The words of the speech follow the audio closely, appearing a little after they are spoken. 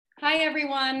Hi,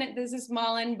 everyone. This is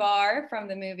Malin Barr from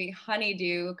the movie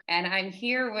Honeydew, and I'm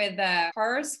here with the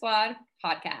Horror Squad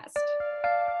podcast.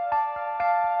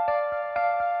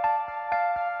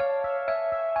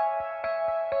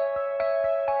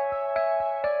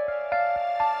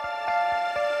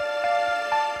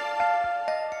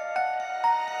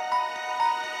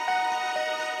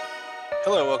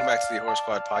 Hello, welcome back to the Horror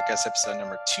Squad podcast, episode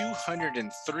number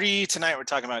 203. Tonight we're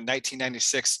talking about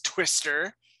 1996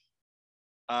 Twister.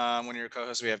 One of your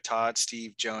co-hosts, we have Todd,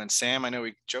 Steve, Joe, and Sam. I know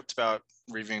we joked about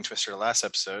reviewing Twister last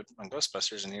episode on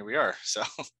Ghostbusters, and here we are. So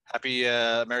happy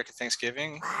American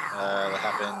Thanksgiving. That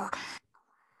happened.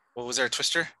 What was there,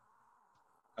 Twister?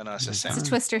 Oh no, it's just Sam. It's a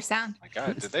Twister sound. Oh my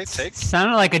God, did they take?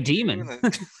 Sounded like a demon.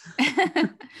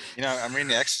 You know, I'm reading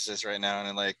The Exorcist right now,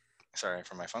 and sorry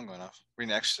for my phone going off.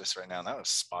 Reading The Exorcist right now, and that was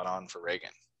spot on for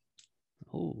Reagan.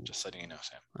 Oh, just letting you know,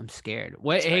 Sam. I'm scared.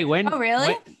 Wait, hey, when? Oh,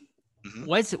 really?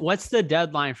 What's the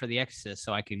deadline for The Exorcist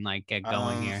so I can get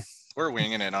going here? We're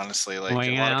winging it, honestly. A lot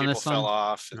of people fell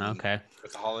off. And okay.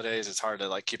 With the holidays, it's hard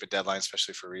to keep a deadline,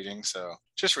 especially for reading. So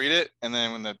just read it, and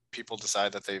then when the people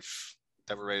decide that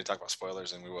we're ready to talk about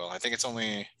spoilers, then we will. I think it's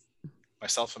only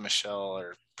myself and Michelle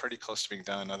are pretty close to being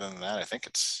done. Other than that, I think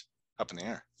it's up in the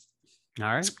air. All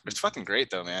right. It's fucking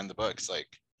great though, man. The book's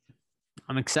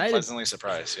I'm excited. Pleasantly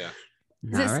surprised, yeah.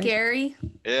 Is it scary?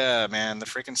 Yeah, man. The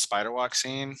freaking spider walk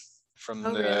scene from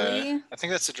really? I think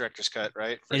that's the director's cut,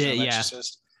 right? Yeah.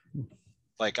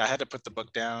 I had to put the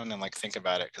book down and think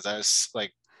about it because I was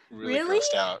really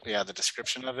grossed out. Yeah, the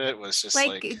description of it was just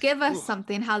give us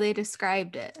something how they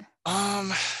described it. I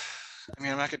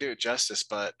mean, I'm not gonna do it justice,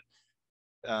 but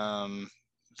the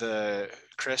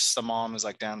mom is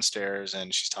downstairs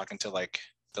and she's talking to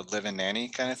the live-in nanny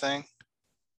kind of thing,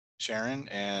 Sharon,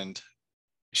 and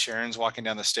Sharon's walking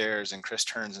down the stairs and Chris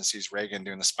turns and sees Reagan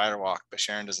doing the spider walk, but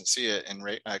Sharon doesn't see it, and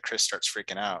Chris starts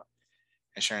freaking out,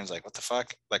 and Sharon's like, what the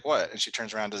fuck, what? And she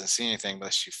turns around, doesn't see anything,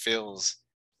 but she feels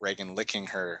Reagan licking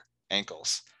her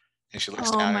ankles, and she looks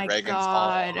down and Reagan's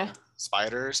all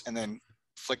spiders and then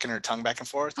flicking her tongue back and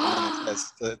forth, and then it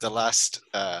says the last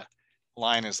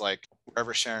line is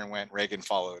wherever Sharon went, Reagan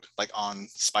followed, on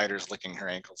spiders licking her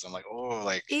ankles. I'm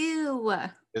ew.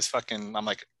 It's fucking, I'm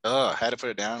I had to put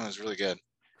it down. It was really good.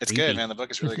 It's Creepy. Good, man. The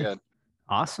book is really good.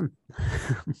 Awesome.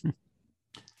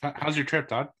 How's your trip,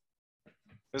 Todd?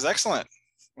 It was excellent.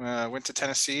 Went to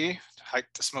Tennessee,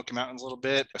 hiked the Smoky Mountains a little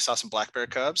bit. I saw some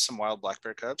some wild black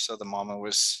bear cubs. So the mama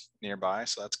was nearby,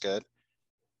 so that's good.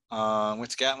 Went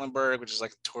to Gatlinburg, which is a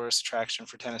tourist attraction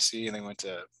for Tennessee, and then went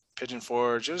to Pigeon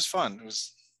Forge. It was fun. It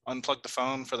was unplugged the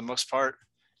phone for the most part.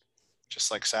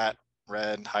 Just sat,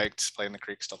 read, hiked, played in the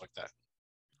creek, stuff like that.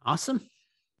 Awesome.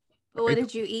 But what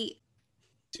did you eat?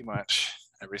 Too much.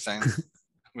 Everything.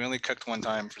 We only cooked one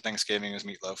time for Thanksgiving. It was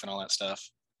meatloaf and all that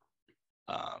stuff.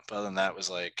 But other than that, it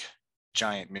was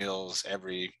giant meals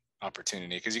every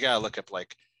opportunity. Because you got to look up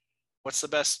what's the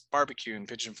best barbecue in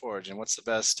Pigeon Forge and what's the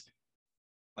best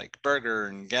burger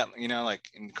and get, and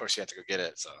of course you have to go get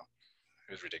it. So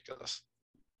it was ridiculous.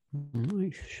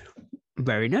 Nice.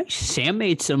 Very nice. Sam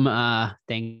made some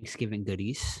Thanksgiving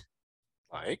goodies.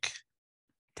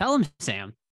 Tell him,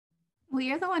 Sam. Well,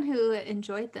 you're the one who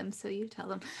enjoyed them, so you tell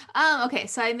them. Okay,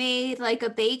 so I made a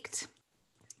baked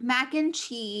mac and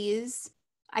cheese.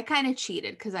 I kind of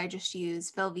cheated because I just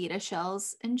used Velveeta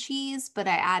shells and cheese, but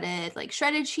I added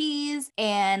shredded cheese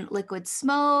and liquid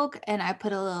smoke, and I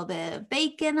put a little bit of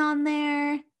bacon on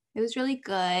there. It was really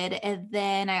good. And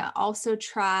then I also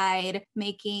tried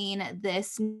making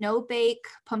this no-bake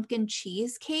pumpkin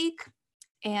cheesecake,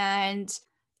 and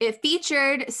it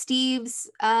featured Steve's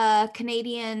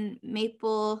Canadian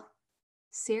maple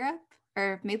syrup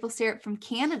from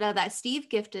Canada that Steve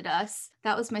gifted us.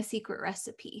 That was my secret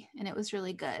recipe, and it was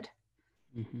really good.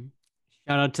 Mm-hmm.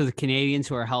 Shout out to the Canadians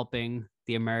who are helping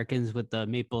the Americans with the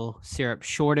maple syrup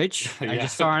shortage. I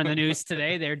just saw on the news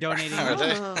today. They're donating.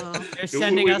 They're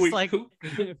sending us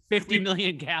 50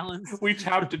 million gallons. We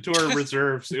tapped into our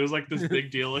reserves. It was this big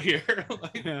deal here.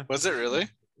 Was it really?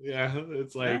 Yeah,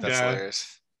 it's that's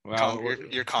hilarious. Wow,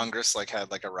 your Congress had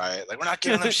a riot. We're not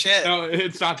giving them shit. No,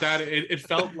 it's not that. It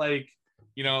felt okay,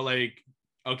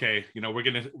 we're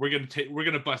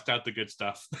gonna bust out the good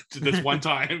stuff this one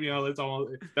time.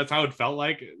 That's how it felt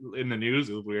in the news.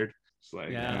 It was weird.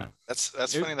 That's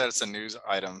funny that it's a news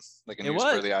item, a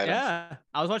newsworthy item. Yeah,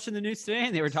 I was watching the news today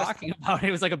and they were talking about it.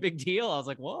 It was a big deal. I was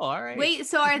whoa, all right. Wait,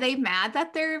 so are they mad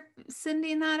that they're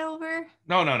sending that over?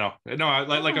 No.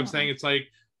 I'm saying, it's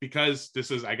because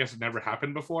this is, I guess, it never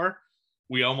happened before.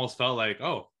 We almost felt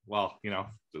oh, well,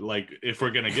 like if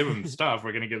we're gonna give them stuff,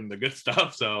 we're gonna give them the good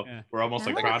stuff. So we're almost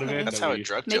like proud of it. That's how a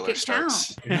drug dealer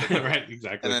starts. Right,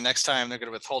 exactly. And the next time they're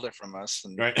gonna withhold it from us.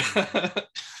 Right.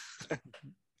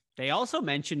 They also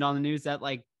mentioned on the news that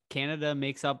like Canada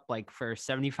makes up like for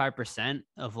 75%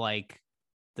 of like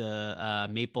the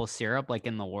maple syrup like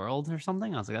in the world or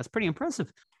something. I was like, that's pretty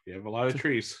impressive. You have a lot of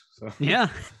trees. So. Yeah.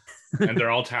 And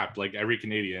they're all tapped. Like every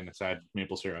Canadian has had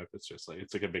maple syrup. It's just like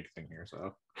it's like a big thing here.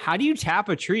 So how do you tap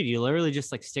a tree? Do you literally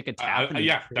just like stick a tap?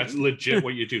 Yeah, that's legit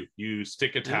what you do. You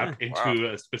stick a tap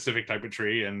into a specific type of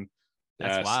tree, and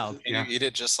that's wild. And you eat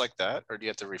it just like that, or do you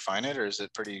have to refine it, or is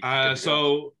it pretty?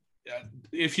 So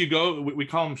if you go, we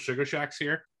call them sugar shacks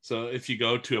here. So if you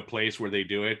go to a place where they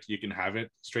do it, you can have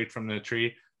it straight from the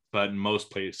tree. But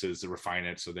most places refine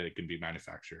it so that it can be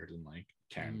manufactured and like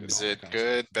canned. Is it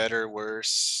good, better,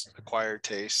 worse, acquired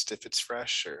taste if it's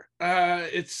fresh, or?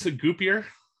 It's goopier,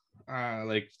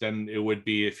 like than it would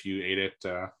be if you ate it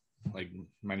like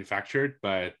manufactured.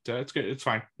 But it's good. It's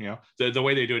fine. The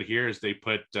way they do it here is they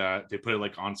put it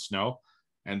like on snow,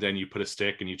 and then you put a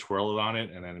stick and you twirl it on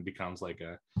it, and then it becomes like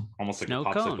almost like snow a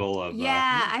popsicle cone. of.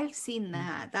 Yeah, I've seen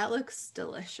that. That looks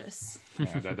delicious.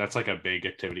 Yeah, that's like a big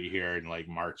activity here in like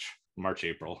March,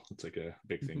 April. It's like a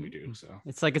big thing we do. So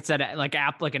it's like like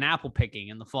an apple picking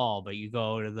in the fall, but you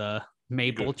go to the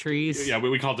maple trees. Yeah,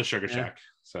 we call it the sugar shack.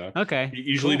 So okay,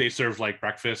 usually they serve like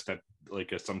breakfast at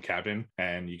like some cabin,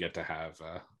 and you get to have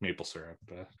maple syrup.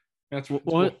 That's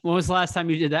when was the last time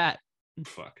you did that?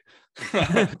 Fuck.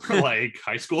 Like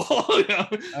high school.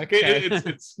 Okay.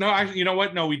 It's no, actually, you know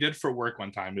what? No, we did for work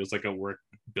one time. It was like a work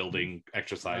building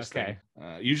exercise thing.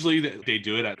 Usually they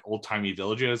do it at old timey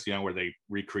villages, where they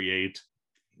recreate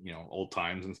old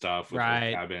times and stuff with old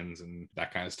cabins and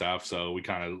that kind of stuff. So we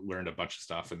kind of learned a bunch of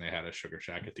stuff, and they had a sugar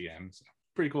shack at the end. So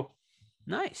pretty cool.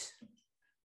 Nice.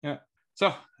 Yeah.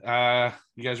 So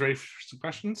you guys ready for some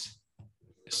questions?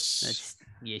 Yes.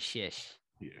 Yes.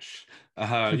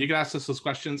 You can ask us those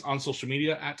questions on social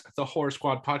media at the Horror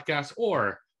Squad Podcast,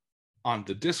 or on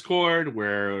the Discord,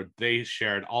 where they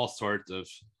shared all sorts of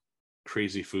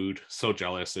crazy food. So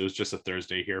jealous. It was just a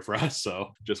Thursday here for us,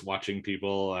 so just watching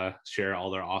people share all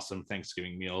their awesome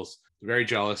Thanksgiving meals. Very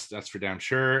jealous, that's for damn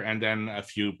sure. And then a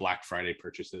few Black Friday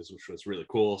purchases, which was really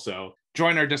cool. So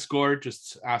join our Discord,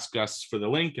 just ask us for the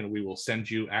link and we will send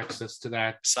you access to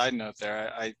that. Side note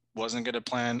there, I wasn't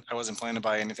planning to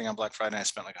buy anything on Black Friday. I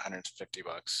spent like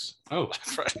 $150 Oh, Black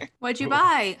Friday. What'd you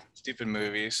buy? Stupid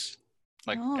movies.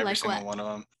 Like every like single what? one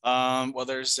of them. Well,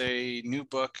 there's a new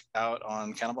book out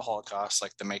on Cannibal Holocaust,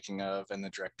 like the making of and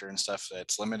the director and stuff.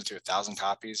 That's limited to 1,000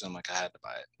 copies. I'm like, I had to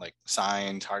buy it, like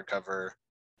signed, hardcover.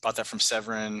 Bought that from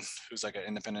Severin, who's like an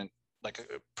independent, like a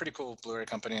pretty cool Blu-ray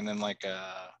company, and then like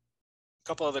a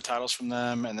couple other titles from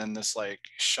them, and then this like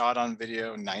shot on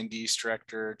video 90s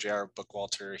director J.R.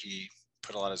 Bookwalter. He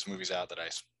put a lot of his movies out that I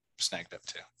snagged up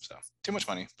too. So too much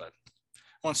money, but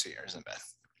once a year isn't bad.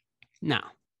 No,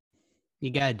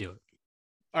 you gotta do it.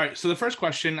 All right, so the first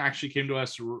question actually came to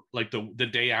us like the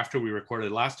day after we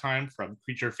recorded last time from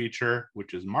Creature Feature,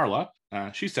 which is Marla.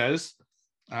 She says,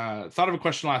 thought of a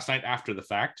question last night after the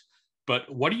fact,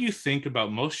 but what do you think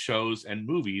about most shows and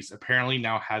movies apparently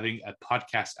now having a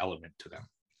podcast element to them?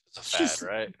 It's a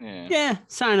fad, right? Yeah,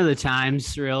 sign of the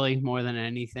times, really, more than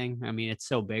anything. I mean, it's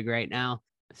so big right now.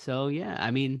 So yeah,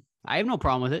 I mean, I have no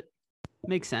problem with it.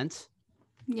 Makes sense.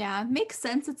 Yeah, makes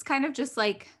sense. It's kind of just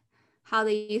like how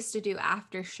they used to do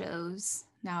after shows.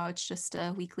 Now it's just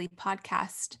a weekly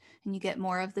podcast and you get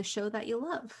more of the show that you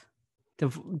love.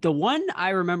 The one I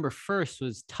remember first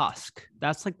was Tusk.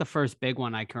 That's like the first big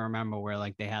one I can remember where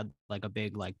like they had like a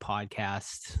big like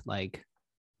podcast like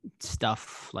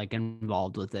stuff like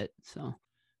involved with it. So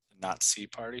Nazi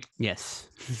party. Yes.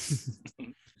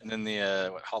 And then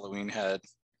the Halloween had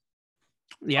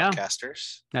yeah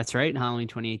podcasters. That's right. Halloween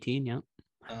 2018. Yep.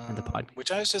 And the podcast.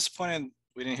 Which I was disappointed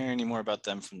we didn't hear any more about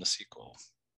them from the sequel.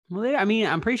 Well, I mean,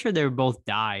 I'm pretty sure they were both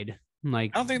died.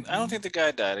 Like I don't think the guy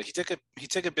died. He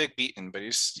took a big beating, but he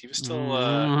was still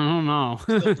I don't know.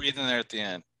 still breathing there at the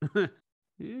end.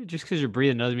 Just because you're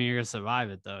breathing doesn't mean you're gonna survive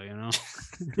it, though. You know.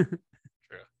 True.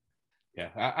 Yeah,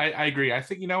 I agree. I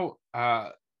think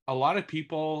a lot of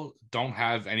people don't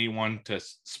have anyone to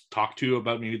talk to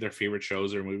about maybe their favorite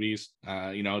shows or movies.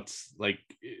 It's like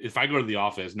if I go to the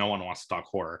office, no one wants to talk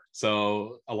horror.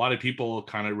 So a lot of people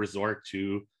kind of resort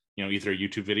to either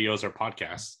YouTube videos or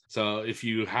podcasts. So if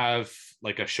you have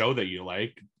like a show that you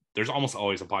like, there's almost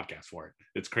always a podcast for it.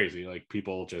 It's crazy. Like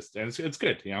people just, and it's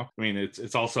good, I mean,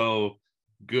 it's also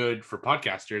good for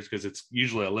podcasters because it's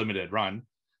usually a limited run.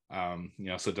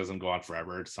 So it doesn't go on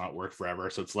forever. It's not work forever.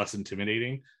 So it's less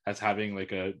intimidating as having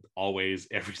like a always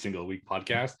every single week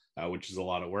podcast, which is a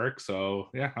lot of work. So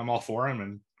yeah, I'm all for them,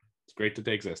 and it's great that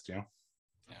they exist. Yeah,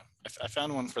 I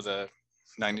found one for the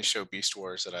 90s show Beast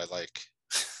Wars that I like.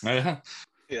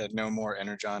 Yeah, No More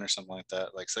Energon or something like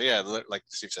that. Like, so yeah, like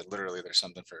Steve said, literally there's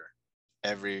something for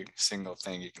every single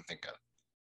thing you can think of.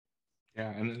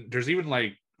 Yeah, and there's even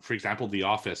like, for example, The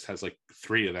Office has like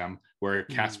 3 of them where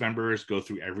cast members go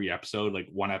through every episode, like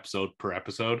 1 episode per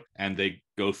episode, and they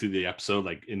go through the episode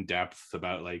like in depth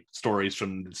about like stories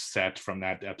from the set from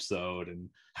that episode and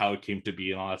how it came to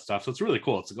be and all that stuff. So it's really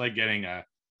cool. It's like getting a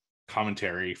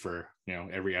commentary for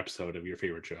every episode of your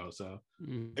favorite show. So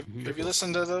have you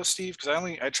listened to those, Steve? Because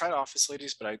I tried Office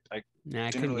Ladies, but I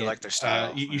didn't really like their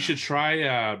style. You should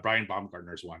try Brian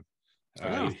Baumgartner's one,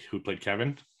 who played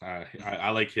Kevin.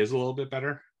 I like his a little bit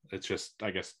better. It's just,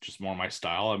 I guess, just more my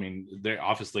style. I mean, their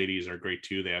Office Ladies are great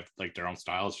too. They have like their own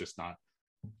style. It's just not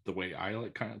the way I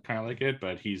like kind of like it,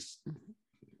 but he's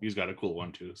got a cool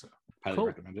one too. So highly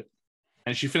recommend it.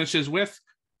 And she finishes with,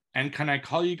 "And can I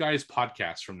call you guys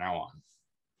podcast from now on?"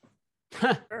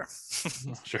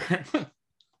 Sure.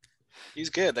 He's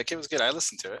good. That kid was good. I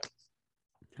listened to it.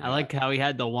 I like how he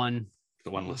had the one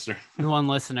listener, and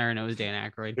it was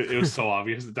Dan Aykroyd. It was so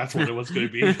obvious that's what it was going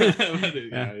to be.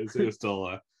 It was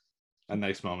still a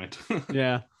nice moment.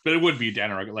 Yeah, but it would be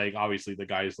Dan Aykroyd. Like, obviously the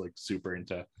guy's like super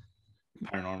into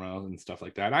paranormal and stuff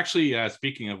like that. Actually,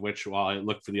 speaking of which, while I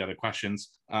look for the other questions,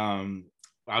 I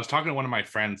was talking to one of my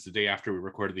friends the day after we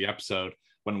recorded the episode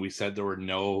when we said there were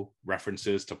no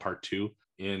references to part 2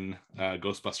 in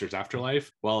Ghostbusters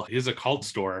Afterlife. Well, his occult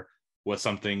store was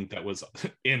something that was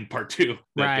in part 2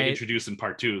 that they introduced in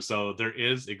part 2. So there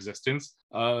is existence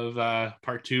of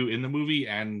part 2 in the movie,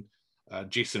 and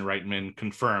Jason Reitman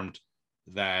confirmed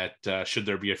that should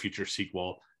there be a future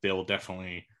sequel, they will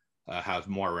definitely have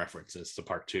more references to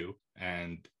part 2,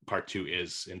 and part 2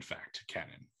 is in fact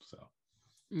canon. So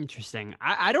interesting.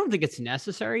 I don't think it's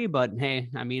necessary, but hey,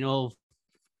 I mean, it'll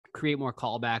create more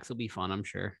callbacks. It'll be fun, I'm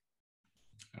sure.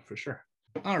 For sure.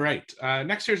 All right.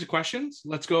 Next series of questions.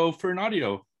 Let's go for an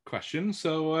audio question.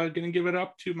 So gonna give it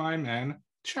up to my man,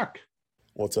 Chuck.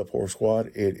 What's up, Horror Squad?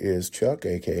 It is Chuck,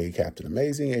 aka Captain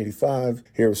Amazing 85.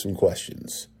 Here are some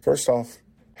questions. First off,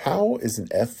 how is an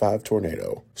F5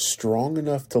 tornado strong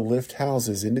enough to lift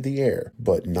houses into the air,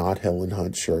 but not Helen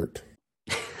Hunt's shirt?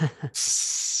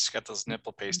 Got those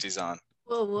nipple pasties on.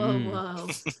 Whoa.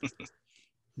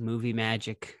 Movie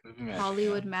magic.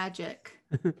 Hollywood magic.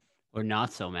 Or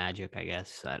not so magic, I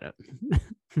guess. I don't.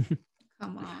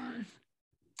 Come on.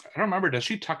 I don't remember. Does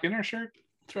she tuck in her shirt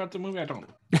throughout the movie? Didn't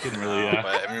really.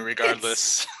 But I mean,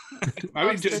 regardless. I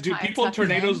mean, do people in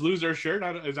tornadoes lose their shirt?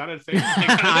 Is that a thing?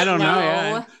 I don't know.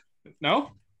 Yeah.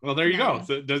 No? Well, there you go.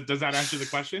 So does that answer the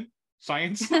question?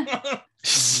 Science?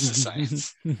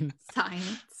 Science.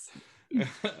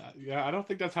 Yeah, I don't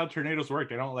think that's how tornadoes work.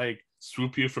 They don't like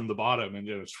swoop you from the bottom and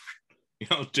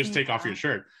just take off your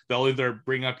shirt. They'll either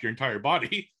bring up your entire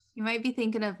body. You might be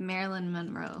thinking of Marilyn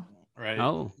Monroe. Right.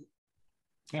 Oh.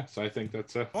 Yeah, so I think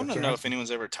that's I want to know if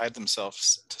anyone's ever tied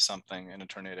themselves to something in a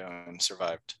tornado and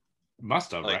survived.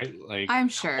 Must have, right? Like, I'm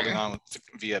sure. Holding on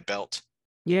via belt.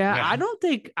 Yeah, I don't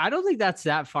think that's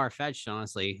that far-fetched,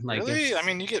 honestly. Like, really? I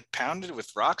mean, you get pounded with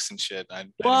rocks and shit.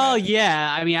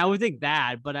 Yeah. I mean, I would think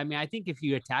that, but I mean, I think if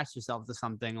you attach yourself to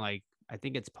something, like, I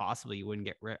think it's possible you wouldn't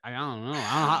get ripped. I don't know.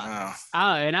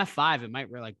 In F5, it might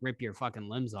rip your fucking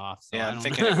limbs off. So yeah, I'm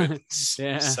thinking it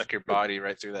would suck your body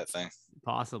right through that thing.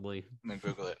 Possibly. I'm gonna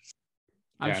Google it.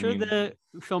 I'm sure the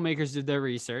filmmakers did their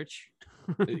research.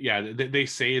 Yeah, they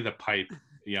say the pipe,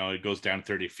 it goes down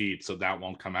 30 feet, so that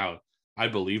won't come out. I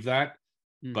believe that,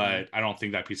 but I don't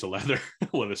think that piece of leather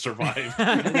would have survived.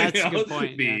 That's a good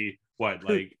point. The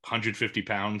 150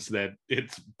 pounds that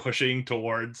it's pushing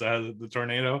towards the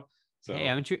tornado. So hey,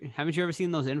 haven't you ever seen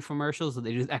those infomercials that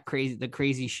they do the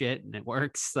crazy shit and it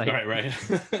works? Like, right.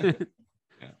 Yeah.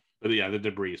 But yeah, the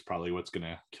debris is probably what's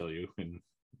gonna kill you, and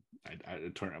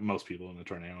most people in the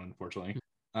tornado, unfortunately.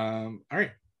 All right,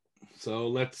 so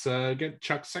let's get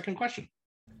Chuck's second question.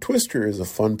 Twister is a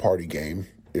fun party game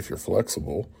if you're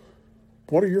flexible.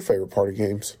 What are your favorite party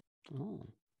games?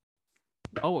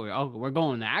 Oh, we're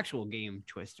going the actual game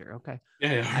Twister. Okay.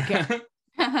 Yeah.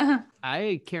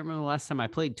 I can't remember the last time I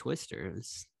played Twister. It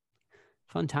was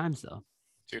fun times though.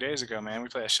 2 days ago, man. We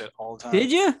play that shit all the time.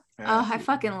 Did you? Yeah. Oh, I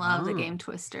fucking love the game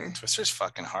Twister. Twister's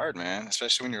fucking hard, man.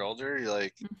 Especially when you're older. You're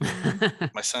like,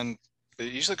 my son,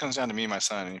 it usually comes down to me, my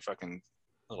son, and he fucking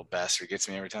little bastard gets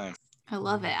me every time. I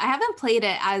love it. I haven't played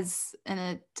it as an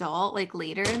adult, like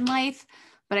later in life,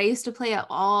 but I used to play it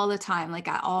all the time, like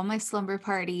at all my slumber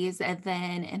parties. And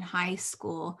then in high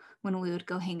school, when we would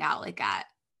go hang out like at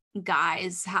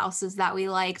guys' houses that we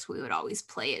liked, we would always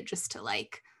play it just to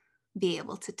like be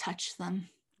able to touch them.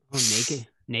 Oh,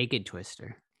 naked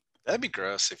Twister. That'd be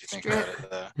gross if you think about it,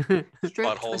 though.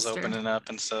 Buttholes opening up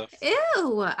and stuff. Ew,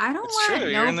 I don't It's want true. no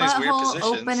You're in these weird butthole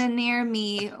positions. opening near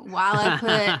me while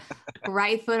I put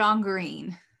right foot on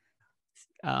green.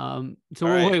 So All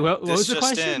right, wait, what this was the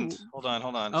just question? in. Hold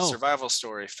on. Oh. Survival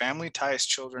story. Family ties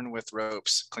children with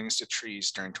ropes, clings to trees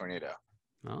during tornado.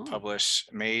 Oh.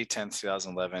 Published May 10th,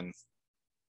 2011.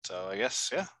 So I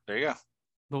guess, yeah, there you go.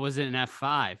 But was it an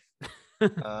F5?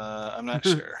 I'm not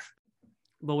sure.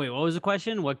 But wait, what was the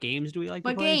question? What games do we like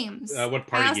What to play? games? What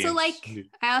party I also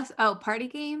games? like party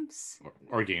games.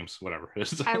 Or games, whatever.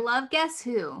 I love Guess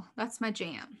Who. That's my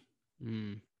jam.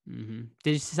 Mm-hmm.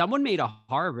 Did someone made a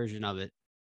horror version of it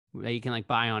that you can like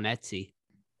buy on Etsy?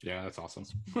 Yeah, that's awesome.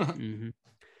 Mm-hmm.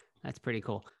 That's pretty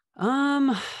cool.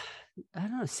 I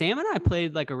don't know. Sam and I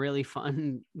played like a really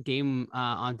fun game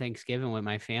on Thanksgiving with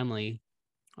my family.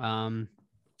 It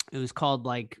was called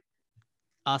like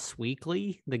Us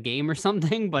Weekly, the game or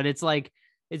something, but it's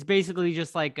basically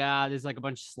just like there's like a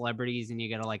bunch of celebrities and you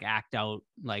gotta like act out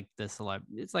like the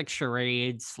it's like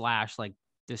charades / like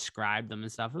describe them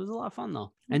and stuff. It was a lot of fun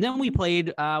though. And then we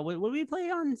played what did we play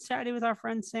on Saturday with our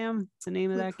friend Sam? What's the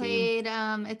name of that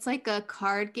game? It's like a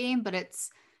card game, but it's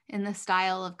in the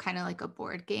style of kind of like a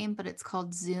board game, but it's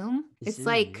called Zoom. It's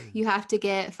like you have to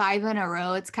get 5 in a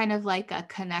row. It's kind of like a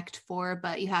Connect 4,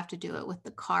 but you have to do it with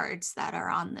the cards that are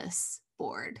on this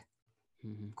board.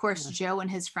 Mm-hmm. Of course, Joe and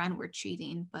his friend were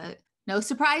cheating, but no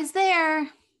surprise there.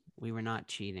 We were not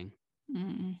cheating.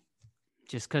 Mm.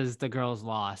 Just because the girls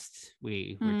lost,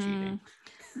 we were cheating.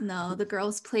 No, the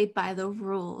girls played by the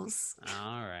rules.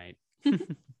 All right.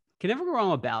 Can never go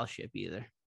wrong with Battleship either.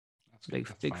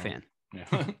 That's big fan.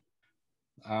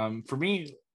 Yeah. For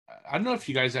me, I don't know if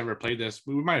you guys ever played this.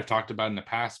 We might have talked about it in the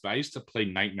past, but I used to play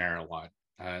Nightmare a lot.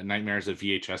 Nightmare is a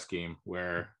VHS game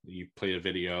where you play a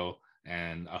video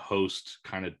and a host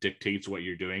kind of dictates what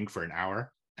you're doing for an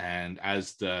hour. And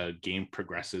as the game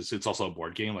progresses, it's also a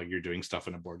board game, like you're doing stuff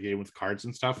in a board game with cards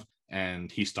and stuff.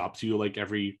 And he stops you like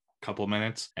every couple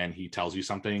minutes and he tells you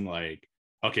something like,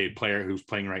 okay, player who's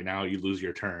playing right now, you lose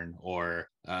your turn. Or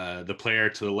the player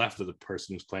to the left of the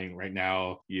person who's playing right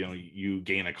now, you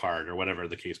gain a card or whatever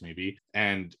the case may be.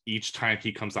 And each time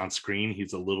he comes on screen,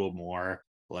 he's a little more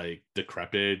like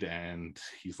decrepit and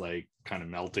he's like kind of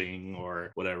melting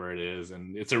or whatever it is.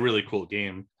 And it's a really cool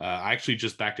game. I actually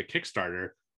just backed a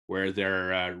Kickstarter where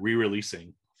they're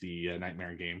re-releasing the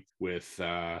Nightmare game with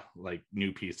like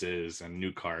new pieces and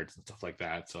new cards and stuff like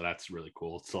that. So that's really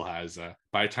cool. It still has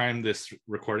by the time this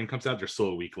recording comes out, there's still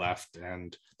a week left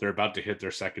and they're about to hit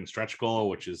their second stretch goal,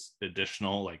 which is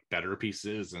additional like better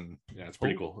pieces. And yeah, it's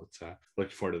pretty cool. It's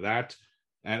looking forward to that.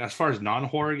 And as far as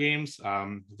non-horror games,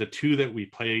 the two that we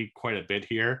play quite a bit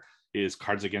here is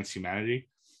Cards Against Humanity,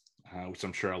 which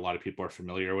I'm sure a lot of people are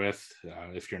familiar with.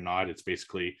 If you're not, it's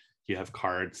basically you have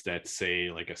cards that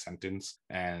say like a sentence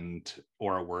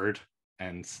or a word,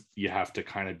 and you have to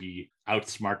kind of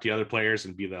outsmart the other players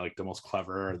and be the most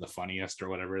clever or the funniest or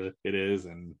whatever it is.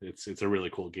 And it's a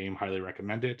really cool game. Highly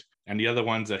recommend it. And the other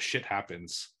one's Shit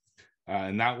Happens.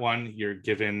 In that one, you're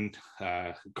given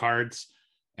cards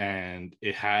and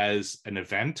it has an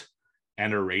event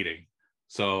and a rating.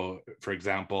 So for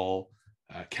example,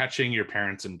 catching your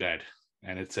parents in bed,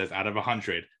 and it says out of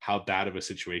 100, how bad of a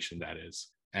situation that is.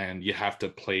 And you have to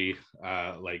play,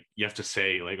 you have to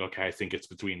say okay, I think it's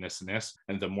between this and this.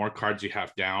 And the more cards you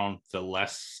have down, the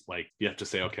less you have to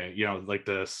say, okay,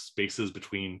 the spaces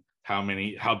between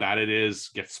how bad it is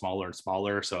gets smaller and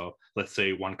smaller. So let's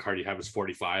say one card you have is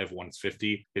 45, one's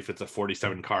 50. If it's a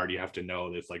 47 card, you have to know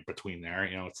that it's between there.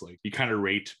 It's you kind of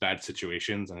rate bad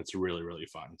situations, and it's really, really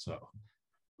fun. So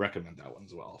recommend that one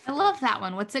as well. I love that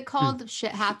one. What's it called?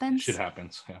 Shit Happens? Shit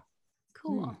Happens, yeah.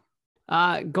 Cool.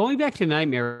 Going back to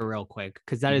Nightmare real quick,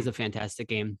 because that is a fantastic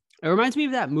game. It reminds me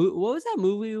of that movie. What was that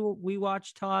movie we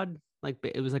watched, Todd?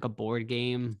 It was like a board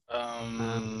game.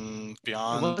 Beyond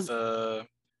the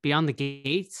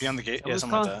Gates. Beyond the Gate, yeah,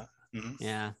 something like that. Mm-hmm.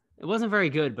 Yeah, it wasn't very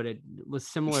good, but it was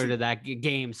similar to that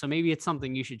game. So maybe it's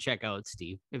something you should check out,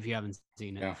 Steve, if you haven't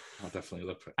seen it. Yeah, I'll definitely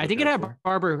look for it. I think it had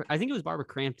Barbara. I think it was Barbara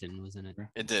Crampton was in it.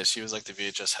 It did. She was like the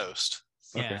VHS host.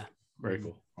 Okay. Yeah, very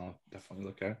cool. I'll definitely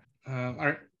look at it. All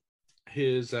right.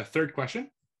 His third question.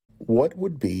 What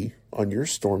would be on your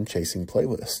storm chasing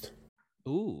playlist?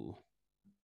 Ooh,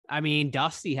 I mean,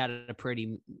 Dusty had a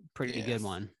pretty good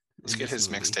one. Let's get his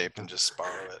mixtape and just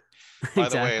borrow it. By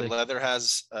the way, leather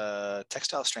has a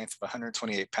textile strength of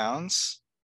 128 pounds,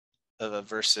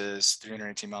 versus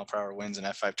 318 mile per hour winds and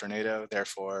F5 tornado.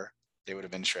 Therefore, they would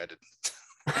have been shredded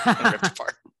and ripped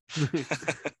apart.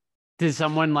 Did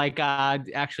someone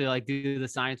actually do the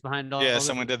science behind all? Yeah,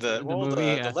 someone did the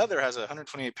movie. The leather has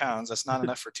 128 pounds. That's not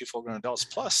enough for 2 full-grown adults.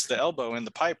 Plus, the elbow in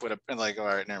the pipe would have been like, all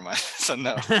right, never mind. So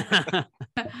no.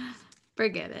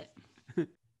 Forget it.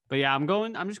 But yeah, I'm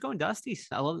just going Dusty's.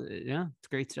 I love it. Yeah, it's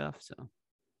great stuff. So,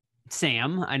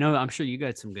 Sam, I'm sure you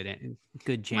got some good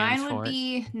jams. Mine would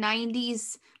be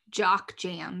 90s jock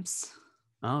jams.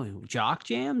 Oh, jock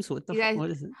jams? What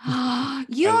is it?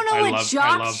 You don't know what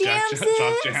jock jams is?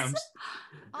 Jock jams.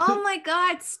 Oh my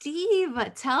God, Steve,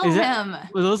 tell him.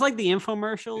 Were those like the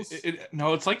infomercials?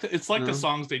 No, it's like the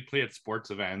songs they play at sports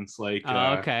events,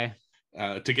 okay.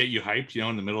 To get you hyped,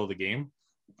 in the middle of the game.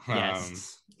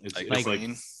 Yes. Like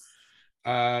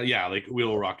We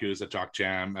Will Rock You is a jock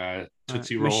jam.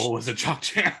 Tootsie Roll was a jock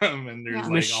jam, and there's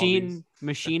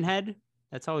Machine Head.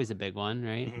 That's always a big one,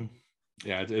 right? Mm-hmm.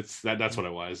 Yeah, that's what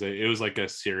it was. It was like a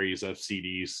series of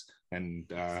CDs and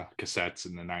cassettes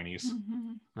in the 90s.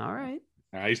 Mm-hmm. All right.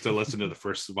 I used to listen to the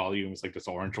first volume. It's like this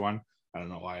orange one. I don't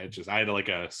know why. I had like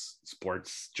a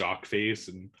sports jock phase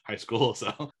in high school,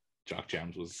 so jock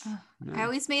jams was. I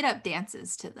always made up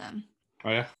dances to them. Oh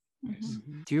yeah.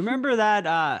 Mm-hmm. Do you remember that?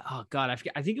 Oh God, I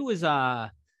forget. I think it was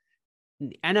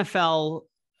NFL.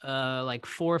 Like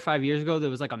 4 or 5 years ago, there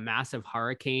was like a massive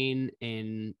hurricane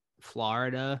in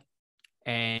Florida,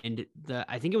 and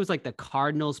I think it was like the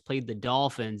Cardinals played the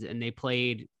Dolphins, and they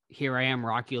played "Here I Am,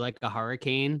 Rock You Like a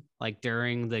Hurricane" like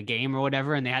during the game or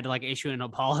whatever, and they had to like issue an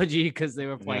apology because they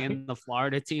were playing the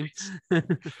Florida team.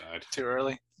 Too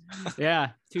early. Yeah,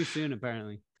 too soon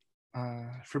apparently.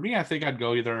 For me, I think I'd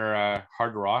go either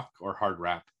hard rock or hard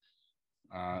rap.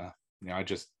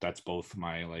 That's both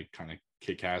my like kind of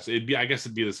kick ass. I guess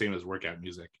it'd be the same as workout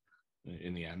music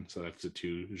in the end. So that's the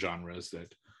two genres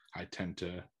that I tend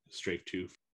to strafe to.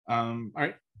 All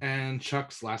right, and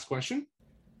Chuck's last question.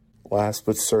 Last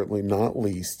but certainly not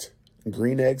least,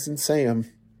 green eggs and Sam.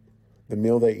 The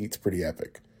meal they eat's pretty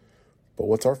epic. But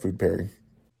what's our food pairing?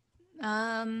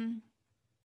 I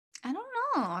don't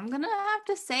know. I'm gonna have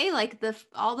to say like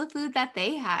all the food that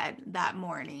they had that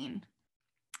morning.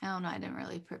 I don't know. I didn't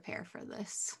really prepare for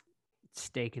this.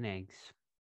 Steak and eggs.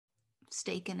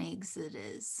 Steak and eggs it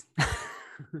is.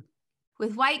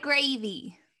 With white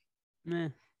gravy. Meh.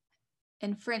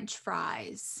 And French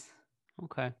fries.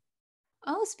 Okay.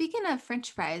 Oh, speaking of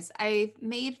French fries, I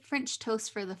made French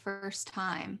toast for the first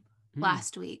time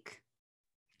last week.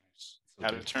 How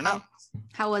did it turn out?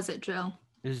 How was it, Joe?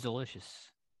 It was delicious.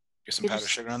 Get some powdered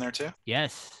sugar on there too?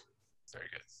 Yes. Very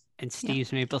good. And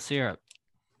Steve's maple syrup.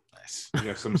 Nice. You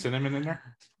got some cinnamon in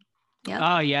there?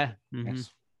 Yeah. Oh, yeah. Mm-hmm.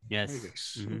 Yes.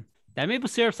 Mm-hmm. That maple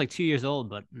syrup's like 2 years old,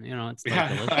 but it's like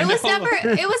delicious.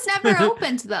 It was never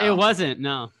opened though. It wasn't,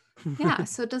 no. Yeah,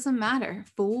 so it doesn't matter,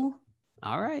 fool.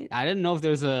 All right. I didn't know if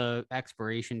there's a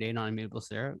expiration date on maple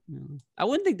syrup. I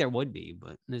wouldn't think there would be,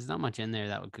 but there's not much in there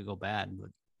that could go bad.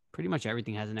 But pretty much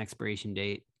everything has an expiration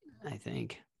date, I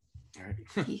think. All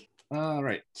right. All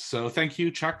right. So thank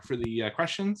you, Chuck, for the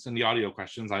questions and the audio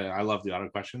questions. I love the audio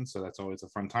questions, so that's always a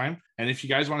fun time. And if you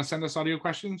guys want to send us audio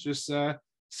questions, just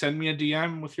send me a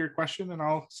DM with your question, and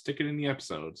I'll stick it in the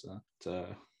episode. So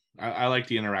I like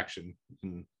the interaction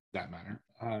in that manner.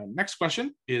 Next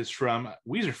question is from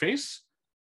Weezerface.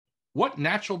 What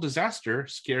natural disaster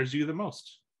scares you the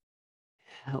most?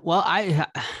 Well,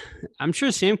 I'm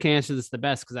sure Sam can answer this the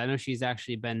best because I know she's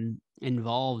actually been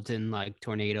involved in like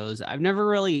tornadoes. I've never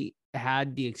really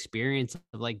had the experience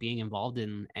of like being involved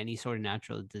in any sort of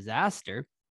natural disaster.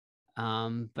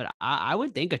 But I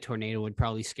would think a tornado would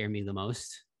probably scare me the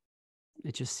most.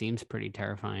 It just seems pretty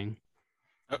terrifying.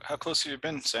 How close have you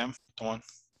been, Sam, to one?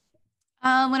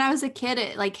 When I was a kid,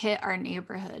 it like hit our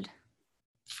neighborhood.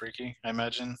 Freaky, I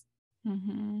imagine.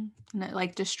 Mm-hmm. And it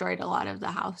like destroyed a lot of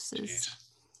the houses. Jeez.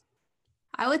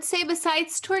 I would say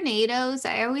besides tornadoes,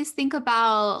 I always think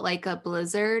about like a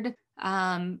blizzard.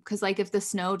 Because like if the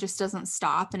snow just doesn't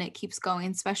stop and it keeps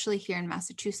going, especially here in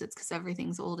Massachusetts, because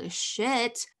everything's old as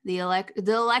shit, the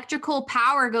electrical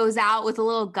power goes out with a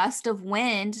little gust of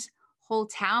wind, whole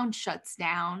town shuts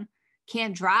down,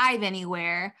 can't drive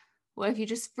anywhere. What if you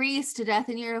just freeze to death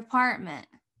in your apartment?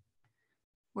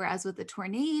 Whereas with a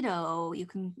tornado, you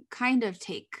can kind of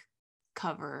take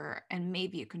cover and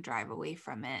maybe you can drive away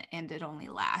from it and it only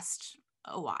lasts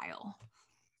a while.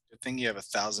 Good thing you have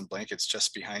 1,000 blankets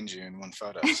just behind you in one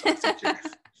photo. So I think you're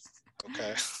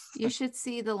okay. You should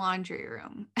see the laundry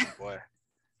room. Oh boy.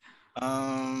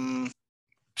 I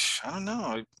don't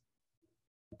know.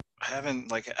 I haven't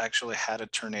like actually had a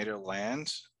tornado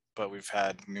land, but we've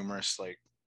had numerous like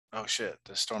oh shit,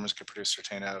 the storm is gonna produce a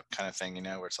tornado kind of thing,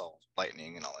 where it's all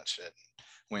lightning and all that shit,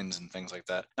 winds and things like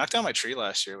that. Knocked down my tree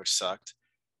last year, which sucked.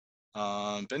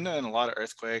 Been in a lot of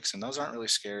earthquakes, and those aren't really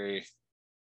scary.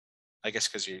 I guess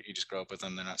because you just grow up with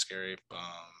them, they're not scary.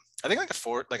 I think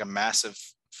like a massive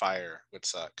fire would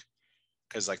suck,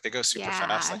 because like they go super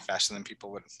fast, like faster than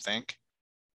people would think.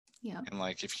 Yeah. And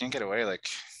like if you can't get away, like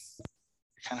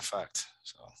you're kind of fucked.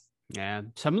 So yeah,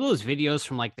 some of those videos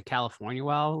from like the California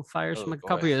wildfires from like a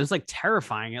couple years, it was like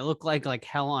terrifying. It looked like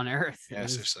hell on earth. Yeah,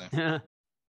 seriously. Yeah,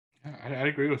 I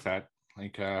agree with that.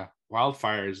 Like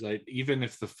wildfires, like even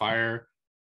if the fire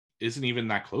isn't even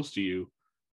that close to you,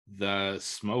 the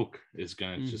smoke is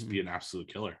gonna just be an absolute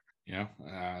killer.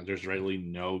 There's really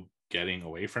no getting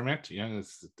away from it.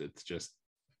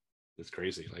 It's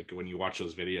crazy. Like when you watch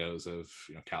those videos of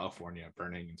California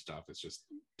burning and stuff, it's just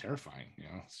terrifying.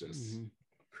 It's just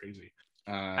crazy.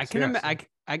 I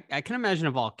can imagine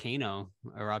a volcano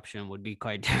eruption would be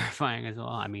quite terrifying as well.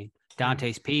 I mean,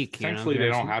 Dante's Peak. Thankfully, they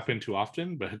don't happen too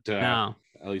often, but no.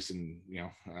 At least in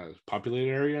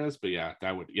populated areas. But yeah,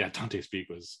 Dante's Peak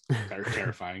was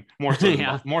terrifying. More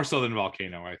so than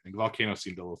volcano. I think volcano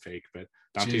seemed a little fake, but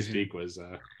Dante's Peak was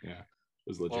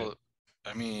legit. Well,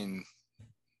 I mean,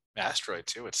 asteroid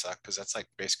too would suck, because that's like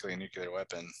basically a nuclear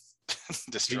weapon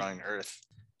destroying Earth.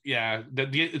 Yeah,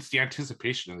 it's the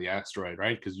anticipation of the asteroid,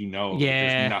 right? Because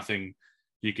there's nothing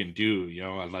you can do,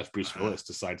 unless Bruce Willis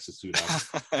decides to suit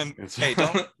up. Hey,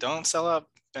 don't sell up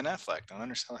Ben Affleck. Don't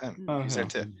undersell him. He's there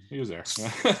too. He was there.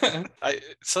 It's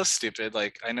so stupid.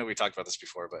 Like, I know we talked about this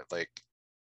before, but like,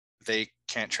 they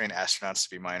can't train astronauts to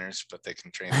be miners, but they can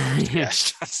train them to be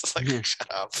astronauts. Like,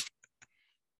 shut up.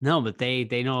 No, but they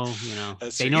know,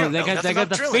 That's they true. know they got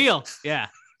the drilling. feel. Yeah.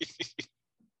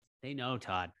 They know,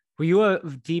 Todd. Were you a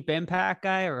Deep Impact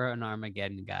guy or an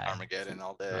Armageddon guy? Armageddon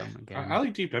all day. I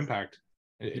like Deep Impact.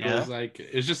 It was like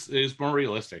it's more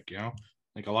realistic,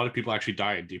 Like a lot of people actually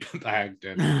die in Deep Impact,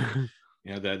 and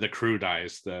the crew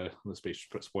dies. The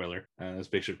spaceship spoiler. The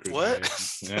spaceship crew. What?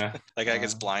 Dies. Yeah. That guy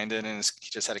gets blinded and he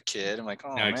just had a kid. I'm like,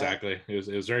 oh yeah, man. exactly. It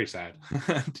was very sad.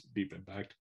 Deep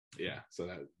Impact. Yeah. So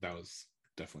that was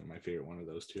definitely my favorite one of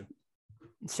those two.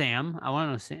 Sam, I want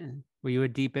to know, Sam, were you a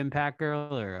Deep Impact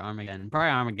girl or Armageddon? Probably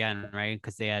Armageddon, right?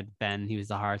 Because they had Ben. He was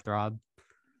the heartthrob.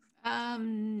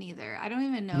 Neither. I don't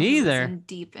even know. Neither. Who was in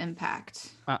Deep Impact.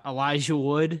 Elijah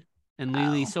Wood and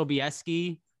Lily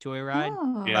Sobieski, Joyride.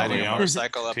 Oh. Riding a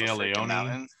motorcycle up a Tia freaking Leone.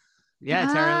 mountain.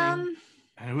 Yeah, Tara.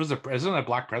 And it was isn't a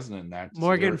black president in that?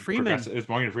 Morgan Freeman. It's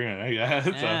Morgan Freeman. Yeah.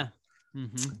 Yeah.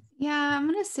 Yeah, I'm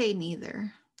gonna say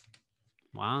neither.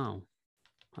 Wow.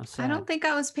 I don't think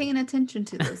I was paying attention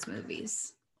to those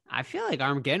movies. I feel like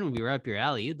Armageddon would be right up your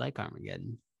alley. You'd like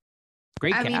Armageddon.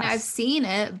 Great cast. I mean, I've seen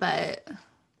it, but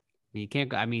you can't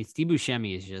go. I mean, Steve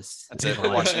Buscemi is just. That's it.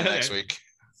 We're watching it next week.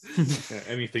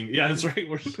 Anything. Yeah, that's right.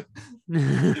 We're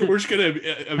just gonna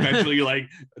eventually like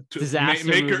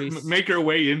make our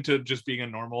way into just being a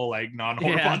normal like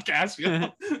non-horror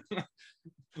podcast.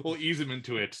 We'll ease him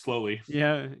into it slowly.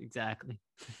 Yeah, exactly.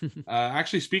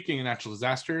 Actually, speaking of natural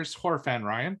disasters, horror fan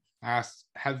Ryan asked,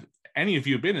 have any of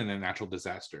you been in a natural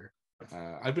disaster?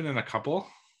 I've been in a couple.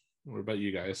 What about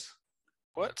you guys?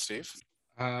 What, Steve?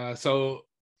 So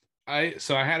I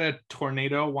had a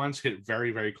tornado once hit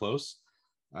very, very close.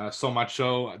 So much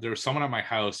so there was someone at my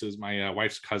house. It was my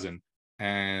wife's cousin,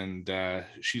 and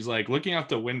she's like looking out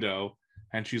the window,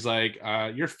 and she's like,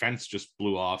 "Your fence just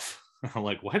blew off." I'm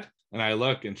like, "What?" And I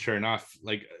look, and sure enough,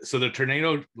 like, so the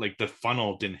tornado, like the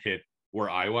funnel didn't hit where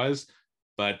I was,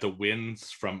 but the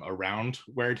winds from around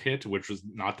where it hit, which was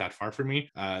not that far from me,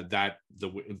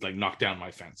 like knocked down my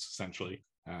fence essentially.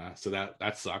 So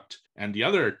that sucked. And the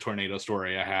other tornado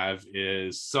story I have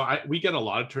is, we get a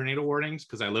lot of tornado warnings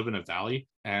because I live in a valley,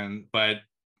 but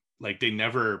like they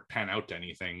never pan out to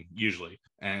anything usually.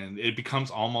 And it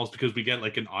becomes almost, because we get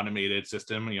like an automated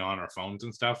system, on our phones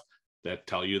and stuff that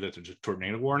tell you that there's a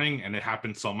tornado warning, and it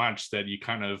happens so much that you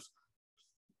kind of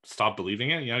stop believing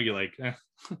it. You're like, eh.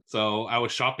 So I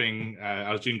was shopping,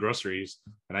 I was doing groceries,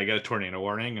 and I get a tornado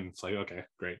warning, and it's like, okay,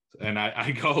 great. And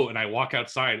I go and I walk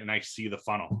outside and I see the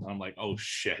funnel. I'm like, oh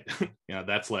shit,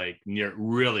 that's like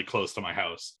really close to my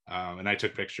house. And I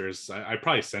took pictures. I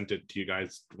probably sent it to you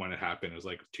guys when it happened. It was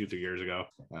like 2-3 years ago.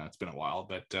 It's been a while,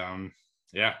 but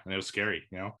yeah, and it was scary.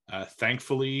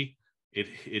 Thankfully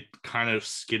it kind of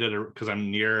skidded, because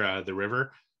I'm near the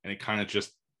river, and it kind of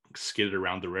just skidded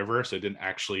around the river, so it didn't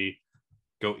actually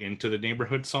go into the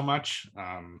neighborhood so much,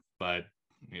 but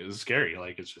it was scary.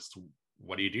 Like, it's just,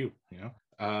 what do you do,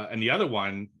 and the other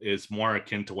one is more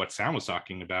akin to what Sam was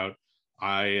talking about.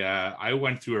 I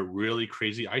went through a really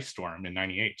crazy ice storm in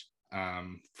 '98.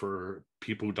 For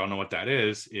people who don't know what that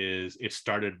is it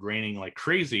started raining like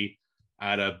crazy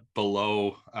at a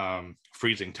below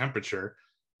freezing temperature.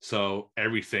 So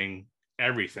everything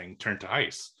turned to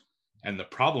ice. And the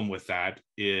problem with that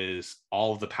is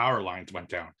all of the power lines went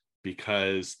down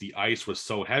because the ice was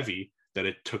so heavy that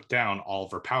it took down all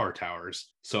of our power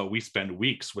towers. So we spent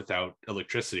weeks without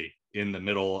electricity in the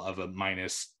middle of a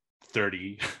minus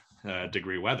 30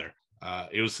 degree weather.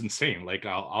 It was insane. Like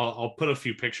I'll put a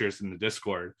few pictures in the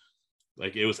Discord.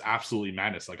 Like it was absolutely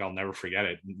madness. Like I'll never forget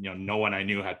it. No one I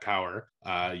knew had power.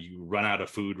 You run out of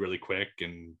food really quick,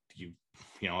 and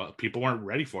people weren't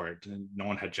ready for it. No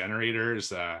one had generators.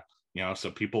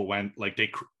 So people went like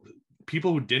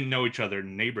people who didn't know each other in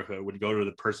the neighborhood would go to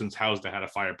the person's house that had a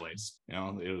fireplace.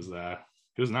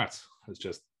 It was nuts. It's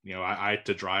just I had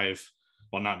to drive.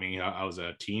 Well, not me. I was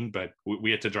a teen, but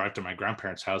we had to drive to my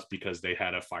grandparents' house because they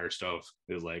had a fire stove.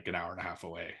 It was like an hour and a half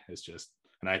away.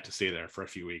 And I had to stay there for a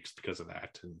few weeks because of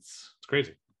that. And it's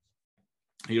crazy.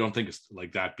 You don't think it's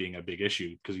like that being a big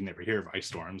issue because you never hear of ice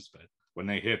storms, but when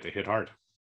they hit hard.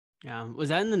 Yeah. Was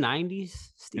that in the 90s,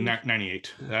 Steve? In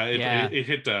 98. It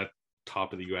hit the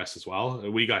top of the US as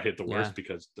well. We got hit the worst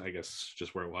because I guess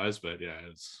just where it was, but yeah,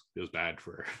 it was bad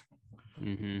for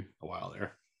a while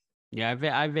there. Yeah,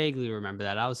 I vaguely remember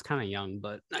that. I was kind of young,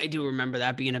 but I do remember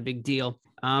that being a big deal.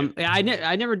 I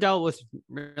never dealt with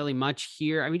really much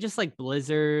here. I mean, just like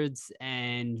blizzards,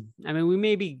 and I mean, we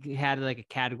maybe had like a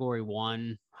category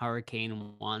 1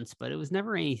 hurricane once, but it was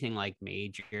never anything like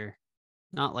major.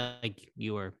 Not like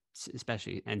you were,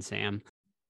 especially, and Sam.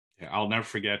 Yeah, I'll never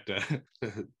forget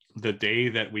the day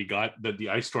that we got the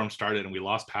ice storm started and we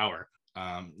lost power.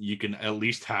 You can at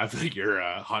least have your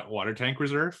hot water tank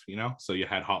reserve, so you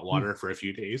had hot water for a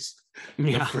few days.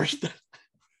 Yeah.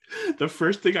 The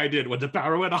first thing I did when the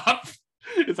power went off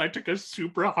is I took a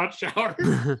super hot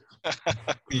shower.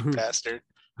 You bastard.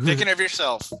 Taking care of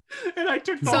yourself. And I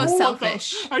took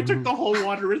selfish. I took the whole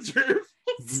water reserve.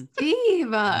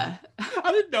 Steve. I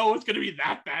didn't know it was going to be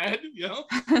that bad,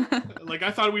 Like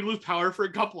I thought we'd lose power for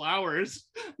a couple hours.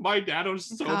 My dad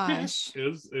was so pissed. It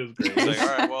was great. He's like, all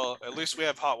right, well, at least we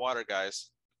have hot water, guys.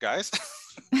 God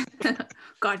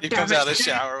he damn comes it. out of the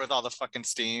shower with all the fucking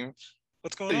steam.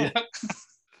 What's going on? Yeah.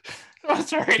 Oh,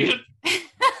 sorry.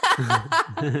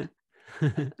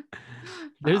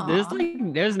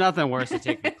 there's nothing worse than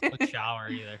taking a quick shower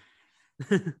either.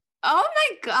 Oh my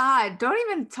God. Don't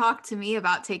even talk to me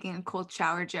about taking a cold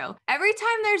shower, Joe. Every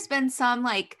time there's been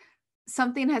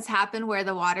something has happened where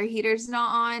the water heater's not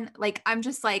on, like I'm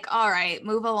just like, all right,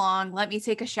 move along, let me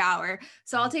take a shower.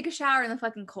 So I'll take a shower in the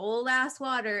fucking cold ass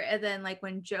water, and then like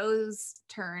when Joe's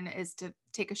turn is to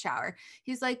take a shower,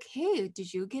 he's like, hey,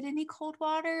 did you get any cold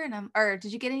water? Or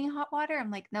did you get any hot water? I'm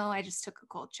like, no, I just took a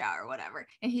cold shower, whatever.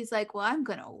 And he's like, well, I'm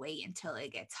gonna wait until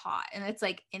it gets hot. And it's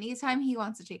like anytime he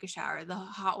wants to take a shower, the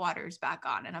hot water is back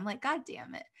on. And I'm like, God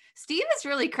damn it. Steve is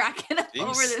really cracking up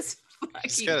over this.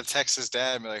 He's got to text his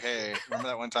dad and be like, hey, remember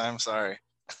that one time? Sorry.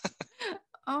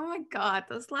 Oh my God,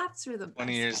 those laughs are the best.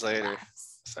 20 years later.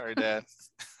 Laughs. Sorry, Dad.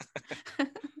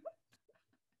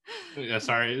 Yeah,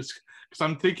 sorry. It's because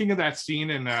I'm thinking of that scene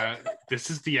in This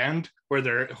Is the End where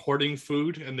they're hoarding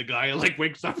food and the guy like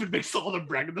wakes up and makes all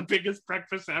the biggest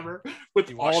breakfast ever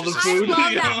with all the food.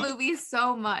 I love that movie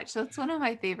so much. That's one of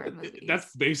my favorite movies.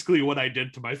 That's basically what I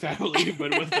did to my family,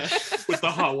 but with the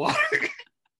hot water.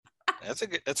 That's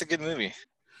a good movie.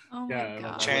 Oh my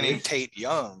God. Channing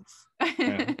Tatum.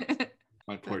 Yeah.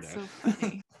 My poor That's dad. so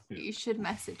funny. You should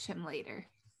message him later.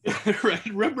 Right.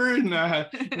 Remember in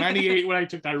 98 when I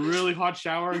took that really hot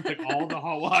shower and took all the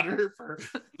hot water for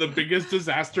the biggest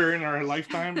disaster in our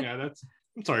lifetime? Yeah,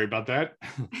 I'm sorry about that.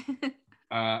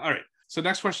 All right. So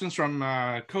next question is from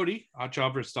Cody,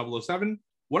 Oddjob vs. 007.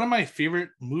 One of my favorite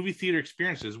movie theater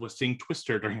experiences was seeing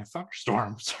Twister during a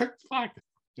thunderstorm. Sorry, fuck.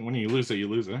 When you lose it, you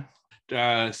lose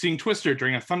it. Seeing Twister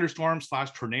during a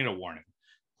thunderstorm/tornado warning.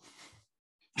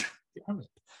 Damn it.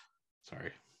 Sorry.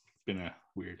 It's been a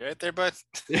weird. You right there, bud?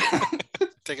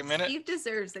 Take a minute. Steve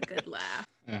deserves a good laugh.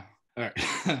 Yeah. All right.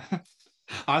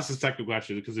 I'll ask the second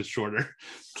question because it's shorter.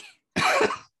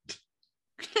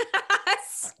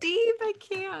 Steve, I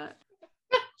can't.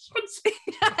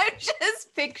 I'm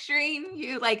just picturing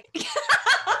you like.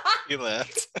 You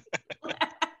left.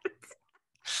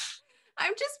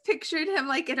 I'm just picturing him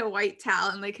like in a white towel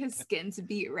and like his skin's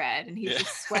beet red and he's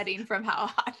just sweating from how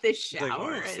hot this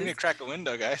shower is. We need to crack a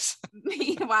window, guys.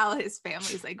 Meanwhile, his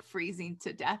family's like freezing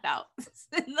to death out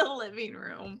in the living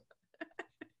room.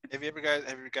 Have you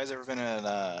guys ever been in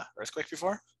an earthquake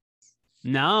before?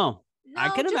 No. No, I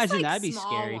can just, imagine like, that'd be small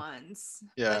scary. Ones,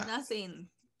 Yeah. but nothing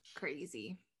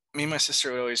crazy. Me and my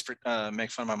sister would always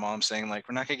make fun of my mom, saying like,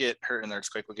 "We're not gonna get hurt in the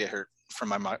earthquake. We'll get hurt from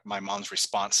my mom's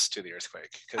response to the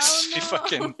earthquake." Because she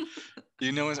fucking,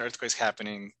 when the earthquake's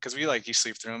happening, because you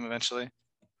sleep through them eventually.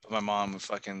 But my mom would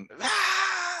fucking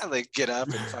like get up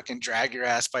and fucking drag your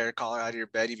ass by your collar out of your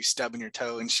bed. You'd be stubbing your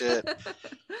toe and shit.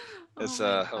 It's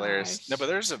hilarious. Gosh. No, but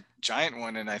there's a giant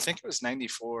one, and I think it was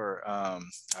 94. I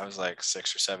was like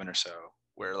 6 or 7 or so,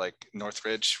 where like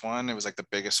Northridge one, it was like the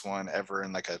biggest one ever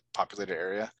in like a populated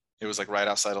area. It was like right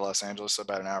outside of Los Angeles, so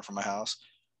about an hour from my house.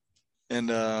 And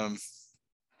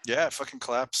yeah, it fucking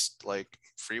collapsed like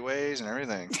freeways and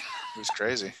everything. It was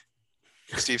crazy.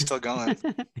 Steve's still going.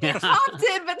 He popped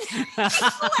it, but then he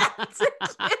collapsed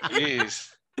again. Jeez.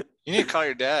 You need to call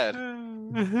your dad.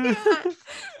 Yeah.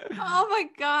 Oh my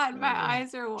God, my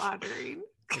eyes are watering.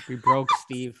 Like we broke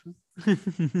Steve.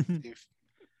 Steve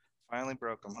finally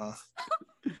broke him, huh?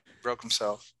 Broke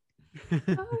himself.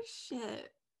 Oh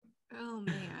shit. Oh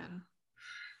man.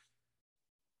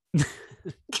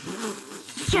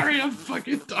 Sorry, I'm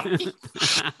fucking talking.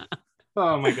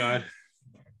 Oh my God.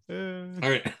 All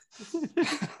right.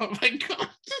 Oh my God.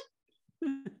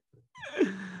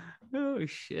 Oh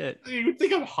shit. You would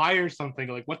think I'm high or something.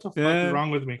 Like, what the fuck is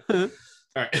wrong with me? All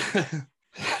right.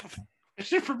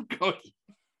 Question from Cody.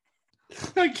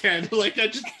 I can't. Like, I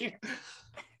just can't.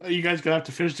 You guys gonna have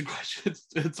to finish the questions.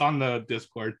 It's on the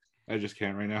Discord. I just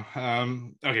can't right now.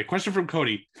 Okay, question from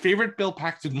Cody. Favorite Bill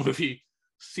Paxton movie?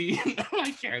 See,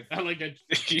 I can't. I like it.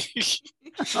 You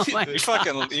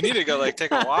need to go like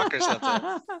take a walk or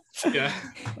something. Yeah.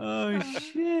 Oh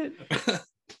shit. Can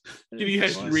you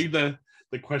guys read the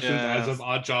questions as of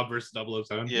Odd Job versus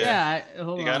 007? Yeah.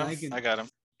 Hold you on. got him? I got him.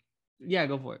 Yeah,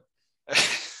 go for it.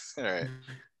 All right.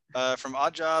 From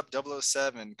Odd Job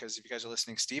 007, because if you guys are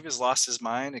listening, Steve has lost his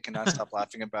mind and cannot stop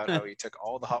laughing about how he took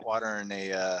all the hot water in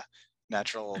a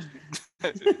natural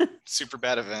super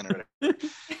bad event or whatever.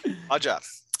 Odd Job.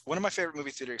 One of my favorite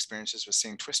movie theater experiences was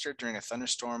seeing Twister during a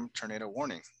thunderstorm tornado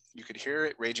warning. You could hear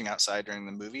it raging outside during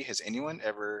the movie. Has anyone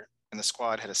ever in the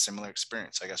squad had a similar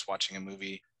experience? I guess watching a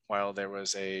movie while there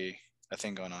was a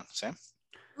thing going on. Sam?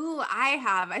 Ooh, I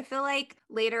have. I feel like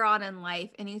later on in life,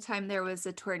 anytime there was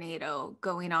a tornado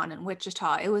going on in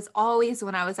Wichita, it was always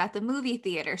when I was at the movie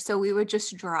theater. So we would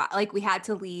just drive, like we had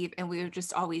to leave and we would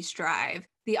just always drive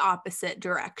the opposite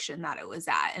direction that it was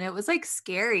at. And it was like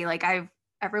scary. Like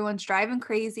everyone's driving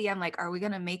crazy. I'm like, are we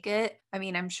going to make it? I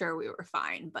mean, I'm sure we were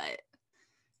fine, but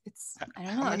I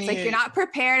don't know. It's like you're not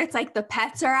prepared. It's like the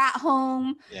pets are at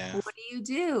home. Yeah. What do you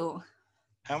do?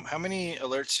 How many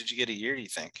alerts did you get a year, do you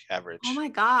think, average? Oh my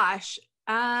gosh.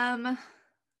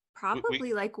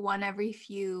 Probably like one every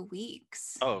few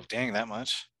weeks. Oh, dang, that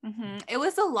much? Mm-hmm. It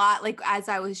was a lot, like as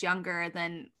I was younger,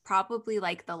 then probably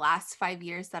like the last 5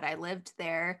 years that I lived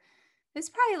there, it's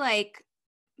probably like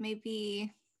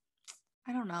maybe,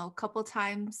 I don't know, a couple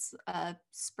times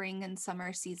spring and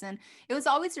summer season. It was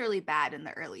always really bad in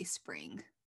the early spring.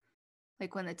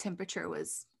 Like when the temperature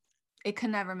was, it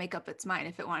could never make up its mind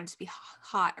if it wanted to be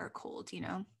hot or cold, you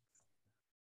know?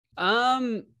 I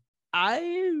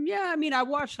mean, I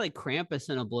watched like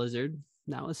Krampus in a blizzard.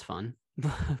 That was fun,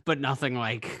 but nothing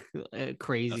like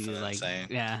crazy. Nothing like, insane.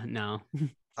 Yeah, no.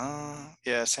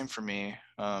 Yeah, same for me.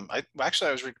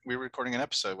 We were recording an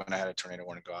episode when I had a tornado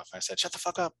warning go off. And I said, "Shut the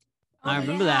fuck up." I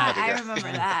remember that. I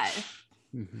remember that.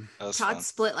 Mm-hmm. That Todd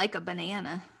split like a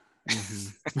banana.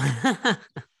 Mm-hmm.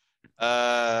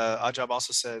 Odd Job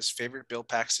also says favorite Bill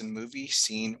Paxton movie,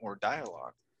 scene, or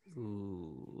dialogue.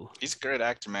 Ooh, he's a great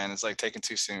actor, man. It's like Taken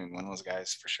Too Soon. One of those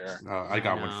guys for sure. I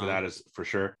got one for that is for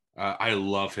sure. I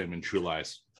love him in True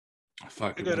Lies.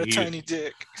 Fucking got a tiny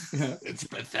dick. It's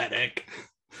pathetic.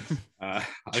 I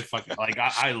fucking like.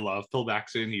 I love Bill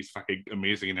Paxton. He's fucking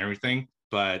amazing and everything.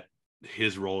 But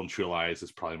his role in True Lies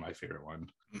is probably my favorite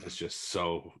one. Mm-hmm. It's just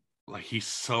so. Like he's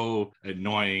so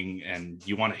annoying and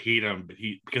you want to hate him, but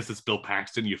because it's Bill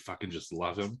Paxton, you fucking just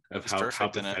love him of how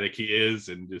pathetic he is,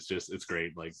 and it's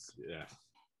great. Like, yeah.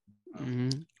 Mm-hmm.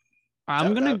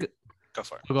 I'm gonna go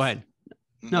for it. Oh, go ahead.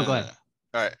 No, go ahead.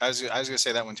 All right, I was gonna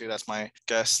say that one too. That's my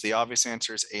guess. The obvious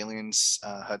answer is Aliens,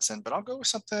 Hudson, but I'll go with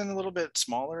something a little bit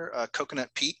smaller.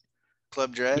 Coconut Pete,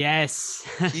 Club Dread. Yes.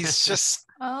 He's just.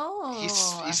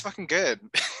 He's fucking good.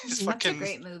 That's a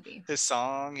great movie. His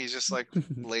song, he's just like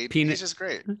laid. He's just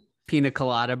great. Pina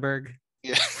Colada Berg.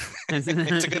 Yeah, it's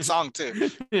a good song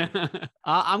too. Yeah.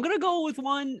 I'm gonna go with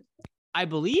one I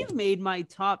believe made my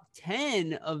top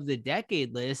 10 of the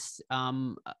decade list.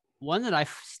 One that I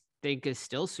think is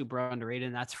still super underrated,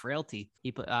 and that's Frailty.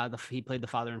 He played the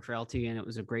father in Frailty, and it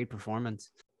was a great performance.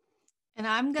 And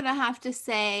I'm going to have to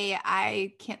say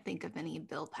I can't think of any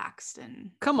Bill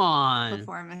Paxton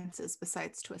performances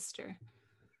besides Twister.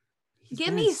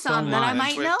 Give me some that I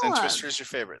might know and of. Twister's your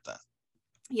favorite then.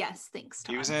 Yes, thanks,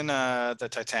 Todd. He was in the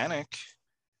Titanic.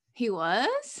 He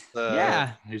was?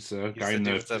 Yeah. He's the guy in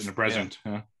the present.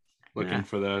 Yeah. Looking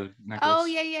for the necklace. Oh,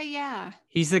 yeah.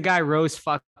 He's the guy Rose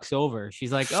fucks over.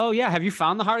 She's like, oh, yeah, have you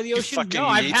found the heart of the ocean? No,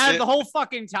 I've had it the whole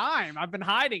fucking time. I've been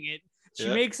hiding it. She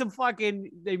makes him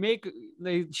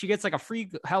she gets like a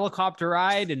free helicopter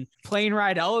ride and plane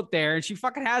ride out there, and she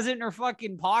fucking has it in her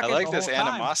fucking pocket. I like this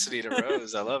animosity to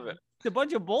Rose. I love it. It's a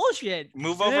bunch of bullshit.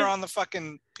 Move over on the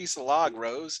fucking piece of log,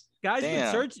 Rose. Guy's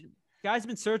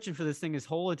been searching for this thing his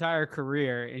whole entire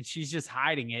career, and she's just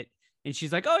hiding it. And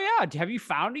she's like, oh yeah, have you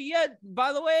found it yet,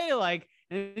 by the way? Like,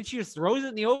 and then she just throws it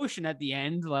in the ocean at the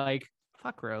end. Like,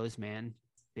 fuck Rose, man.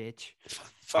 Bitch.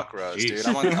 Fuck Rose, dude.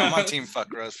 I'm on team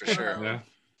fuck Rose for sure. Yeah.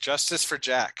 Justice for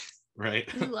Jack.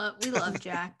 Right. We love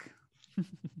Jack.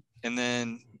 And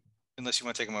then, unless you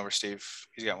want to take him over, Steve,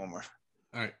 he's got one more.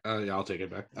 All right. Yeah, I'll take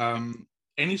it back.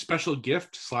 Any special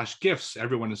gift/gifts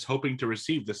everyone is hoping to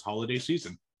receive this holiday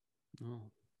season? Oh,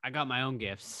 I got my own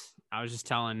gifts. I was just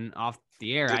telling off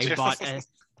the air. I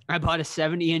bought a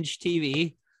 70-inch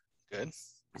TV. Good.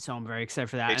 So I'm very excited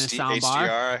for that. HD, and a sound bar.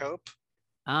 HDR, I hope.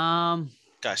 Um.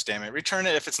 Gosh damn it! Return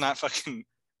it if it's not fucking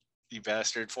you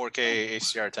bastard. 4K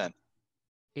HDR 10.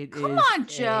 Come on,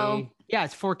 Joe. Yeah,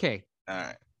 it's 4K. All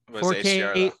right.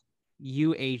 4K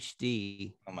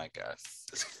UHD. Oh my god.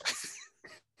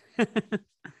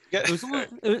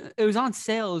 It was on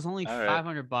sale. It was only right.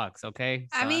 $500. Okay.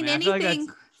 So, I mean anything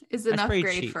is an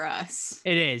upgrade cheap for us.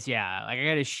 It is, yeah. Like I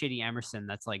got a shitty Emerson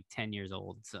that's like 10 years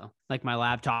old. So like my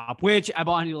laptop, which I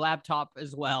bought a new laptop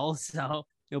as well. So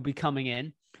it'll be coming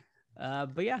in.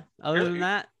 But yeah, other than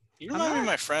that, you remind me of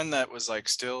my friend that was like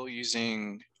still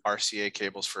using RCA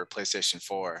cables for a PlayStation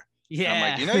 4. Yeah. And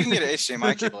I'm like, you know, you can get an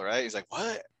HDMI cable, right? He's like,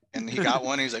 what? And he got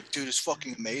one. He's like, dude, it's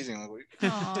fucking amazing.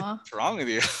 Like, what's wrong with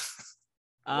you?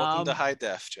 Welcome to high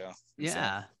def, Joe.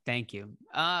 Yeah, thank you.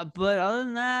 But other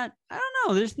than that, I don't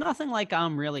know. There's nothing like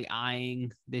I'm really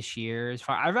eyeing this year. As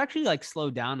far I've actually like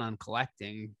slowed down on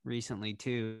collecting recently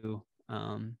too.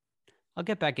 I'll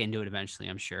get back into it eventually,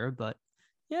 I'm sure. But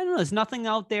yeah, I don't know. There's nothing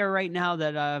out there right now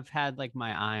that I've had like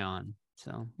my eye on.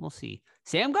 So we'll see.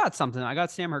 Sam got something. I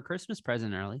got Sam her Christmas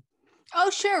present early. Oh,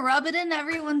 sure. Rub it in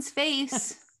everyone's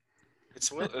face.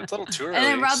 It's a little too early. And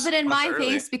then rub it in my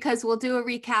face because we'll do a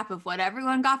recap of what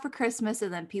everyone got for Christmas.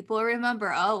 And then people will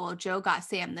remember, oh, well, Joe got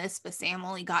Sam this, but Sam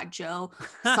only got Joe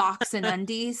socks and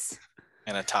undies.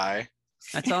 And a tie.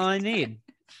 That's all I need.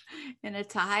 And a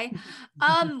tie.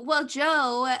 Well,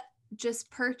 Joe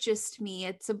just purchased me.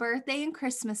 It's a birthday and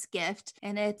Christmas gift.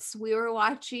 And we were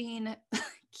watching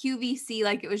QVC,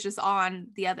 like it was just on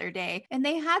the other day. And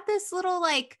they had this little,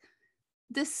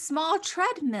 this small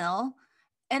treadmill.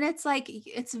 And it's like,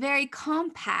 it's very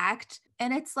compact.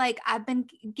 And it's like, I've been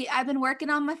working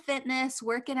on my fitness,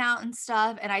 working out and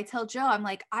stuff. And I tell Joe, I'm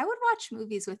like, I would watch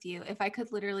movies with you if I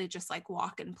could literally just like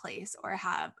walk in place or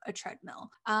have a treadmill.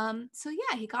 So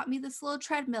yeah, he got me this little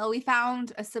treadmill. We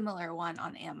found a similar one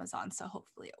on Amazon. So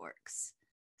hopefully it works.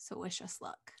 So wish us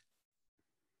luck.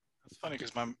 It's funny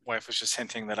because my wife was just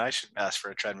hinting that I should ask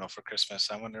for a treadmill for Christmas.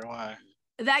 I wonder why.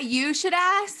 That you should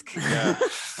ask? Yeah.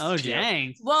 Oh,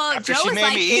 dang. Well, After Joe was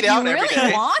like, if you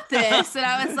really want this. And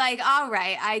I was like, all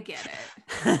right, I get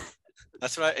it.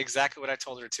 That's exactly what I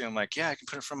told her too. I'm like, yeah, I can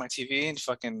put it in front of my TV and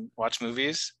fucking watch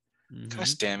movies. Mm-hmm.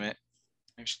 Gosh damn it.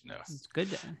 I should know. It's good.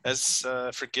 As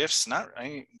for gifts,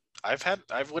 I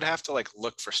would have to like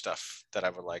look for stuff that I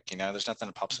would like, there's nothing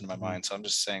that pops into my mind. So I'm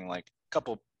just saying like a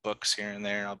couple books here and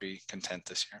there. I'll be content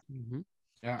this year. Mm-hmm.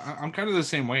 Yeah, I'm kind of the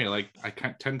same way. Like I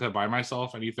tend to buy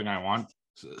myself anything I want.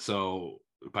 So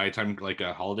by the time like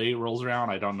a holiday rolls around,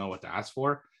 I don't know what to ask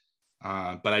for.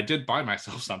 But I did buy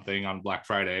myself something on Black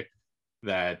Friday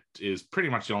that is pretty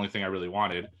much the only thing I really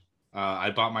wanted. I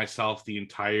bought myself the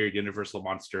entire Universal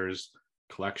Monsters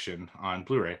collection on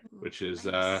Blu-ray, which is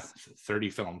 30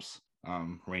 films,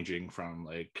 ranging from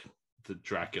like the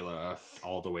Dracula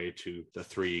all the way to the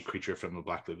 3 Creature from the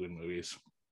Black Lagoon movies.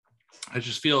 I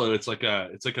just feel it's like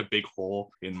a big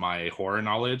hole in my horror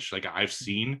knowledge. Like I've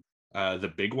seen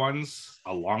the big ones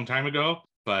a long time ago,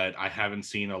 but I haven't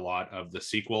seen a lot of the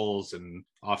sequels and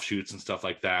offshoots and stuff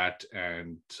like that.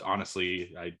 And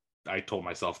honestly, I told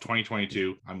myself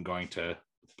 2022, I'm going to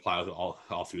plow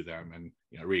all through them and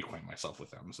reacquaint myself with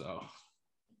them. So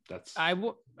that's I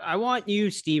want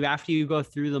you, Steve, after you go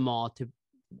through them all,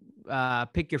 to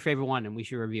pick your favorite one, and we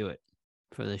should review it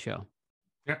for the show.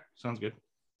 Yeah, sounds good.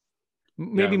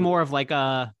 Maybe more of like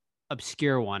a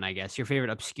obscure one, I guess. Your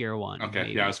favorite obscure one. Okay.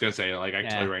 Maybe. Yeah, I was gonna say, like I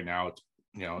tell you right now, it's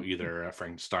either a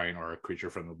Frankenstein or a Creature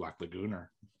from the Black Lagoon,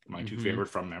 or my two favorite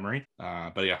from memory.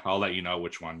 But yeah, I'll let you know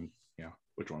which one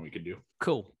which one we could do.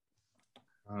 Cool.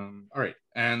 All right.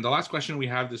 And the last question we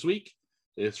have this week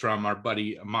is from our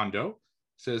buddy Mondo. It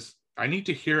says, I need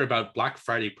to hear about Black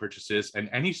Friday purchases and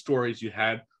any stories you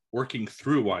had working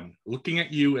through one. Looking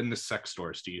at you in the sex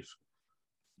store, Steve.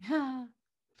 Do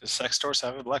sex stores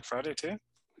have a Black Friday too?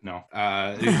 No.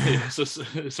 So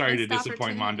sorry to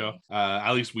disappoint Mondo.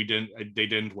 At least we didn't. They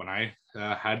didn't when I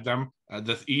had them.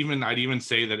 I'd even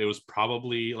say that it was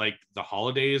probably like the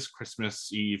holidays,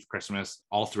 Christmas Eve, Christmas,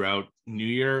 all throughout New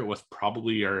Year was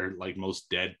probably our like most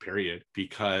dead period,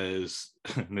 because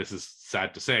and this is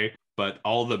sad to say, but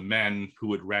all the men who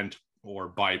would rent or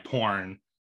buy porn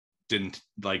didn't,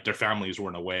 like, their families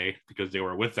weren't away because they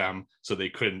were with them, so they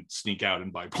couldn't sneak out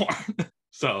and buy porn.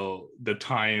 So the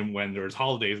time when there's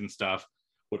holidays and stuff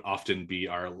would often be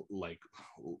our, like,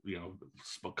 you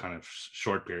know, kind of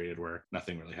short period where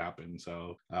nothing really happened.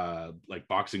 So like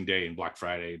Boxing Day and Black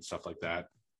Friday and stuff like that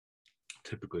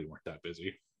typically weren't that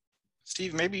busy.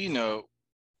 Steve, maybe you know,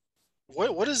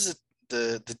 what is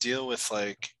the deal with,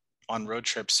 like, on road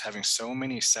trips having so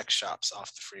many sex shops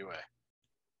off the freeway?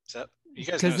 Is that, you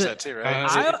guys notice that too,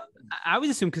 right? I would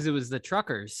assume because it was the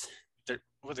truckers.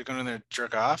 They're going in there,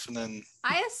 jerk off, and then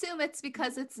I assume it's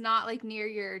because it's not like near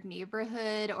your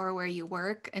neighborhood or where you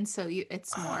work, and so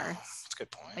it's more. That's a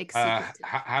good point. Like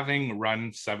having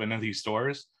run 7 of these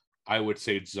stores, I would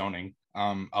say it's zoning.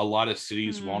 A lot of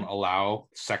cities won't allow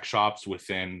sex shops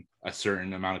within a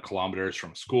certain amount of kilometers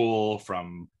from school,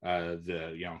 from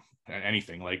the, you know,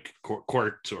 anything like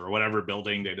court or whatever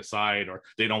building they decide, or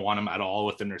they don't want them at all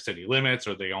within their city limits,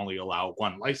 or they only allow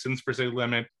 1 license per city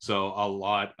limit. So a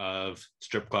lot of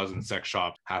strip clubs and sex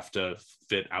shops have to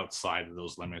fit outside of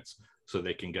those limits so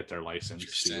they can get their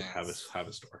license to have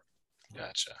a store.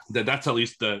 Gotcha. That's at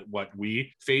least what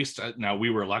we faced. Now, we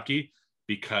were lucky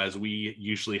because we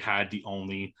usually had the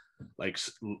only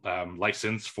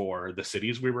license for the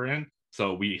cities we were in,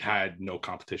 so we had no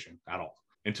competition at all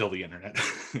until the internet.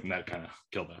 And that kind of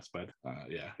killed us. But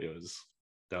yeah,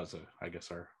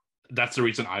 that's the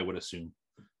reason I would assume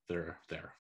they're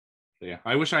there. But yeah,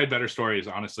 I wish I had better stories.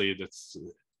 Honestly,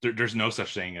 there's no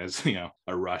such thing as, you know,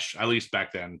 a rush, at least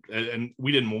back then. And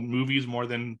we did movies more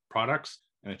than products,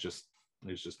 and it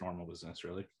was just normal business,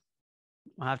 really.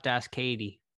 I'll have to ask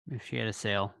Katie if she had a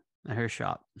sale at her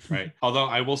shop. Right. Although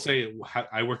I will say,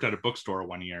 I worked at a bookstore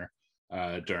one year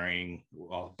during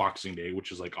Boxing Day,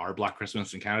 which is like our Black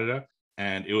Christmas in Canada,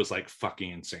 and it was like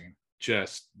fucking insane.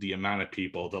 Just the amount of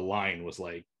people, the line was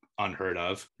like unheard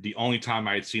of. The only time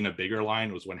I had seen a bigger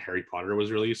line was when Harry Potter was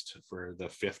released for the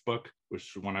 5th book,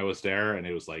 which when I was there, and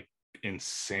it was like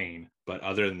insane. But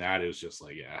other than that, it was just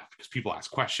like, yeah, because people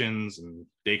ask questions and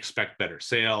they expect better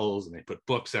sales, and they put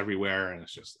books everywhere, and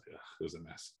it's just like, it was a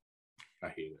mess. I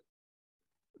hate it.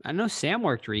 I know Sam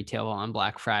worked retail on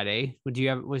Black Friday.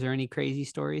 Was there any crazy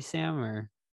stories, Sam?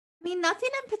 Or I mean, nothing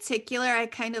in particular. I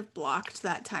kind of blocked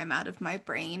that time out of my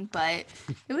brain, but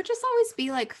it would just always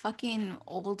be like fucking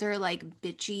older, like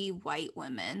bitchy white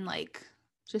women. Like,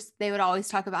 just they would always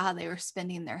talk about how they were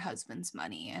spending their husband's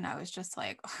money, and I was just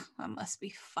like, oh, that must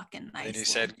be fucking nice. And you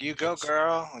said, "You go,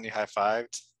 girl," when you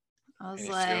high-fived. I was and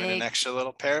like, threw in an extra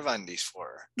little pair of undies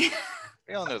for her.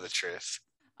 We all know the truth.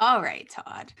 All right,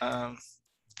 Todd.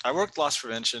 I worked loss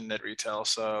prevention at retail,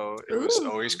 so it was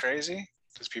always crazy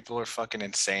because people are fucking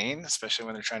insane, especially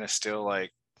when they're trying to steal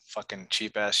like fucking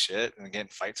cheap ass shit and getting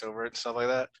fights over it and stuff like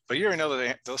that. But you already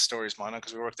know those stories, Mono,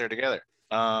 because we worked there together.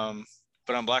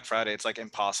 But on Black Friday, it's like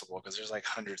impossible because there's like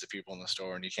hundreds of people in the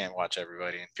store and you can't watch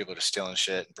everybody, and people are just stealing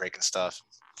shit and breaking stuff,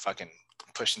 fucking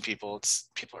pushing people.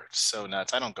 People are so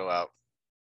nuts. I don't go out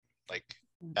like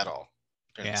at all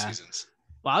during the seasons.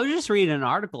 Well, I was just reading an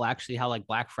article actually how like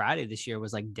Black Friday this year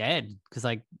was like dead because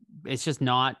like it's just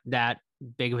not that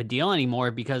big of a deal anymore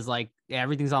because like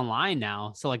everything's online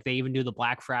now. So like they even do the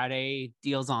Black Friday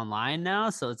deals online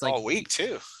now. So it's like all week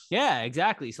too. Yeah,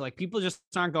 exactly. So like people just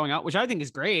aren't going out, which I think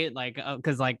is great. Like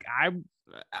because like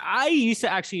I used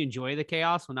to actually enjoy the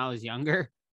chaos when I was younger.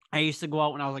 I used to go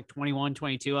out when I was like 21,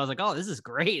 22. I was like, oh, this is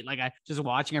great. Like I just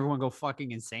watching everyone go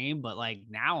fucking insane. But like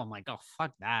now I'm like, oh,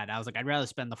 fuck that. I was like, I'd rather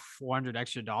spend the $400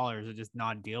 extra and just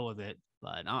not deal with it.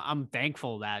 But I'm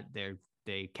thankful that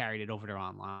they carried it over to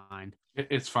online.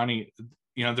 It's funny.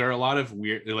 You know, there are a lot of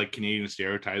weird, like Canadian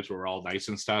stereotypes where we're all nice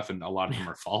and stuff. And a lot of them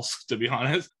are false, to be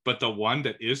honest. But the one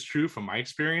that is true from my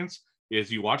experience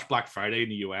is you watch Black Friday in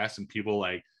the US and people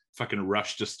like fucking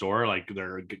rush to store like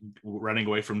they're running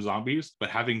away from zombies. But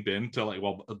having been to like,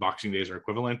 well, Boxing Days are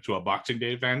equivalent to a Boxing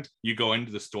Day event, you go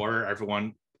into the store,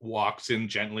 everyone walks in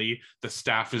gently, the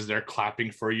staff is there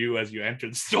clapping for you as you enter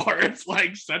the store. It's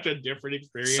like such a different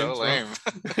experience. So lame.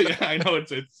 Yeah, I know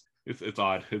it's It's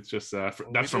odd. It's just that's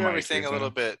from my everything a little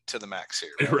bit to the max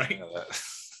here, right? You know that.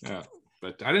 Yeah,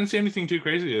 but I didn't see anything too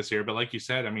crazy this year. But like you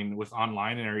said, I mean, with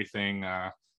online and everything,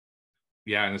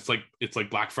 yeah, and it's like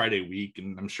Black Friday week,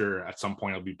 and I'm sure at some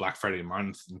point it'll be Black Friday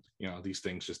month, and these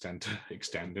things just tend to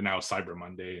extend. And now it's Cyber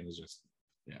Monday, and it's just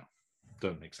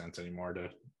doesn't make sense anymore to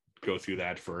go through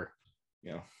that for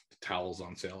towels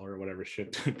on sale or whatever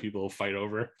shit people fight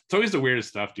over. It's always the weirdest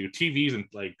stuff, dude. TVs and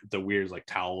like the weird like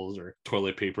towels or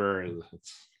toilet paper.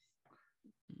 It's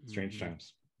strange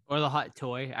times. Or the hot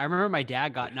toy. I remember my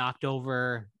dad got knocked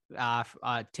over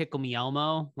Tickle Me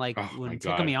Elmo. Like when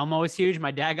Tickle Me Elmo was huge, my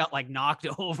dad got like knocked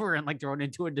over and like thrown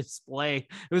into a display.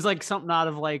 It was like something out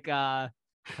of like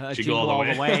Jingle All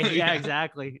the Way. Yeah,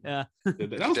 exactly. Yeah.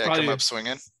 That was probably come up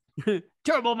swinging.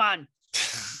 Turbo Man.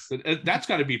 That's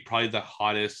got to be probably the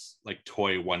hottest like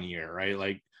toy one year, right?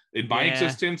 Like in my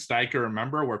existence that I can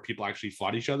remember where people actually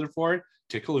fought each other for it.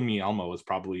 Tickle Me Elmo was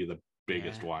probably the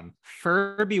biggest one.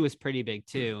 Furby was pretty big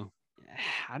too.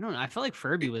 I don't know. I feel like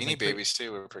Furby was Beanie Babies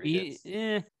too were pretty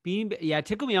big. Yeah,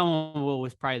 Tickle Me Elmo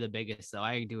was probably the biggest though.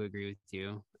 I do agree with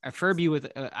you. Furby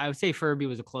I would say Furby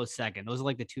was a close second. Those are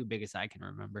like the two biggest I can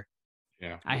remember.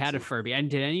 Yeah, I had a Furby. And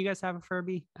did any of you guys have a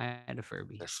Furby? I had a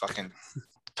Furby. They're fucking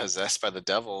possessed by the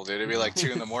devil, dude. It'd be like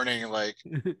 2 a.m, like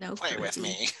play with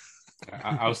me.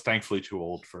 I was thankfully too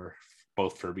old for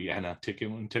both Furby and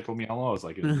Tickle Me Elmo. I was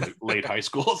like in late high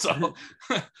school, so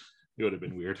it would have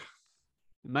been weird.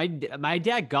 My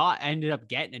dad ended up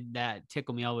getting that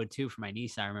Tickle Me Elmo too for my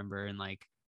niece. I remember, and like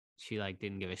she like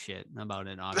didn't give a shit about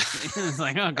it. Obviously, it's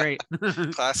like, oh great,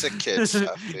 classic kid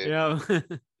stuff, dude. Yeah.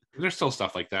 There's still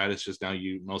stuff like that. It's just now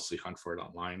you mostly hunt for it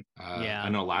online. I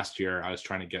know last year I was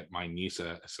trying to get my niece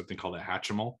something called a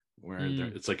Hatchimal, where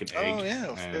it's like an egg. Oh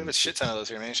yeah, we have a shit ton of those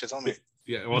here, man. She told me.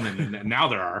 Yeah, well, now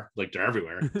there are, like, they're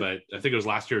everywhere. But I think it was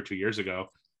last year or 2 years ago.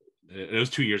 It was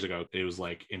 2 years ago. It was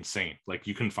like insane. Like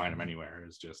you couldn't find them anywhere. It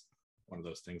was just one of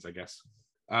those things, I guess.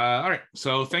 All right.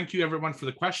 So thank you everyone for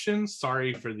the questions.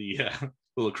 Sorry for the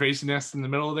little craziness in the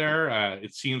middle there.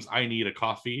 It seems I need a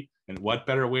coffee, and what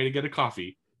better way to get a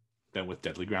coffee than with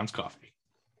Deadly Grounds coffee?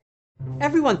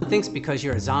 Everyone thinks because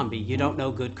you're a zombie, you don't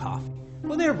know good coffee.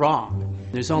 Well, they're wrong.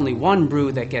 There's only one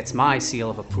brew that gets my seal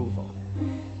of approval.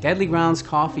 Deadly Grounds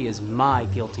coffee is my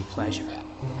guilty pleasure.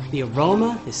 The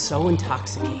aroma is so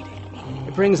intoxicating.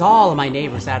 It brings all of my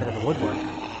neighbors out of the woodwork.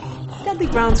 Deadly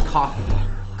Grounds coffee.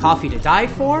 Coffee to die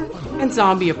for and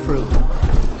zombie approved.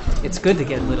 It's good to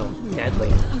get a little deadly.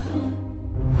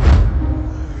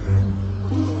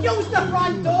 Use the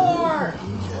front door!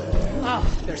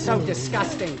 Oh, they're so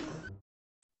disgusting.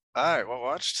 All right, what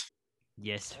watched?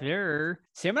 Yes, sir.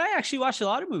 Sam and I actually watched a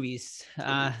lot of movies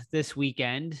this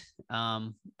weekend.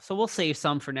 So we'll save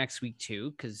some for next week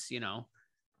too, because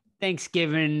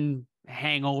Thanksgiving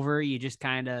hangover, you just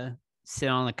kind of sit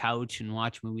on the couch and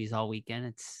watch movies all weekend.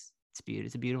 It's beautiful.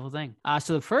 It's a beautiful thing.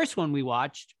 So the first one we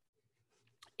watched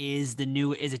is a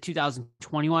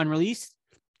 2021 release,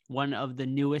 one of the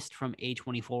newest from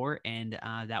A24, and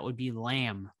that would be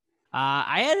Lamb.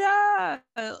 I had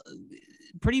a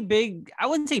pretty big, I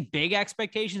wouldn't say big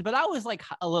expectations, but I was like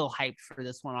a little hyped for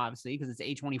this one, obviously, because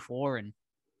it's A24 and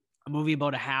a movie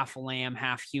about a half lamb,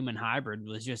 half human hybrid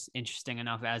was just interesting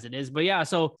enough as it is. But yeah,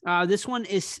 so this one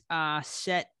is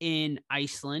set in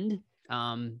Iceland.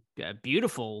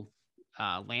 Beautiful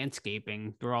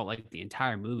landscaping throughout like the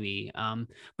entire movie.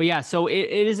 But yeah, so it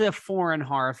is a foreign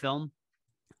horror film.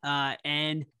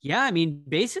 And yeah, I mean,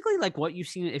 basically like what you've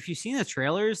seen, if you've seen the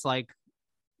trailers, like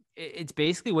it's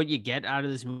basically what you get out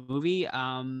of this movie.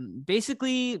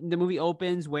 Basically the movie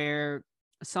opens where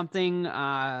something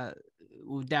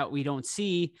that we don't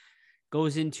see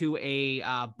goes into a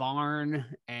barn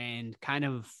and kind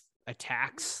of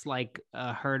attacks like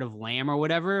a herd of lamb or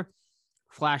whatever.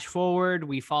 Flash forward,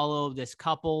 we follow this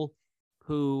couple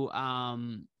who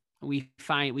we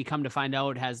come to find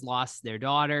out has lost their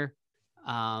daughter.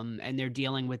 And they're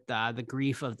dealing with the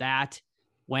grief of that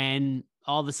when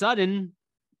all of a sudden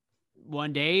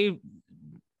one day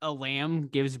a lamb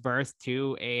gives birth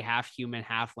to a half human,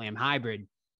 half lamb hybrid,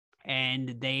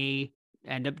 and they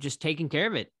end up just taking care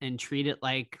of it and treat it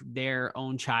like their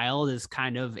own child, as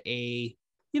kind of a,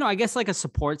 I guess like a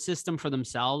support system for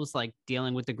themselves, like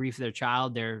dealing with the grief of their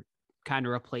child. They're kind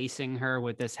of replacing her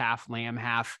with this half lamb,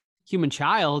 half human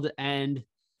child. And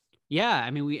yeah,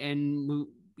 I mean,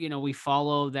 we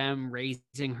follow them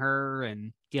raising her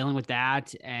and dealing with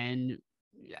that. And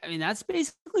I mean, that's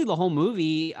basically the whole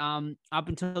movie up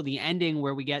until the ending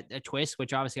where we get a twist,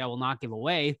 which obviously I will not give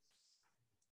away.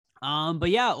 But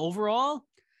yeah, overall,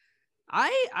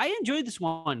 I enjoyed this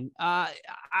one.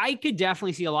 I could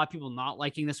definitely see a lot of people not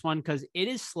liking this one because it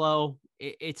is slow.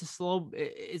 It's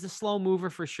a slow mover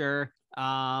for sure.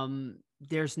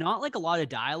 There's not like a lot of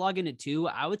dialogue in it too.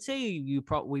 I would say we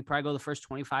probably go the first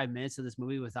 25 minutes of this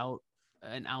movie without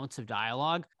an ounce of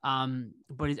dialogue.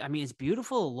 But it's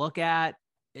beautiful to look at.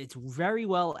 It's very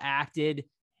well acted,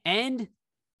 and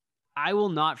I will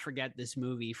not forget this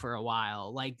movie for a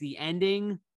while. Like the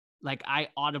ending, like I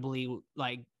audibly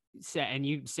like said,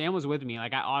 and Sam was with me.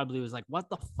 Like I audibly was like, "What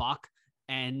the fuck?"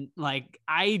 And like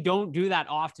I don't do that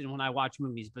often when I watch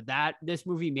movies, but this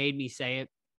movie made me say it.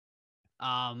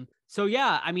 So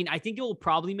yeah, I mean, I think it will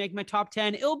probably make my top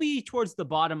 10. It'll be towards the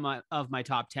bottom of my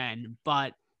top 10,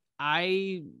 but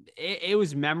it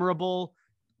was memorable,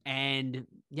 and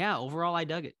yeah, overall I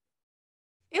dug it.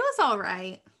 It was all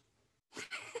right.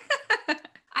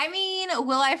 I mean,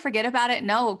 will I forget about it?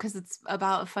 No, because it's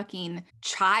about a fucking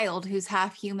child who's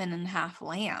half human and half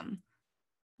lamb.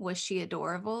 Was she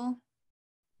adorable?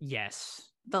 Yes.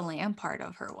 The lamb part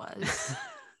of her was.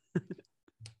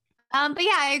 But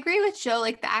yeah, I agree with Joe.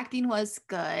 Like the acting was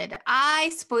good. I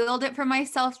spoiled it for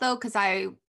myself though, because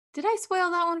did I spoil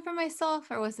that one for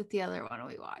myself, or was it the other one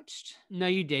we watched? No,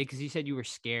 you did, because you said you were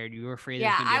scared. You were afraid.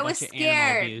 Yeah, I was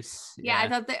scared. Abuse.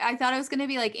 Yeah, I thought it was gonna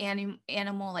be like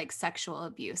animal like sexual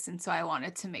abuse, and so I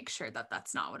wanted to make sure that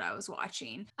that's not what I was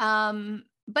watching.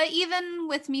 But even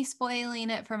with me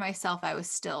spoiling it for myself, I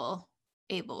was still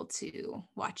able to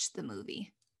watch the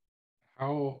movie.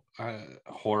 How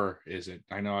horror is it?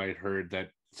 I know I heard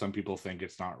that some people think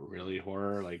it's not really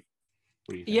horror. Like,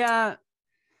 what do you think? Yeah,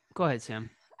 go ahead, Sam.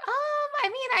 I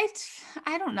mean,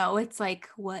 I don't know. It's like,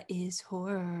 what is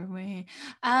horror?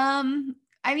 I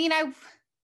mean, I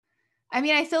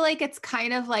feel like it's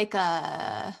kind of like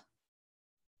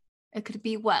it could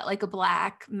be what, like a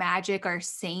black magic or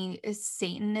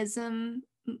Satanism,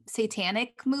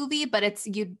 satanic movie, but it's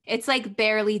like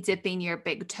barely dipping your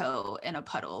big toe in a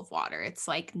puddle of water. It's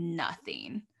like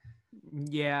nothing.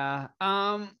 Yeah.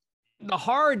 The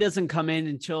horror doesn't come in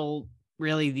until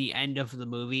really the end of the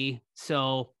movie.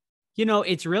 So,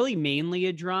 it's really mainly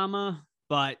a drama,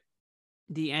 but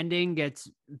the ending gets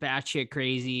batshit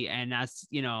crazy, and that's,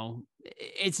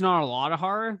 it's not a lot of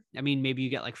horror. I mean, maybe you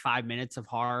get like 5 minutes of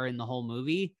horror in the whole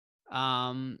movie.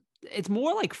 It's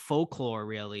more like folklore,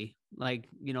 really, like,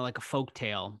 like a folk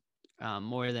tale,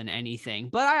 more than anything.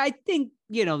 But I think,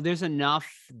 there's enough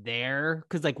there,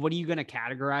 because like, what are you going to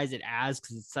categorize it as?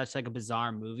 Because it's such like a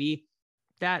bizarre movie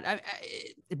that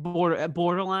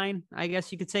borderline, I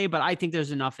guess you could say. But I think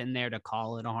there's enough in there to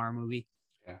call it a horror movie.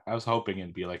 Yeah, I was hoping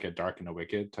it'd be like a Dark and the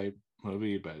Wicked type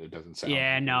movie, but it doesn't sound.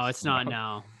 Yeah, no, it's not.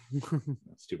 No,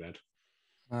 that's too bad.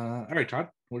 All right, Todd,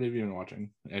 what have you been watching,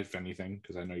 if anything?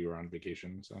 Because I know you were on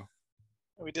vacation. So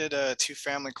we did two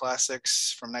family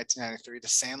classics from 1993: The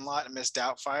Sandlot and Miss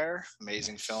Doubtfire.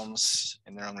 Amazing films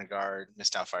in their own regard. Miss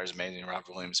Doubtfire is amazing.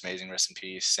 Robert Williams, amazing. Rest in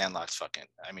peace. Sandlot's fucking,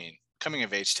 coming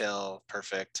of age tale,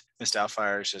 perfect. Miss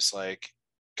Doubtfire is just like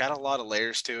got a lot of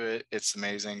layers to it. It's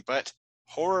amazing, but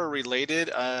horror related.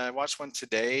 I watched one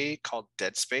today called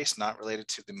Dead Space, not related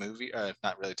to the movie,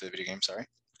 not related to the video game. Sorry,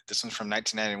 this one's from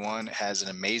 1991. It has an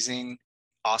amazing,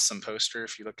 awesome poster.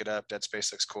 If you look it up, Dead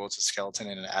Space looks cool. It's a skeleton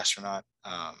in an astronaut,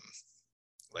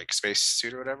 like space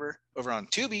suit or whatever, over on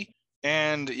Tubi.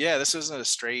 And yeah, this is a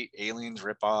straight Aliens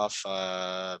ripoff.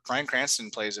 Bryan Cranston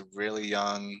plays a really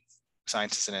young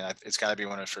scientist in it. It's got to be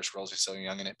one of his first roles. He's so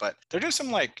young in it, but they're doing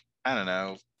some like, I don't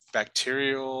know,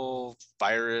 bacterial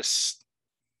virus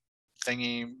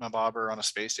thingy mabobber on a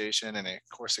space station, and of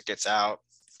course it gets out.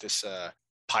 This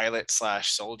pilot /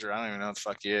 soldier, I don't even know what the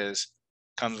fuck he is,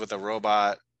 comes with a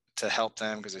robot to help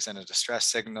them because they send a distress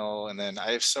signal. And then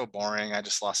it's so boring, I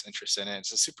just lost interest in it.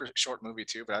 It's a super short movie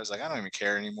too, but I was like, I don't even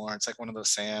care anymore. It's like one of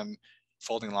those Sam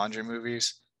folding laundry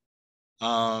movies.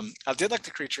 I did like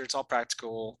the creature. It's all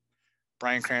practical.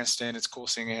 Bryan Cranston, it's cool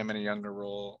seeing him in a younger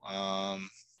role.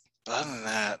 But other than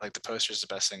that, like the poster is the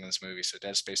best thing in this movie. So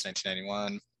Dead Space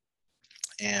 1991.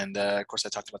 And of course, I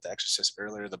talked about The Exorcist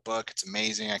earlier. The book, it's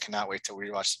amazing. I cannot wait to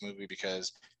rewatch the movie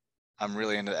because I'm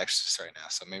really into The Exorcist right now.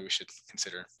 So maybe we should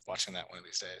consider watching that one of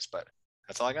these days. But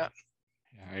that's all I got.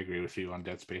 Yeah, I agree with you on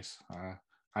Dead Space.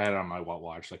 I had it on my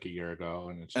watch like a year ago,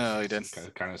 and it's just, you did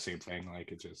kind of the same thing.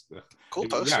 Like it's just cool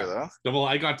poster though. Well,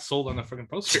 I got sold on the freaking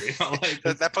poster. Like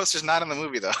that poster's not in the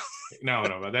movie though. No,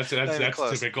 but that's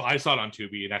typical. I saw it on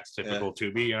Tubi, and that's typical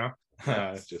Tubi.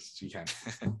 Just you can't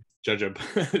judge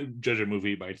a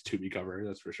movie by its Tubi cover.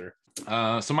 That's for sure.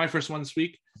 So my first one this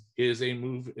week is a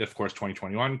movie, of course,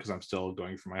 2021, because I'm still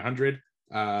going for my 100.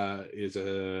 Is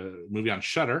a movie on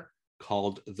Shudder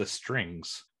called The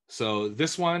Strings. So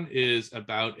this one is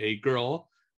about a girl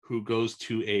who goes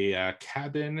to a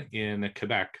cabin in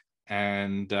Quebec,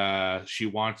 and she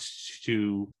wants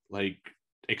to like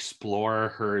explore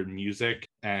her music,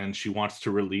 and she wants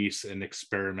to release an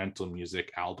experimental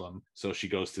music album. So she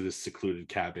goes to this secluded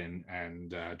cabin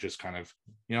and just kind of,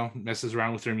 you know, messes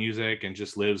around with her music and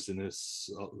just lives in this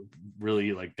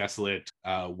really like desolate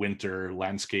winter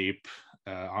landscape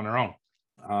on her own.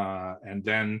 And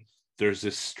then there's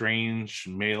this strange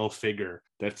male figure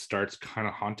that starts kind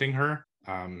of haunting her.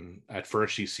 At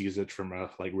first she sees it from a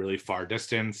like really far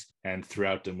distance, and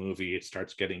throughout the movie it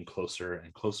starts getting closer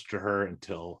and closer to her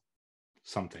until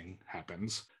something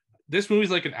happens. This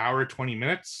movie's like an hour 20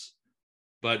 minutes,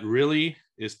 but really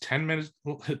is 10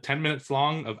 minutes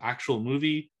long of actual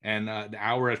movie, and an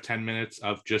hour of 10 minutes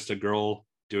of just a girl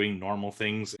doing normal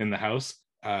things in the house.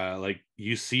 Like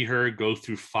you see her go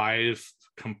through 5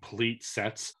 complete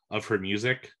sets of her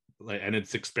music, like, and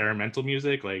it's experimental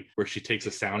music, like where she takes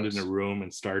a sound in a room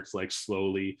and starts like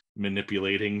slowly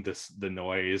manipulating the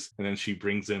noise, and then she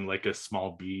brings in like a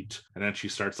small beat, and then she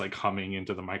starts like humming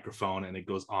into the microphone, and it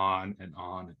goes on and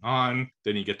on and on.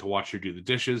 Then you get to watch her do the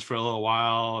dishes for a little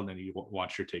while, and then you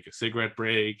watch her take a cigarette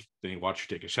break, then you watch her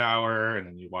take a shower, and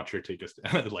then you watch her take a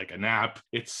like a nap.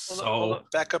 It's hold on.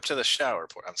 Back up to the shower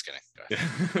part. I'm just kidding.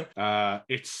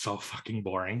 It's so fucking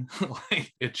boring.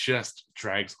 Like it just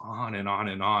drags on and on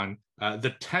and on.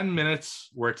 The 10 minutes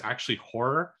where it's actually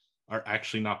horror are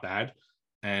actually not bad,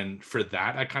 and for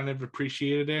that I kind of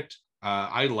appreciated it.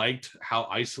 I liked how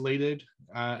isolated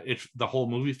the whole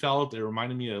movie felt. It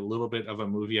reminded me a little bit of a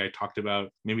movie I talked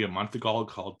about maybe a month ago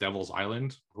called Devil's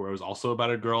Island, where it was also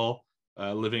about a girl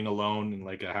living alone in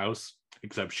like a house,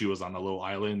 except she was on a little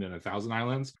island in 1,000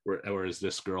 islands, whereas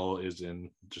this girl is in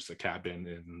just a cabin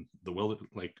in the wilderness.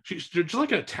 Like she's just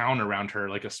like a town around her,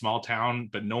 like a small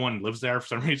town, but no one lives there for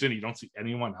some reason. You don't see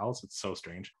anyone else. It's so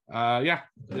strange. I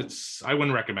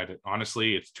wouldn't recommend it.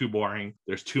 Honestly, it's too boring.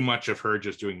 There's too much of her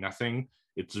just doing nothing.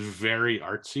 It's very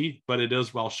artsy, but it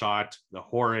is well shot. The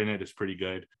horror in it is pretty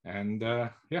good. And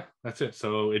that's it.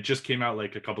 So it just came out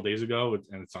like a couple days ago,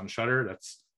 and it's on Shudder.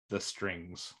 That's The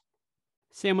Strings.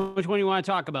 Sam, which one do you want to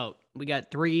talk about? We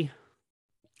got 3.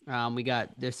 We got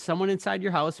There's Someone Inside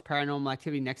Your House, Paranormal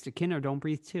Activity, Next of Kin, or Don't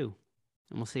Breathe 2.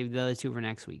 And we'll save the other 2 for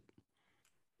next week.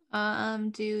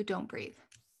 Do Don't Breathe.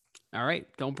 All right,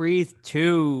 Don't Breathe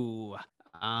 2.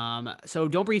 So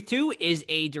Don't Breathe 2 is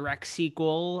a direct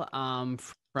sequel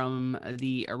from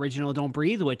the original Don't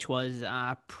Breathe, which was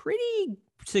a pretty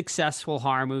successful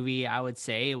horror movie, I would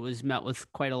say. It was met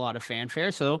with quite a lot of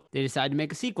fanfare, so they decided to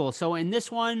make a sequel. So in this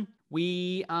one,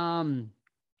 we follow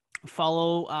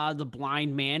the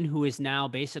blind man, who is now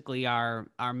basically our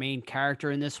main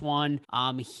character in this one.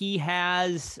 He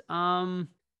has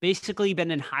basically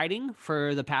been in hiding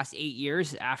for the past 8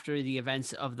 years after the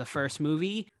events of the first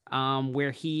movie,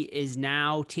 where he is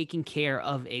now taking care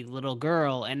of a little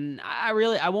girl. And I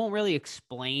won't really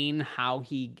explain how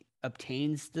he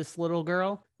obtains this little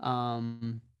girl,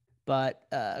 but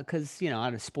because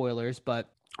out of spoilers, but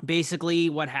basically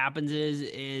what happens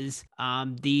is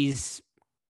these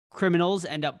criminals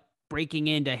end up breaking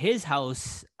into his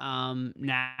house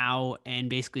now, and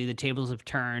basically the tables have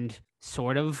turned,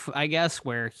 sort of, I guess,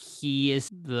 where he is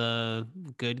the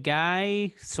good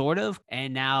guy, sort of,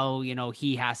 and now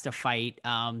he has to fight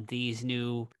these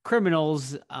new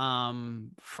criminals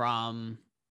from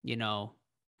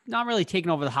not really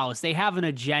taking over the house. They have an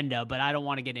agenda, but I don't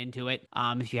want to get into it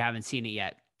if you haven't seen it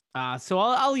yet. So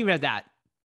I'll leave it at that.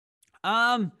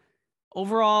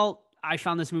 Overall, I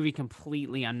found this movie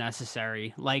completely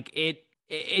unnecessary. Like it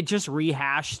just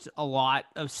rehashed a lot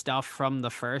of stuff from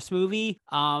the first movie.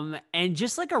 And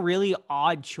just like a really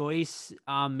odd choice,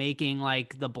 making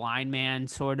like the blind man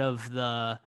sort of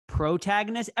the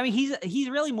protagonist. I mean, he's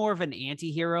really more of an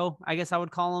anti-hero, I guess I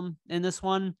would call him in this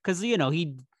one, because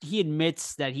he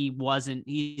admits that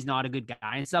he's not a good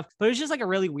guy and stuff, but it's just like a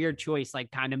really weird choice,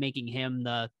 like kind of making him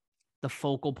the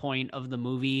focal point of the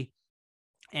movie,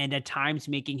 and at times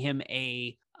making him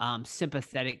a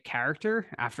sympathetic character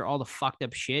after all the fucked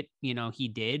up shit he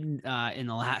did in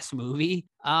the last movie.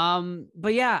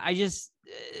 But yeah,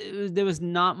 there was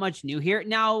not much new here.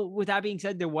 Now, with that being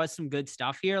said, there was some good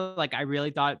stuff here. Like I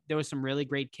really thought there was some really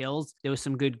great kills. There was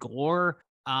some good gore.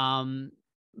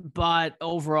 But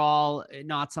overall,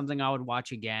 not something I would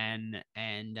watch again.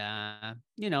 And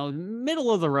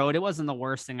middle of the road. It wasn't the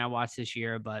worst thing I watched this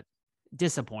year, but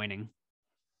disappointing.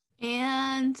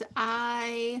 And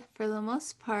I, for the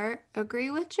most part,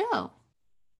 agree with Joe.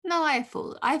 No, I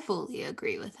fully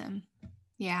agree with him.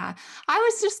 Yeah, I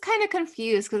was just kind of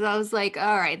confused because I was like,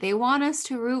 all right, they want us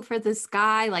to root for this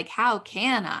guy. Like, how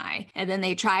can I? And then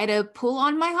they try to pull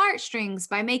on my heartstrings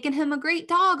by making him a great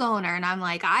dog owner. And I'm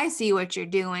like, I see what you're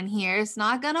doing here. It's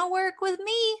not going to work with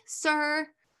me, sir.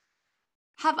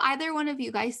 Have either one of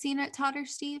you guys seen it, Todd or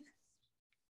Steve?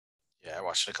 Yeah, I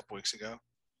watched it a couple weeks ago.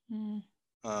 Mm.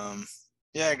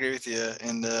 Yeah, I agree with you.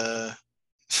 And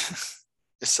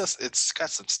it's got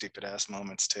some stupid ass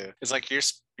moments too. It's like you're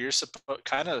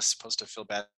kind of supposed to feel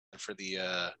bad for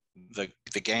the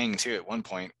gang too at one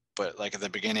point, but like at the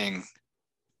beginning,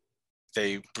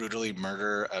 they brutally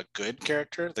murder a good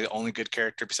character, the only good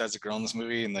character besides the girl in this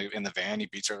movie. In the van, he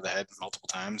beats her over the head multiple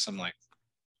times. I'm like,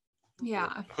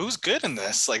 yeah, who's good in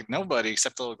this? Like nobody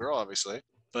except the little girl, obviously.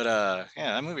 But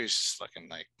yeah, that movie is just fucking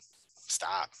like,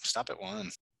 stop at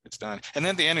one. It's done. And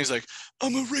then at the end, he's like,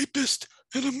 I'm a rapist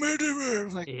and a murderer.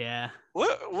 I'm like, yeah.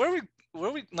 what are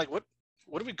we like, what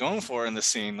are we going for in this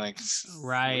scene? Like, it's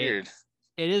right. Weird.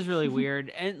 It is really weird.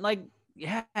 And like,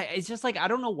 yeah, it's just like, I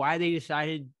don't know why they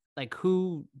decided, like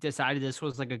who decided this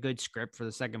was like a good script for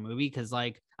the second movie. Cause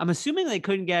like, I'm assuming they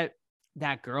couldn't get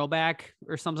that girl back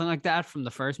or something like that from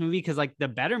the first movie. Cause like the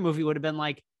better movie would have been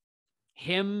like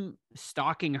him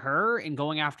stalking her and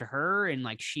going after her. And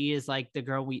like, she is like the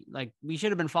girl we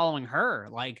should have been following her.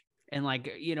 Like, and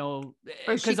like, you know,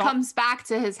 or she comes back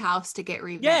to his house to get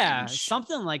revenge. Yeah,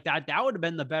 something like that. That would have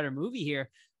been the better movie here.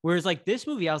 Whereas like this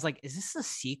movie, I was like, is this a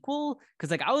sequel?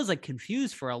 Because like I was like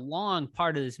confused for a long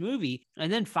part of this movie.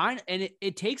 And then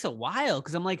it takes a while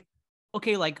because I'm like,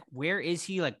 okay, like where is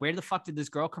he? Like where the fuck did this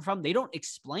girl come from? They don't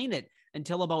explain it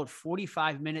until about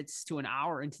 45 minutes to an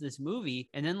hour into this movie.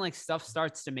 And then like stuff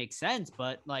starts to make sense.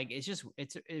 But like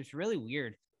it's really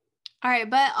weird. All right,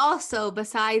 but also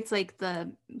besides like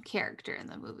the character in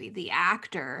the movie, the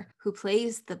actor who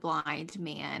plays the blind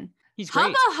man, he's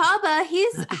great. Hubba.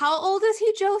 He's how old is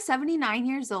he, Joe? 79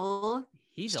 years old.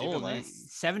 He's old,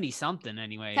 70 something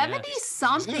anyway. 70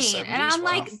 something, and I'm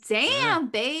like, damn,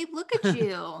 babe, look at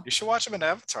you. You should watch him in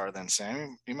Avatar then,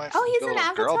 Sam. You might he's an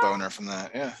Avatar girl boner from that.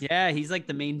 Yeah. Yeah, he's like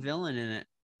the main villain in it.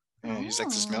 Yeah, he's like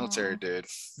this military dude.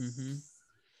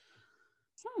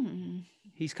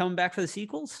 He's coming back for the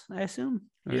sequels, I assume.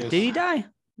 Yes. Did he die?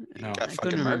 No, I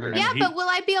couldn't remember. Yeah, but will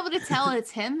I be able to tell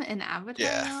it's him in Avatar?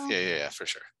 Yeah, for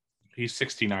sure. He's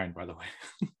 69, by the way.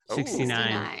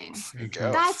 69. There you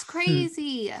go. That's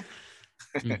crazy.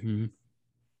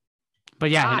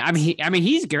 But yeah, I mean,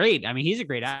 he's great. I mean, he's a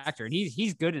great actor, and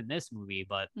he's good in this movie.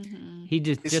 But he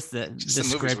just the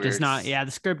script is not. Yeah,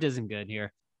 the script isn't good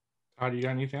here. Do you got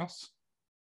anything else?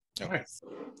 No. All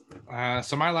right.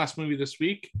 So my last movie this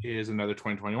week is another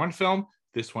 2021 film.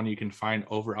 This one you can find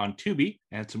over on Tubi,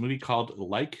 and it's a movie called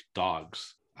Like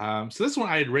Dogs. So this one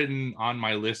I had written on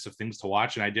my list of things to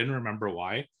watch, and I didn't remember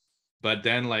why. But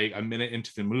then like a minute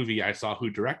into the movie, I saw who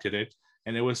directed it.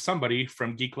 And it was somebody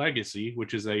from Geek Legacy,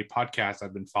 which is a podcast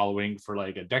I've been following for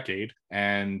like a decade.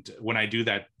 And when I do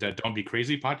that Don't Be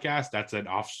Crazy podcast, that's an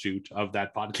offshoot of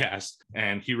that podcast.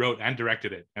 And he wrote and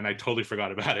directed it. And I totally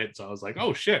forgot about it. So I was like,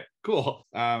 oh shit, cool.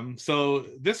 So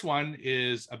this one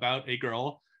is about a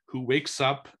girl who wakes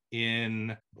up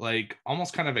in like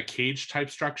almost kind of a cage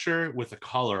type structure with a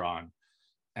collar on.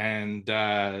 And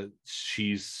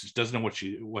she's doesn't know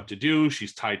what to do.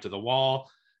 She's tied to the wall.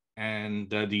 And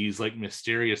these like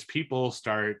mysterious people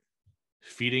start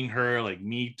feeding her like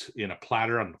meat in a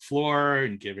platter on the floor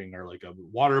and giving her like a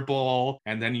water bowl.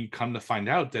 And then you come to find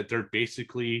out that they're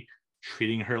basically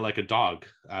treating her like a dog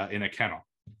in a kennel.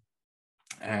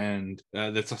 And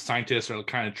the scientists are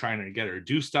kind of trying to get her to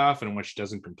do stuff. And when she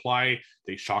doesn't comply,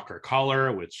 they shock her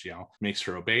collar, which, you know, makes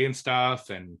her obey and stuff.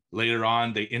 And later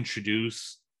on, they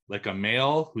introduce like a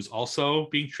male who's also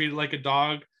being treated like a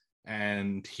dog.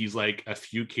 And he's like a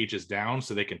few cages down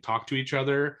so they can talk to each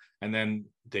other. And then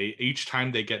each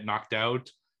time they get knocked out,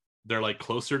 they're like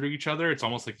closer to each other. It's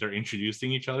almost like they're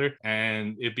introducing each other.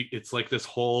 And it's like this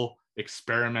whole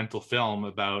experimental film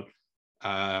about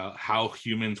how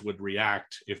humans would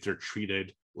react if they're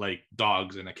treated like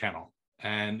dogs in a kennel.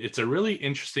 And it's a really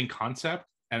interesting concept.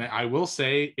 And I will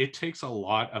say it takes a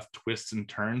lot of twists and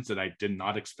turns that I did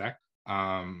not expect.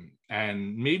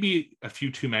 And maybe a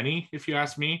few too many, if you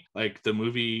ask me. Like the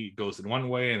movie goes in one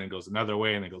way and then goes another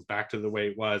way and then goes back to the way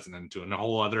it was and then to a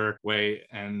whole other way.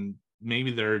 And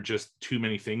maybe there are just too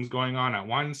many things going on at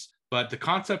once. But the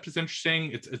concept is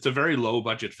interesting. It's a very low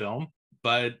budget film,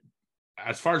 but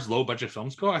as far as low budget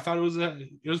films go, I thought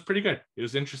it was pretty good. It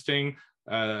was interesting.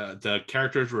 The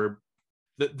characters were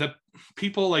the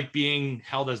people like being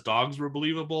held as dogs were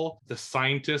believable. The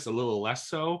scientists a little less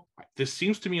so. This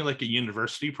seems to me like a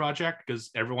university project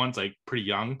because everyone's like pretty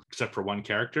young except for one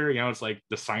character. It's like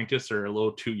the scientists are a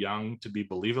little too young to be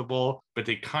believable, but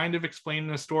they kind of explain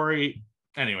the story.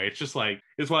 Anyway, it's just like,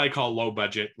 it's what I call low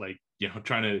budget, like,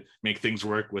 trying to make things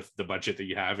work with the budget that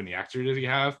you have and the actors that you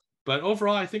have. But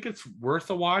overall, I think it's worth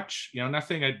a watch.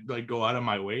 Nothing I'd like go out of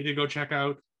my way to go check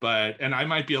out. And I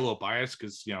might be a little biased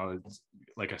because,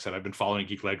 like I said, I've been following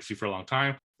Geek Legacy for a long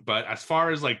time. But as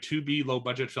far as like 2B low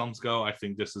budget films go, I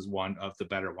think this is one of the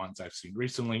better ones I've seen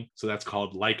recently. So that's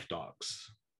called Like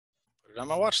Dogs. Put it on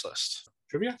my watch list.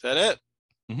 Trivia? Is that it?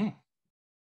 Mm-hmm.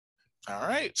 All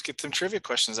right, let's get some trivia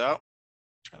questions out.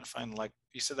 Trying to find, like,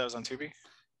 you said that was on Tubi?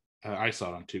 I saw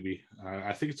it on Tubi.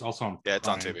 I think it's also on. Yeah, it's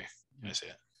on Prime. Tubi. I see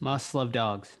it. Must love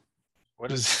dogs.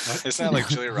 What is? Isn't that like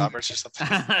Julia Roberts or something?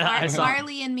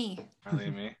 Marley and Me. Marley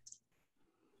and Me.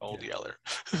 Old Yeller.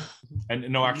 And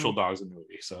no actual dogs in the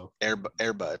movie. So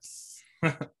Airbud.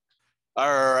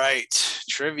 All right,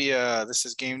 trivia. This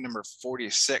is game number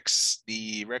 46.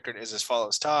 The record is as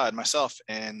follows: Todd, myself,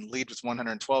 and lead with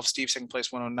 112. Steve, second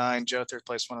place, 109. Joe, third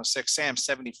place, 106. Sam,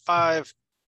 75.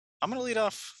 I'm gonna lead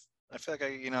off. I feel like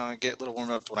I get a little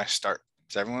warm up when I start.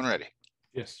 Is everyone ready?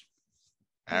 yes.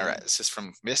 All right. This is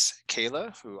from Miss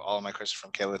Kayla, who all of my questions are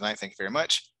from Kayla tonight. Thank you very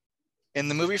much. In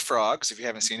the movie Frogs, if you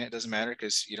haven't seen it, it doesn't matter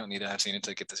because you don't need to have seen it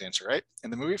to get this answer right. In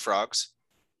the movie Frogs,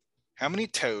 how many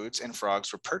toads and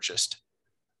frogs were purchased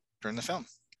during the film?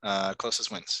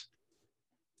 Closest wins.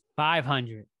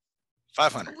 500.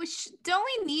 500. Which don't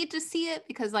we need to see it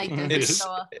because like there's It's,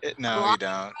 so no, you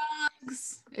don't.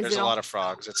 frogs. There's a lot of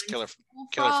frogs. It's killer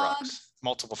frogs.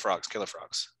 Multiple frogs, killer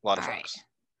frogs. A lot of All frogs. right.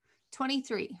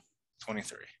 23.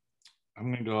 23.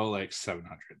 I'm gonna go like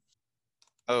 700.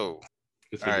 Oh,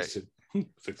 It's all right.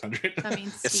 600. That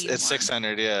means it's Steve won.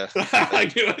 600. Yeah.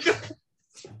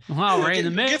 Wow, right in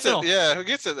the Who gets middle. it? Yeah, who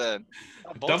gets it then?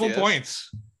 Both Double of you. points.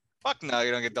 Fuck no,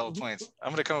 you don't get double points.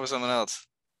 I'm gonna come up with something else.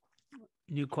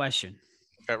 New question.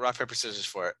 Okay, rock paper scissors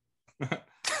for it.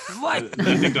 I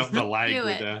think the lag Do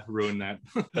would it. ruin that.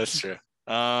 That's true.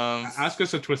 Ask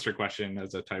us a Twister question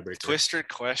as a tiebreaker. Twister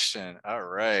question. All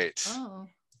right. Oh.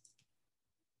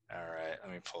 All right.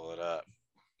 Let me pull it up.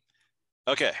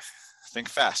 Okay. Think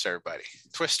fast, everybody.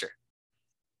 Twister.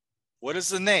 What is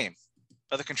the name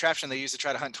of the contraption they use to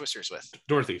try to hunt twisters with?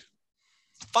 Dorothy.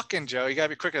 Fucking Joe, you gotta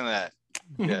be quicker than that.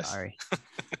 Yes. Sorry.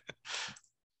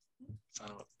 Son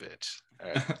of a bitch. All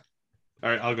right. All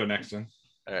right, I'll go next then.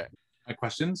 All right. My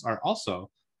questions are also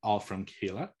all from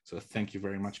Kayla. So thank you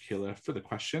very much, Kayla, for the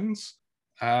questions.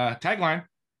 Tagline.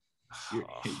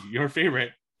 Your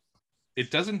favorite.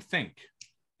 It doesn't think.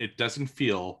 It doesn't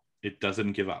feel. It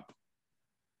doesn't give up.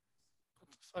 What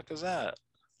the fuck is that?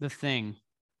 The Thing.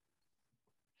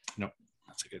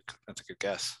 That's a good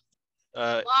guess.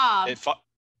 Blob.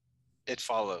 It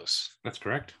follows. That's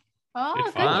correct. Oh, It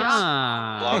good follows.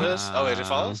 job. Blob is? Oh wait, it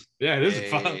follows? Yeah, it is. Hey.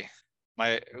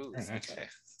 Ooh, Very nice. okay.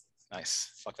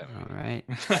 Nice. Fuck that movie. All right.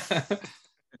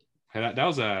 that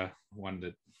was one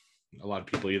that a lot of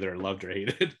people either loved or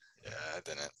hated. Yeah, I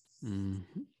didn't. Mhm.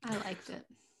 I liked it.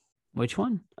 Which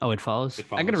one? Oh, It Follows. It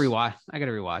I gotta Follows.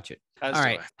 rewatch it. As All do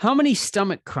right. I. How many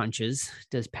stomach crunches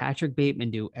does Patrick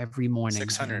Bateman do every morning? in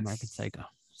 600. American Psycho.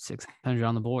 600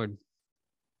 on the board.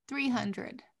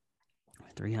 300.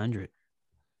 300.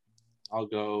 I'll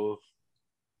go.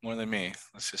 More than me.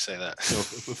 Let's just say that.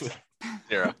 Let's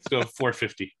 0. go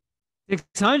 450.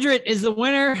 600 is the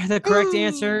winner. The correct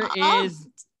answer Oh, is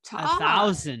Todd.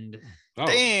 1,000. Oh,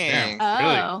 Dang.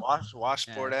 Oh.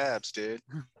 Washboard abs, dude.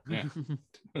 Yeah.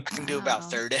 I can do about Wow.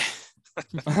 30.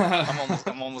 Really?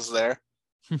 I'm almost there.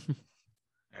 All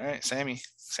right, Sammy.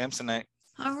 Samsonite.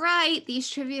 All right. These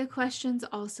trivia questions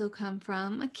also come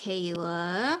from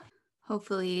Kayla.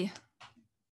 Hopefully,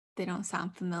 they don't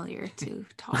sound familiar to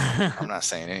Todd. I'm not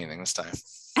saying anything this time.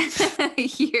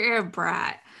 You're a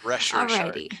brat. Resher Shark.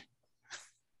 Alrighty.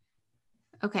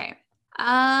 Okay.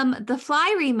 The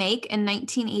Fly remake in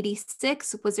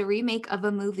 1986 was a remake of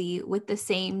a movie with the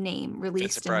same name,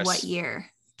 released in Price. what year?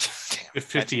 Damn,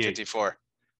 58. 1954.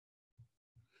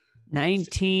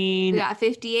 1955. We got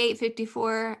 58,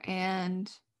 54, and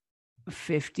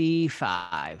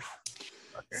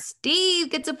Steve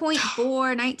gets a point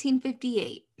for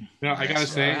 1958. No, I gotta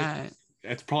say, Right.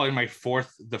 it's probably my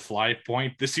fourth The Fly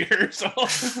point this year. So,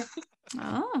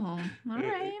 Oh, all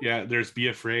right. yeah, there's Be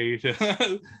Afraid.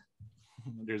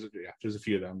 there's a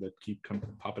few of them that keep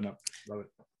popping up. Love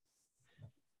it.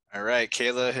 All right,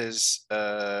 Kayla has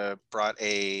brought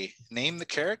a name the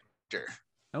character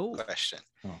Oh, question.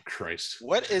 Oh Christ!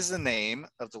 What is the name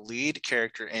of the lead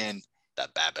character in The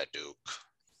Babadook?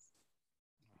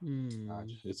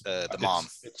 It's the mom.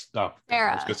 I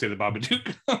was gonna say the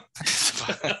Babadook.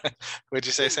 What'd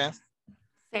you say, Sam?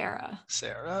 Sarah.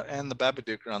 And the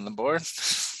Babadook are on the board.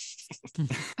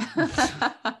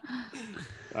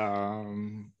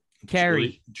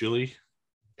 Carrie. Julie.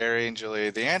 Carrie and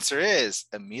Julie. The answer is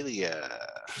Amelia,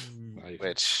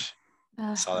 which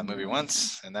I saw that movie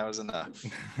once, and that was enough.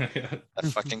 That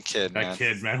fucking kid, man. That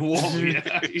kid, man. Whoa,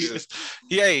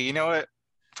 yeah. You know what?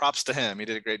 Props to him. He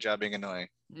did a great job being annoying.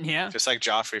 Yeah. Just like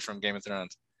Joffrey from Game of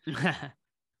Thrones. All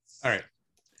right.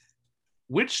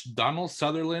 Which Donald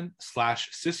Sutherland /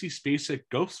 Sissy Spacek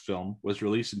ghost film was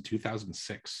released in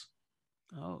 2006?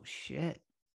 Oh shit.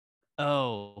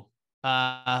 Oh.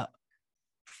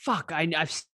 Fuck.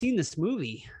 I've seen this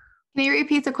movie. Can you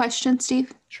repeat the question,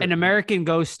 Steve? Sure. An American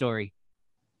Ghost Story.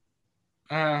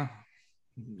 A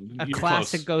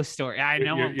classic ghost story. I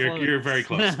know. You're very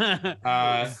close. An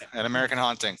American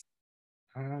Haunting.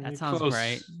 That sounds close.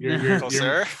 right. You're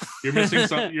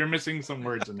missing some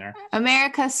words in there.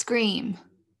 America Scream.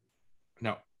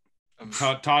 No.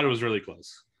 Todd was really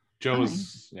close. Joe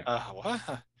was what?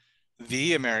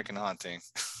 The American Haunting.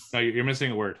 No, you're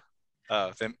missing a word.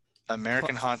 The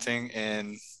American Haunting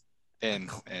in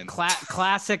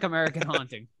classic American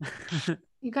Haunting.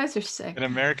 You guys are sick. An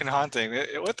American Haunting.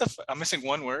 What the? I'm missing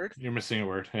one word. You're missing a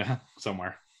word. Yeah,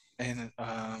 somewhere. In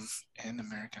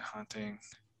American Haunting.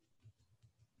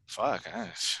 Fuck,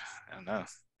 I don't know.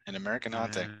 An American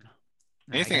Haunting.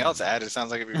 Anything else added? It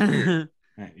sounds like it'd be weird.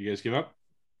 All right, you guys give up?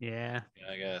 Yeah,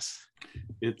 I guess.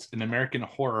 It's An American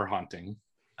Horror Haunting.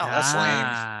 Oh, that's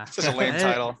lame. It's just a lame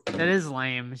title. That is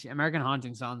lame. American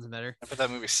Haunting sounds better. I bet that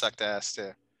movie sucked ass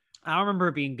too. I don't remember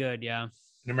it being good. Yeah.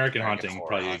 An American Haunting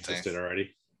probably existed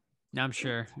already. I'm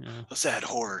sure. Yeah. Let's add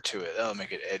horror to it. That'll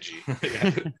make it edgy.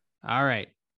 All right.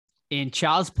 In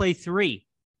Child's Play 3,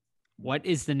 what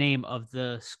is the name of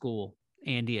the school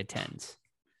Andy attends?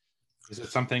 Is it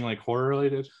something like horror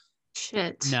related?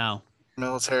 Shit. No.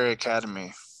 Military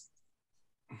Academy.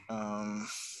 Fuck.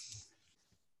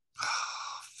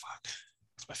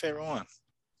 It's my favorite one.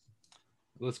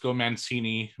 Let's go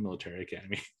Mancini Military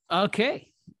Academy.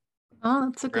 Okay. Oh,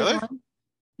 that's a good one.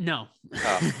 No.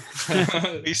 Oh.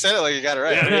 You said it like you got it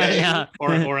right. Yeah.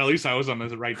 Or at least I was on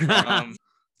the right track.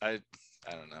 I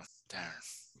don't know. Darn.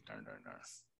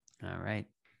 All right.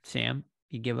 Sam,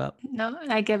 you give up? No,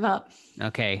 I give up.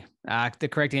 Okay. The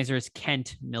correct answer is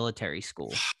Kent Military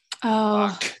School. Oh.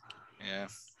 Fuck. Yeah.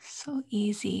 So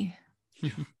easy.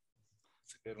 It's a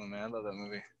good one, man. I love that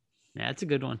movie. Yeah, it's a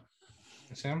good one.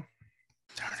 Sam?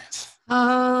 Darn it.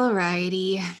 All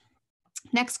righty.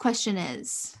 Next question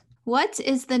is, what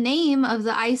is the name of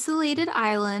the isolated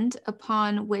island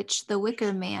upon which the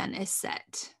Wicker Man is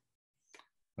set? I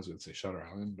was going to say Shutter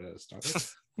Island, but it's not it.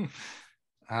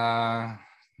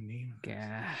 Name?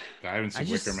 Yeah. I haven't seen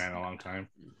Wicker Man in a long time.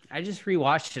 I just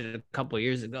rewatched it a couple of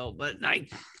years ago, but I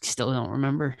still don't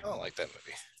remember. I don't like that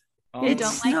movie. You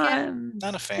don't like it?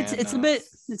 Not a fan. It's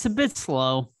a bit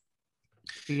slow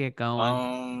to get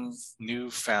going.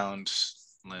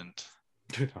 Newfoundland.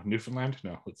 Newfoundland?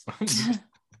 No, it's not.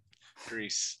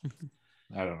 Greece.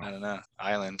 I don't know.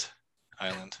 Island.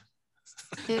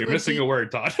 You're missing a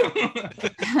word, Todd.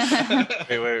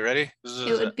 Wait, ready?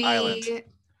 It would be island.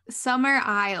 Summer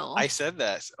Isle. I said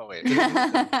that. Oh, wait.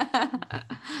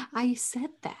 I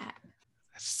said that.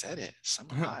 I said it.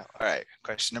 Summer Isle. All right.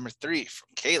 Question number 3 from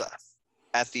Kayla.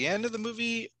 At the end of the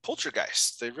movie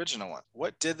Poltergeist, the original one,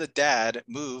 what did the dad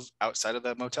move outside of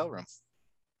the motel room?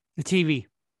 The TV.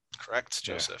 Correct,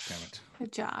 Joseph. Yeah, damn it.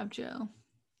 Good job, Joe.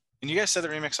 And you guys said the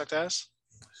remix sucked ass?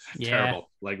 Yeah. Terrible.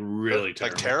 Like really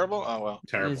terrible. Like terrible? Oh, well.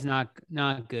 Terrible. It's not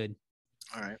good.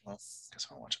 All right. Well, guess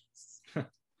I'll watch it.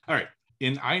 All right.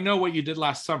 In I Know What You Did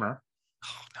Last Summer.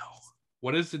 Oh, no.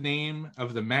 What is the name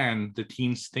of the man the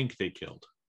teens think they killed?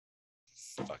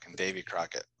 Fucking Davy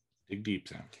Crockett. Dig deep,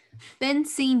 Sam. Ben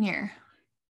Sr.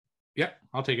 Yep,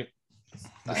 I'll take it.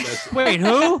 Wait,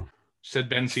 who? Said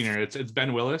Ben Sr. It's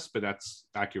Ben Willis, but that's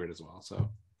accurate as well. So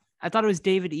I thought it was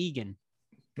David Egan.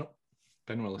 Nope.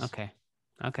 Ben Willis. Okay.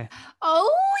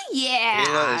 Oh yeah.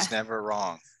 Kayla is never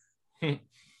wrong. Good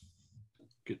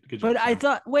job, but Sam.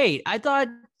 I thought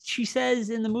she says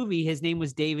in the movie his name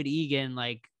was David Egan,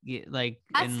 like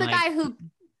that's the guy who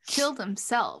killed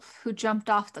himself, who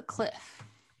jumped off the cliff.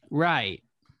 Right.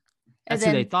 That's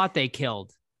who they thought they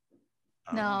killed.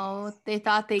 No, they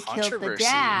thought they killed the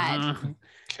dad.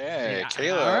 Okay, Yeah.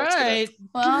 Kayla. All right.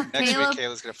 Well, Next week,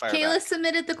 Kayla's gonna fire Kayla back.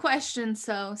 Submitted the question,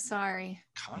 so sorry.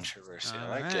 Controversy. All I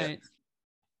like right. it.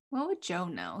 What would Joe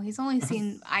know? He's only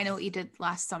seen I Know What You Did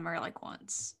Last Summer like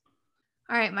once.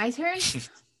 All right, my turn.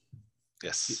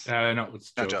 Yes. No,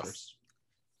 it's No, Joe Joe. first.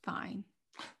 Fine.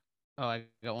 Oh, I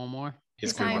got one more.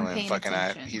 He's Yes, I am Googling paying fucking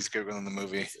attention. He's Googling the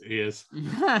movie. He is.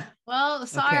 Well,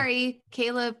 sorry,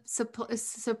 Caleb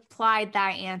supplied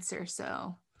that answer,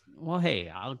 so. Well,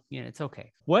 hey, it's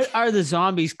okay. What are the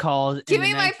zombies called Give in the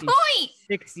me my point.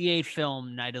 1968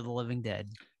 film Night of the Living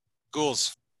Dead?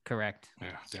 Ghouls. Correct. Yeah,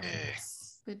 damn it. Hey,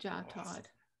 Good job, Todd.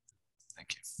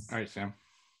 thank you. All right, Sam.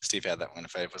 Steve had that one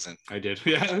if I wasn't. I did.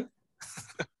 Yeah.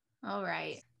 All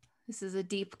right. This is a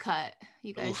deep cut.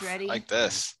 You guys Oof, ready? like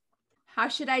this. How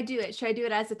should I do it? Should I do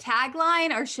it as a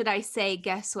tagline or should I say,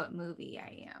 guess what movie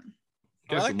I am?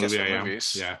 I like guess what I am.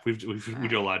 movies. Yeah, we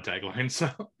do a lot of taglines. So.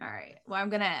 All right. Well, I'm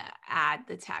going to add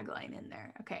the tagline in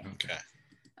there. Okay. Okay.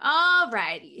 All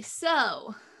righty.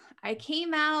 So I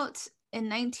came out in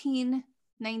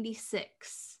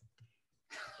 1996.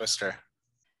 Twister.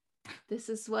 This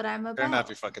is what I'm Better not about.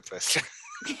 be fucking Twister.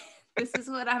 This is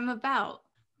what I'm about.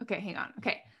 Okay, hang on.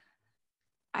 Okay.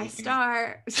 I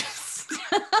star.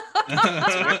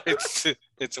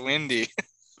 It's windy.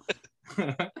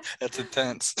 That's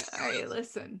intense. All right,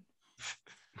 listen.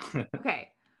 Okay.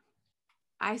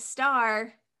 I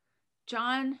star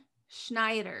John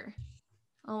Schneider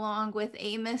along with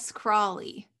Amos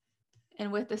Crawley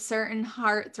and with a certain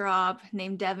heartthrob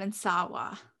named Devon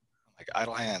Sawa. Like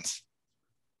Idle Hands.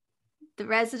 The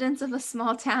residents of a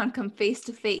small town come face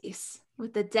to face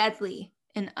with a deadly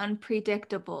and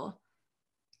unpredictable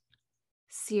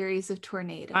series of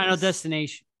tornadoes. Final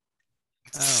Destination.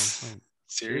 Oh, wait.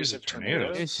 Series of tornadoes.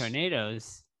 tornadoes. There's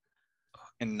tornadoes.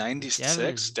 In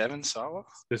 96, Devon Sawa?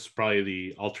 This is probably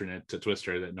the alternate to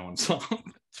Twister that no one saw.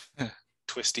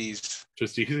 Twisties.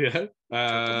 Just easy.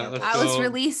 Yeah. Let's I was go-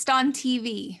 released on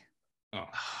TV Oh,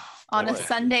 on a boy.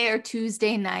 Sunday or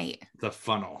Tuesday night. The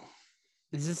Funnel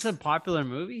Is this a popular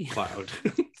movie? Cloud.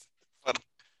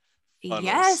 Funnels.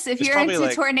 Yes, if It's you're probably into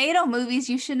like- tornado movies,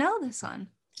 you should know this one.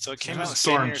 So it came Yeah. out the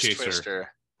Storm same year as Chaser.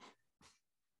 Twister.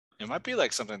 It might be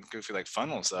like something goofy like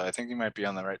Funnels, though. I think you might be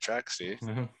on the right track, Steve.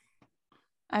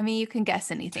 I mean, you can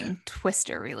guess anything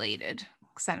Twister related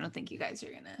because I don't think you guys are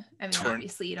gonna. I mean, Torn-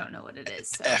 obviously, you don't know what it is.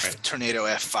 So. Tornado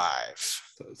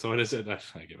F5. So what is it? I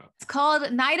give up. It's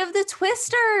called Night of the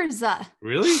Twisters.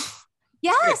 Really?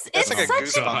 Yes, That's it's like a such a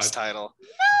Goosebumps God. title. no.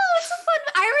 It's a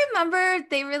fun. I remember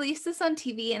they released this on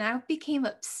TV, and I became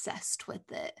obsessed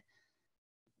with it.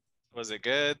 Was it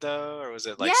good though, or was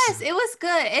it like? Yes, it was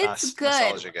good. It's good.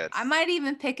 nostalgia good? I might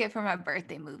even pick it for my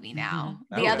birthday movie now.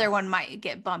 The Okay. other one might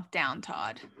get bumped down,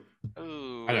 Todd.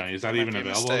 Ooh, I don't know, is that might even be a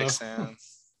available, mistake, though? Sam.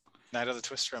 Night of the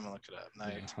Twister. I'm gonna look it up.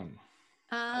 Night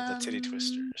of the Titty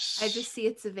Twisters. I just see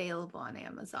it's available on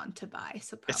Amazon to buy.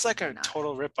 So It's like a probably not.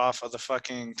 total ripoff of the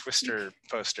fucking Twister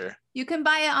poster. You can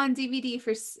buy it on DVD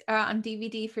for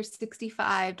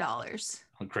 $65.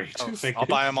 Oh, great. Oh, Thank I'll you.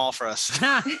 buy them all for us.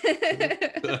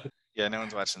 I Yeah, no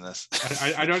one's watching this.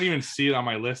 I don't even see it on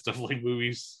my list of like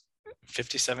movies.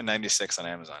 $57.96 on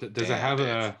Amazon. Does it Damn, have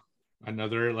Dave.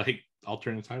 another like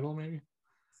alternate title maybe?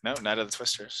 No, Night of the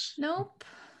Twisters. Nope.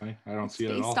 I don't It's see it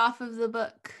at based all. off of the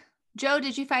book. Joe,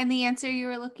 did you find the answer you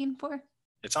were looking for?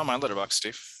 It's on my letterbox,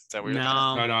 Steve. Is that weird?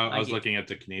 No, No, I was get- looking at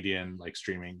the Canadian like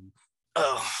streaming.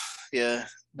 Oh, yeah.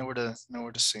 Nowhere to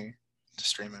see to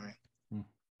stream. I mean, Hmm.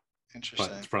 interesting.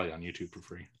 But it's probably on YouTube for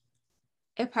free.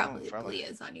 It probably probably.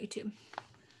 is on YouTube.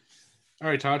 All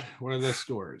right, Todd, what are the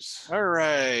scores? All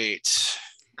right.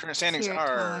 Current standings Here,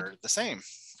 are Todd. the same.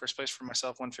 First place for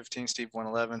myself, 115. Steve,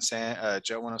 111.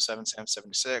 Joe, 107. Sam,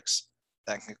 76.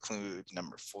 That can conclude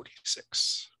number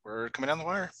 46. We're coming down the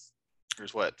wire.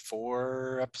 There's what,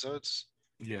 4 episodes?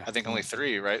 Yeah. I think only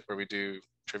 3, right? Where we do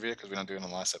trivia because we don't do it in the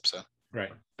last episode.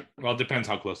 Right. Well, it depends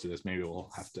how close it is. Maybe we'll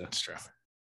have to. That's true.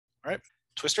 All right.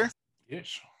 Twister,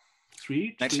 Yes.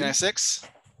 Sweet. 1996.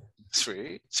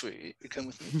 Sweet. You come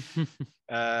with me.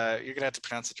 You're going to have to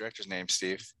pronounce the director's name,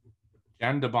 Steve.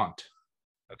 Jan de Bont.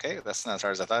 Okay, that's not as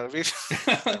hard as I thought it would be.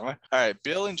 Never mind. All right,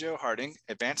 Bill and Joe Harding,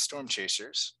 advanced storm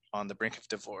chasers on the brink of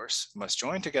divorce, must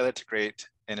join together to create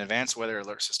an advanced weather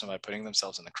alert system by putting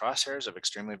themselves in the crosshairs of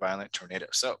extremely violent tornadoes.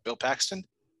 So Bill Paxton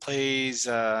plays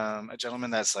a gentleman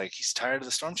that's like, he's tired of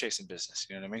the storm chasing business.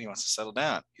 You know what I mean? He wants to settle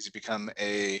down. He's become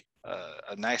a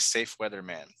nice, safe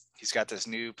weatherman. He's got this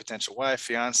new potential wife,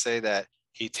 fiance, that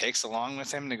he takes along with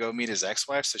him to go meet his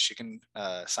ex-wife so she can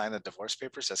sign the divorce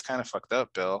papers. That's kind of fucked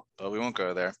up, Bill, but we won't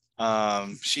go there.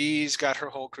 She's got her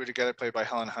whole crew together, played by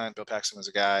Helen Hunt. Bill Paxton was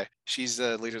a guy. She's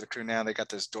the leader of the crew now. They got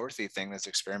this Dorothy thing, this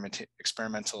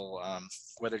experimental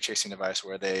weather chasing device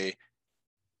where they,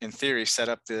 in theory, set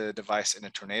up the device in a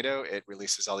tornado. It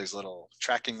releases all these little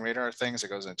tracking radar things that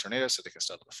goes in a tornado so they can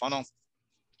start the funnel.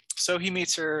 So he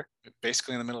meets her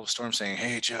basically in the middle of a storm saying,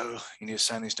 "Hey, Joe, you need to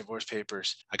sign these divorce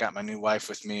papers. I got my new wife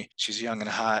with me. She's young and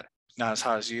hot. not as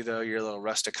hot as you though. You're a little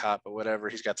rustic hot, but whatever.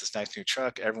 He's got this nice new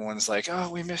truck. Everyone's like,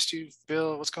 oh, we missed you,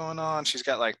 Bill. What's going on? She's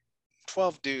got like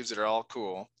 12 dudes that are all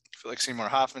cool. I feel like Seymour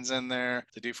Hoffman's in there.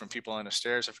 The dude from People Under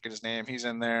Stairs, I forget his name, he's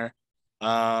in there.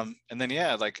 And then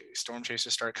yeah, like storm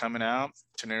chasers start coming out,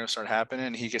 tornadoes start happening,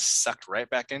 and he gets sucked right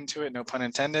back into it, no pun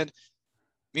intended.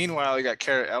 Meanwhile, you got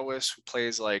Cara Elwes, who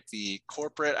plays like the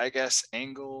corporate, I guess,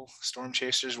 angle storm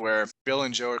chasers, where Bill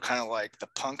and Joe are kind of like the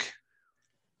punk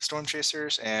storm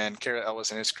chasers, and Cara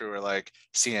Elwes and his crew are like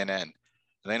CNN.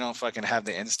 They don't fucking have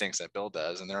the instincts that Bill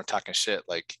does, and they're talking shit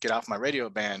like, get off my radio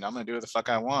band, I'm gonna do what the fuck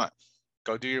I want.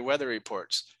 Go do your weather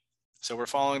reports. So we're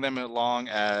following them along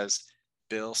as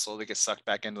Bill slowly gets sucked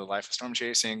back into the life of storm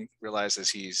chasing,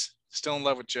 realizes he's still in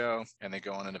love with Joe, and they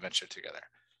go on an adventure together.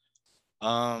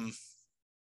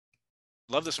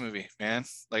 Love this movie, man.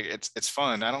 Like it's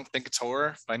fun. I don't think it's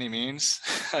horror by any means.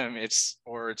 It's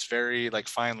very like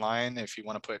fine line. If you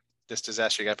want to put this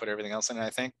disaster, you got to put everything else in it, I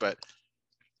think. But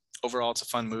overall, it's a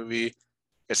fun movie.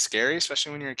 It's scary,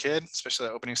 especially when you're a kid, especially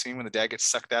the opening scene when the dad gets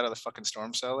sucked out of the fucking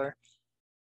storm cellar.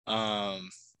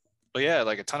 But yeah,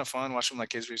 like a ton of fun. Watched them like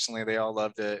kids recently. They all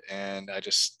loved it. And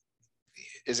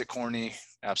is it corny?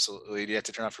 Absolutely. Do you have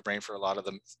to turn off your brain for a lot of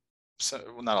them? So,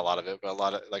 well, not a lot of it, but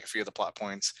a few of the plot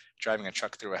points, driving a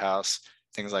truck through a house,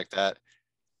 things like that.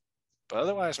 But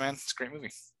otherwise, man, it's a great movie.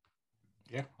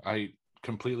 Yeah, I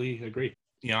completely agree.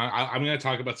 You know, I'm going to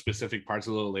talk about specific parts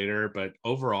a little later, but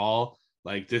overall,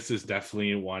 like this is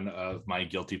definitely one of my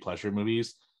guilty pleasure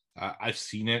movies. I've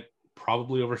seen it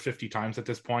probably over 50 times at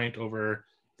this point over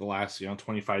the last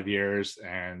 25 years,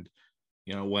 and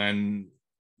when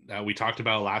we talked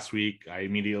about it last week, I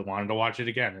immediately wanted to watch it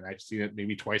again, and I've seen it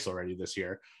maybe twice already this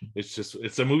year.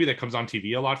 It's a movie that comes on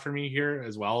TV a lot for me here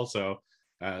as well, so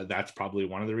that's probably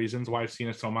one of the reasons why I've seen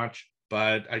it so much.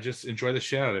 But I just enjoy the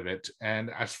shit out of it. And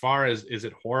as far as is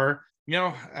it horror,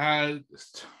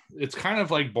 it's kind of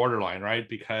like borderline, right?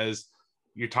 Because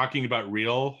you're talking about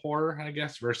real horror, I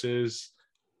guess, versus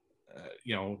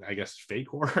I guess fake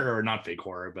horror, or not fake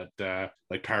horror, but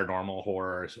like paranormal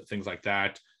horror, things like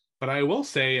that. But I will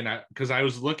say, because I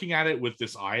was looking at it with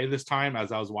this eye this time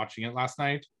as I was watching it last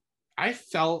night, I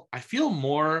feel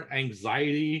more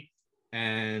anxiety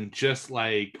and just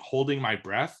like holding my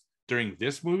breath during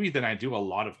this movie than I do a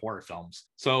lot of horror films.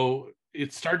 So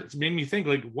it made me think,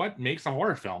 like, what makes a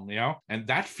horror film, And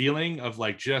that feeling of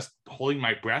like just holding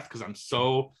my breath because I'm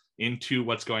so into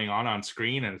what's going on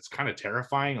screen, and it's kind of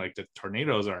terrifying. Like the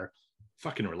tornadoes are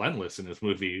fucking relentless in this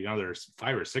movie. There's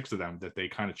 5 or 6 of them that they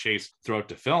kind of chase throughout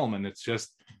the film, and it's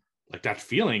just like that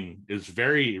feeling is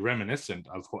very reminiscent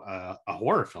of a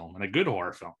horror film, and a good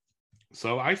horror film.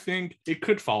 So I think it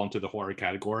could fall into the horror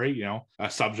category, a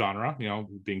subgenre,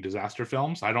 being disaster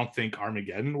films. I don't think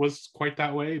Armageddon was quite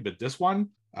that way, but this one,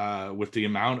 with the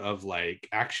amount of like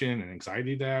action and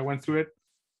anxiety that I went through it,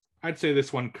 I'd say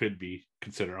this one could be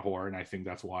considered a horror. And I think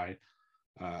that's why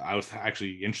I was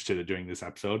actually interested in doing this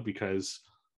episode, because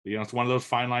it's one of those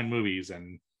fine line movies,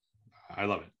 and I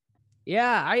love it.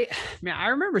 Yeah, I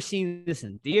remember seeing this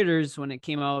in theaters when it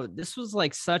came out. This was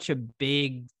like such a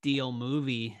big deal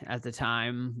movie at the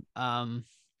time,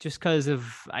 just because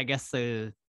of, I guess,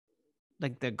 the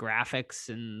graphics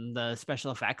and the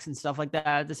special effects and stuff like that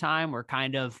at the time were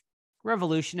kind of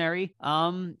revolutionary.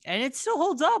 And it still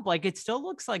holds up. Like it still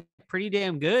looks like pretty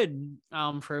damn good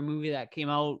for a movie that came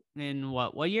out in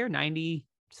what year? 90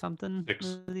 something?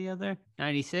 The other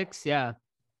 96. Yeah.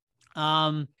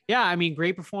 Yeah, I mean,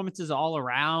 great performances all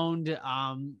around.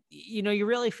 You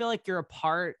really feel like you're a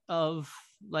part of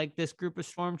like this group of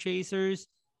storm chasers.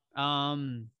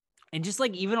 And just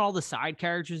like even all the side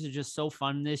characters are just so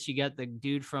fun in this. You got the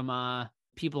dude from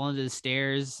People Under the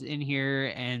Stairs in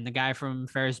here, and the guy from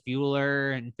Ferris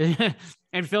Bueller,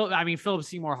 and Philip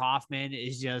Seymour Hoffman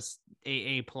is just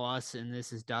A+, and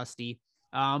this is Dusty.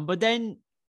 But then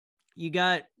you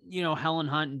got, Helen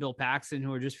Hunt and Bill Paxton,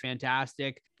 who are just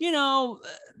fantastic.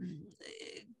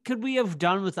 Could we have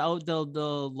done without the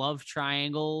love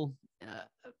triangle?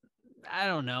 I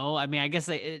don't know. I mean, I guess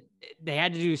they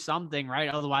had to do something, right?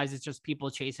 Otherwise, it's just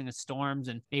people chasing the storms,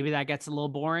 and maybe that gets a little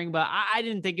boring. But I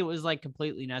didn't think it was like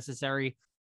completely necessary.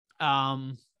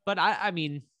 But I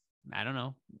mean, I don't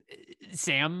know.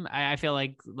 Sam, I feel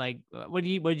like what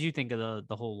did you think of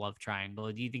the whole love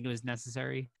triangle? Do you think it was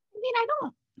necessary? I mean, I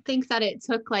don't think that it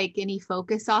took like any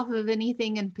focus off of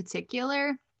anything in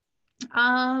particular.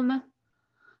 I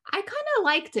kind of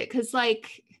liked it because,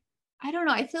 like, I don't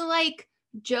know, I feel like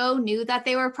Joe knew that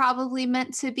they were probably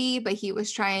meant to be, but he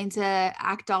was trying to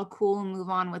act all cool and move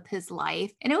on with his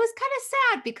life. And it was kind of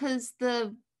sad because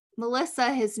the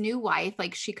Melissa, his new wife,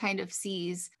 like she kind of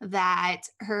sees that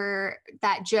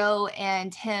Joe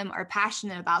and him are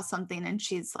passionate about something, and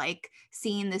she's like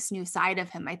seeing this new side of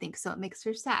him, I think. So it makes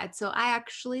her sad. So I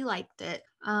actually liked it.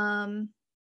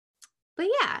 But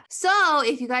yeah, so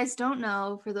if you guys don't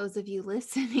know, for those of you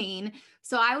listening,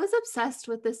 so I was obsessed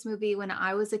with this movie when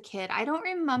I was a kid. I don't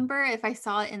remember if I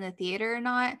saw it in the theater or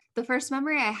not. The first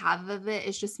memory I have of it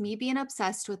is just me being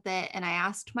obsessed with it. And I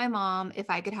asked my mom if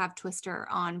I could have Twister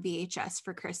on VHS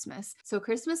for Christmas. So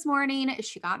Christmas morning,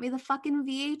 she got me the fucking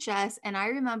VHS. And I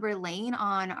remember laying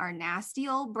on our nasty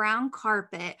old brown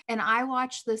carpet. And I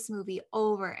watched this movie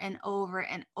over and over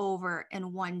and over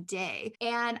in one day.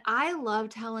 And I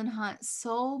loved Helen Hunt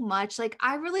so much. Like,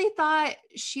 I really thought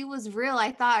she was real.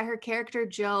 I thought her character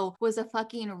Joe was a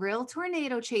fucking real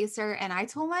tornado chaser. And I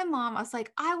told my mom, I was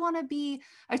like, I want to be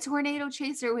a tornado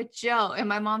chaser with Joe. And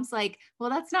my mom's like, well,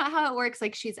 that's not how it works.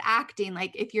 Like, she's acting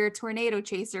like, if you're a tornado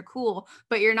chaser, cool,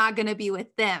 but you're not going to be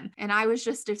with them. And I was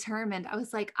just determined. I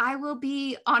was like, I will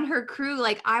be on her crew.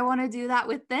 Like, I want to do that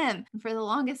with them. And for the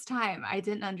longest time, I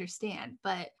didn't understand,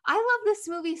 but I love this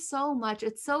movie so much.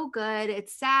 It's so good.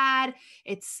 It's sad.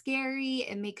 It's scary.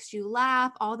 It makes you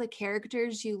laugh. All the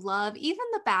characters you love, even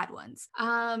the bad ones.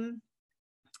 I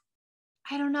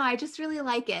don't know. I just really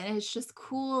like it. And it's just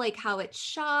cool, like how it's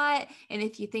shot. And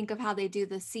if you think of how they do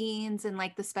the scenes and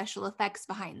like the special effects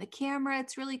behind the camera,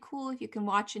 it's really cool. If you can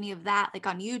watch any of that, like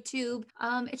on YouTube,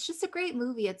 it's just a great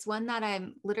movie. It's one that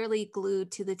I'm literally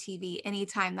glued to the TV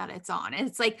anytime that it's on. And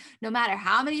it's like, no matter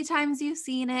how many times you've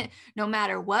seen it, no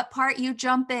matter what part you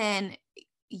jump in,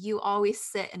 you always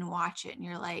sit and watch it. And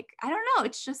you're like, I don't know.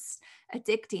 It's just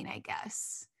addicting, I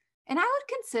guess. And I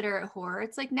would consider it horror.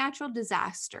 It's like natural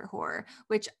disaster horror,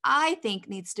 which I think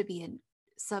needs to be a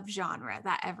subgenre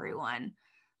that everyone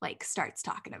like starts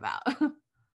talking about.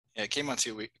 Yeah, it came on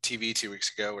TV 2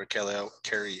 weeks ago where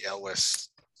Carrie Elwes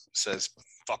says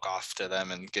 "fuck off" to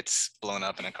them and gets blown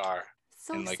up in a car.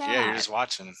 So and like, sad. yeah, you're just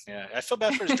watching. Yeah, I feel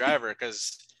bad for his driver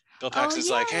because Bill Paxton's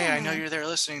like, hey, I know you're there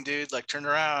listening, dude. Like, turn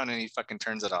around, and he fucking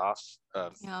turns it off.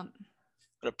 What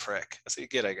a prick. That's what you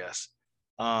get, I guess.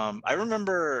 I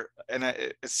remember, and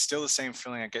it's still the same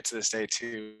feeling I get to this day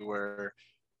too, where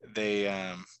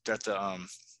they're at the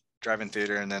drive-in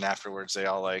theater, and then afterwards they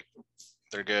all like,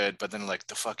 they're good, but then like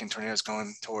the fucking tornado's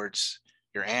going towards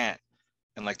your aunt,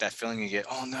 and like that feeling you get,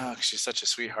 oh no, 'cause she's such a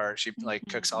sweetheart. She like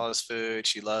cooks all his food.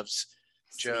 She loves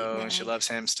Joe, and she loves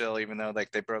him still, even though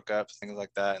like they broke up, things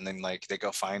like that. And then like they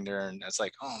go find her, and it's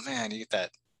like, oh man, you get that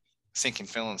sinking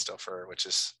feeling still for her, which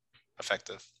is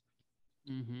effective.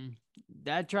 Mm-hmm.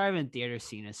 That drive-in theater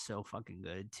scene is so fucking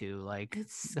good too. Like,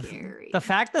 it's scary. The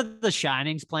fact that The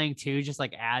Shining's playing too just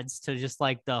like adds to just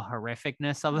like the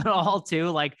horrificness of it all too.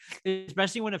 Like,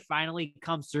 especially when it finally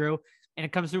comes through, and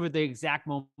it comes through with the exact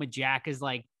moment Jack is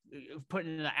like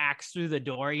putting the axe through the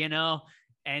door, you know,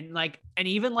 and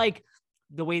even like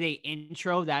the way they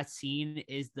intro that scene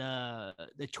is the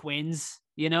twins,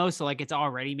 you know, so like it's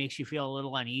already makes you feel a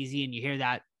little uneasy, and you hear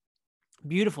that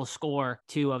beautiful score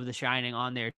too of The Shining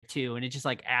on there too, and it just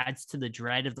like adds to the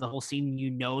dread of the whole scene.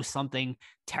 You know something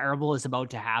terrible is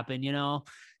about to happen, you know,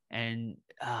 and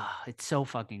it's so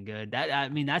fucking good.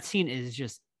 That scene is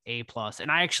just A+.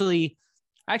 And I actually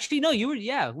no, you were,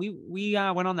 yeah, we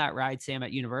went on that ride, Sam,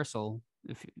 at Universal,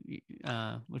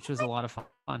 which was a lot of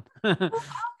fun.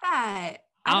 I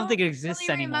don't think it exists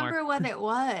really anymore. Remember what it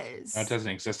was? That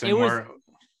doesn't exist anymore.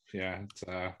 Yeah, it's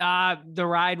the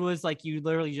ride was like you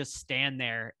literally just stand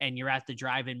there and you're at the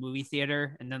drive-in movie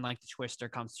theater, and then like the Twister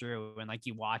comes through and like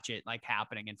you watch it like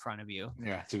happening in front of you.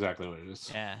 Yeah, it's exactly what it is.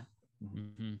 Yeah.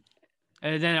 Mm-hmm.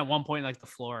 And then at one point like the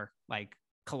floor like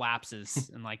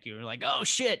collapses and like you're like, oh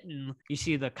shit, and you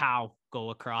see the cow go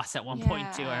across at one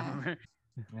point too, I remember.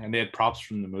 And they had props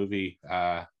from the movie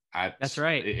that's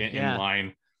right in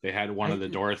line. They had one of the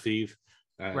Dorothy.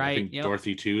 I think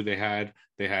Dorothy 2. They had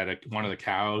one of the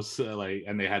cows,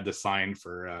 and they had the sign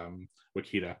for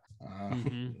Wakita,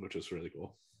 which was really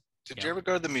cool. Did you ever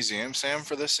go to the museum, Sam,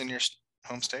 for this in your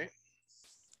home state?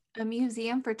 A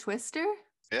museum for Twister?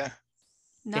 Yeah.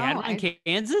 No, they had one in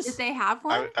Kansas. Did they have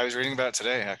one? I was reading about it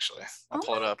today, actually. I'll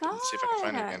pull it up and see if I can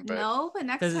find it again. But no, but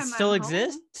next time does it still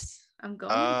exist? I'm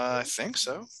going. I think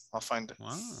so. I'll find it.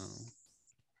 Wow.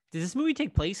 Does this movie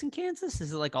take place in Kansas?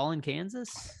 Is it like all in Kansas?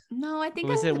 No, I think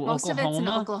most of it's in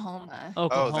Oklahoma.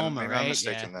 Oklahoma, then maybe right? I'm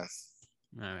mistaken then.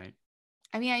 All right.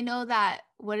 I mean, I know that,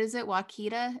 what is it?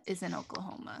 Wakita is in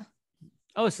Oklahoma.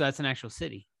 Oh, so that's an actual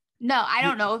city. No, I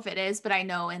don't know if it is, but I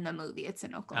know in the movie it's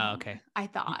in Oklahoma. Oh, okay. I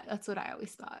thought. That's what I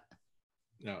always thought.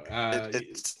 No,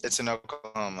 it's in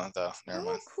Oklahoma though. Never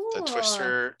mind. Cool.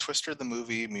 The Twister the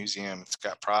movie museum. It's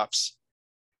got props.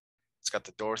 It's got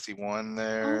the Dorothy one Oh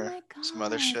there. my god. Some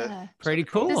other shit. Pretty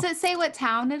cool. Does it say what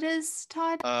town it is,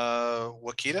 Todd?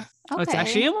 Wakita. Oh, it's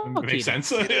actually in Makes Wakita.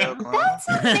 sense. Wakita, Oklahoma. That's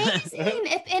amazing.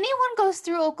 If anyone goes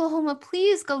through Oklahoma,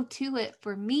 please go to it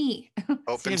for me.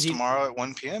 Opens tomorrow at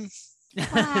 1 p.m.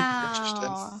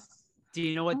 Wow. Do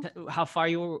you know how far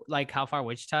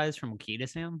Wichita is from Wakita,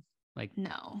 Sam? Like,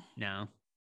 No. I'm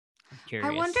curious.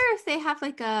 I wonder if they have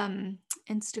like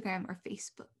Instagram or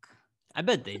Facebook. I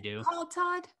bet they do. Oh,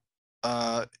 Todd.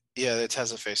 Yeah, it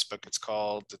has a Facebook. It's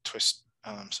called the Twist.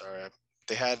 I'm sorry.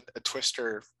 They had a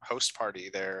Twister host party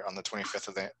there on the 25th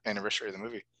of the anniversary of the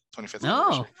movie. 25th Oh,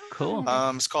 anniversary. cool.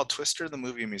 It's called Twister the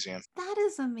Movie Museum. That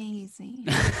is amazing.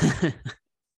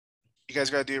 You guys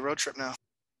got to do a road trip now.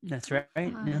 That's right.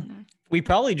 Yeah. We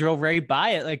probably drove right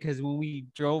by it, like, because when we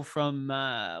drove from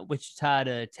Wichita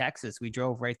to Texas, we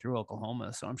drove right through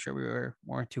Oklahoma. So I'm sure we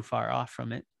weren't too far off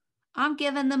from it. I'm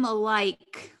giving them a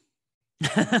like.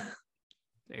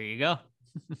 There you go.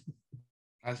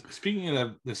 Speaking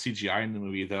of the CGI in the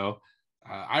movie, though,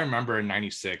 I remember in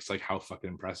 '96, like how fucking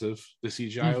impressive the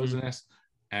CGI was in this.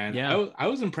 And yeah. I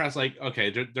was impressed. Like,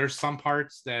 okay, there's some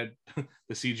parts that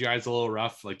the CGI is a little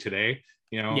rough, like today,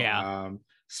 you know. Yeah.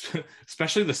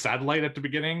 Especially the satellite at the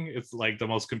beginning. It's like the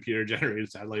most computer generated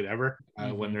satellite ever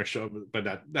when they're showing.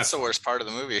 But that's the worst part of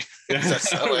the movie.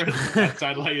 that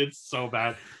satellite is so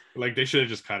bad. Like they should have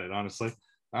just cut it, honestly.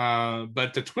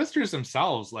 But the Twisters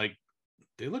themselves, like,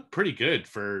 they look pretty good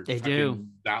for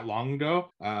that long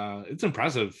ago. It's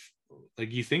impressive.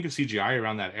 Like, you think of CGI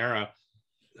around that era,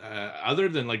 other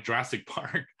than like Jurassic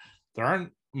Park, there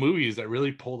aren't movies that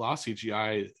really pulled off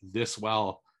CGI this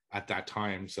well at that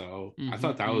time. So I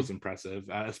thought that was impressive,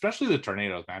 especially the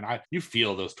tornadoes, man. You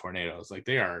feel those tornadoes, like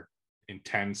they are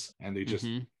intense, and they just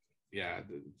yeah,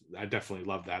 I definitely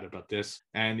love that about this.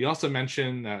 And you also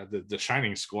mentioned the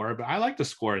Shining score, but I like the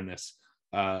score in this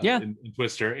in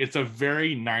Twister. It's a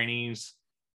very 90s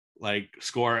like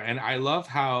score, and I love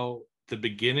how the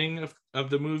beginning of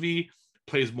the movie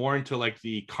plays more into like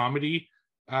the comedy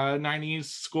 90s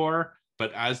score,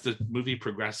 but as the movie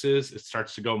progresses, it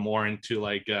starts to go more into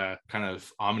like a kind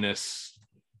of ominous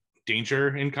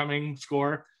danger incoming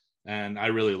score. And I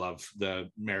really love the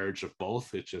marriage of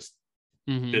both. It just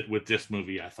fit with this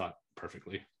movie, I thought,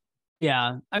 perfectly.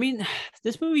 Yeah, I mean,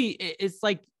 this movie, it's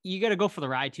like you got to go for the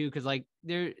ride too, because like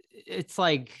it's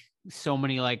like so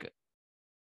many like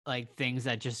things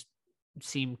that just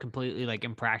seem completely like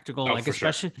impractical, like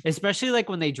especially like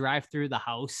when they drive through the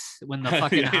house, when the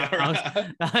fucking house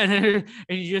and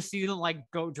you just see them like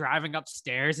go driving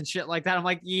upstairs and shit like that. I'm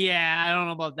like, yeah, I don't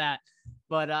know about that,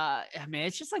 but I mean,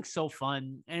 it's just like so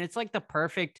fun, and it's like the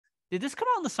perfect. Did this come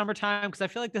out in the summertime? Because I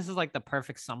feel like this is like the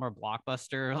perfect summer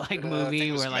blockbuster like movie. I think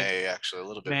it was where like May, actually, a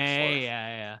little bit May, before.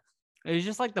 yeah. It was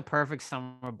just like the perfect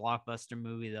summer blockbuster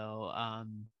movie though,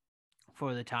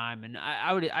 for the time. And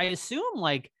I assume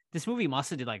like this movie must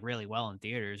have did like really well in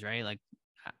theaters, right? Like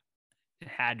it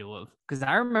had to have, because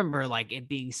I remember like it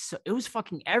being it was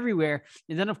fucking everywhere.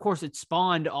 And then of course it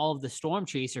spawned all of the Storm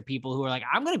Chaser people who were like,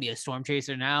 I'm gonna be a Storm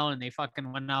Chaser now, and they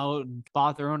fucking went out and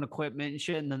bought their own equipment and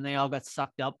shit, and then they all got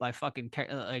sucked up by fucking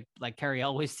like Carrie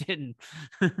always did.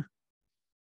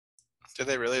 Did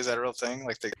they really? Is that a real thing?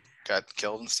 Like they got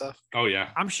killed and stuff? Oh yeah,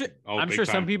 I'm sure. I'm sure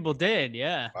some people did.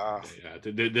 Yeah. Wow. Yeah,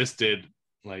 this did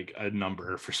like a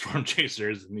number for Storm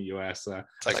Chasers in the US.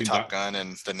 It's like Top Gun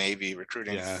and the Navy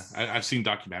recruiting. Yeah, I've seen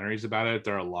documentaries about it.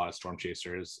 There are a lot of Storm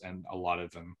Chasers, and a lot of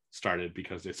them started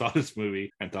because they saw this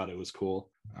movie and thought it was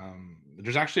cool.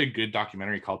 There's actually a good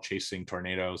documentary called Chasing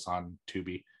Tornadoes on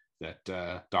Tubi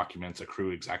that documents a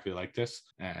crew exactly like this,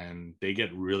 and they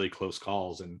get really close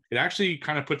calls, and it actually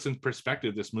kind of puts in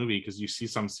perspective this movie, because you see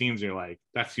some scenes and you're like,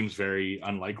 that seems very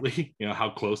unlikely. You know how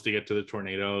close they get to the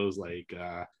tornadoes, like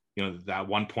you know, that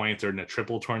one point they're in a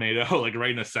triple tornado, like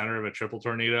right in the center of a triple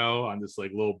tornado on this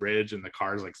like little bridge, and the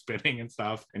car's like spinning and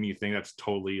stuff, and you think that's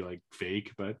totally like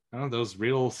fake, but I don't know, those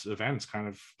real events kind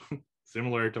of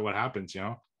similar to what happens, you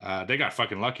know. They got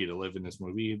fucking lucky to live in this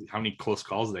movie. How many close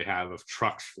calls they have of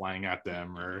trucks flying at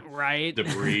them or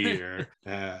debris or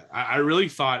I really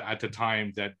thought at the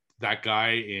time that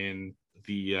guy in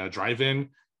the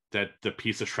drive-in, that the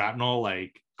piece of shrapnel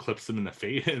like clips him in the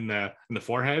face, in the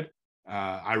forehead.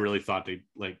 I really thought they'd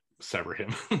like sever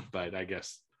him, but I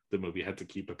guess the movie had to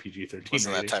keep a PG-13.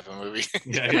 Wasn't that type of movie?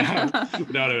 yeah.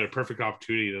 Without a perfect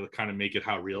opportunity to kind of make it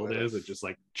how real it is, it just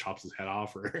like chops his head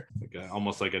off, or like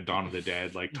almost like a Dawn of the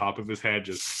Dead, like top of his head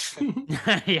just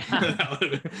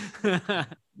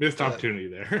missed opportunity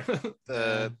there.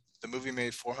 The movie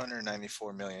made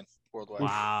 $494 million worldwide.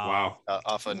 Wow.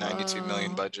 Off a $92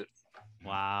 million budget.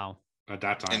 Wow. at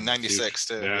that time. In 96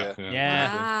 too.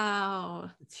 Yeah.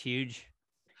 Wow. It's huge.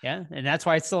 Yeah, and that's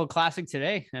why it's still a classic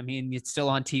today. I mean, it's still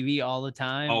on TV all the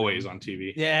time. Always on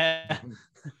TV. Yeah.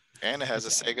 And it has a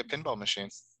Sega pinball machine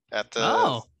at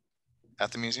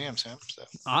the museum, Sam. So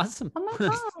Awesome.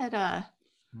 Oh my God.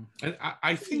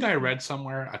 I think I read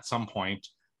somewhere at some point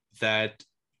that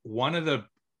one of the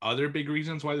other big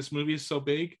reasons why this movie is so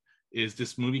big is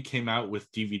this movie came out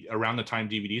with DVD around the time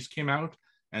DVDs came out,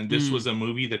 and this was a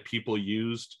movie that people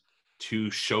used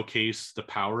to showcase the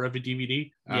power of a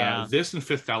DVD. This and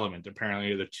Fifth Element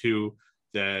apparently are the two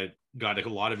that got a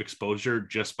lot of exposure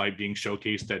just by being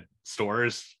showcased at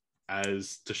stores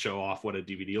as to show off what a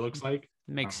DVD looks like.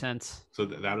 Makes sense. So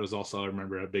that was also, I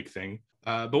remember, a big thing.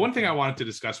 But one thing I wanted to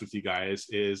discuss with you guys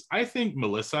is I think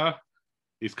Melissa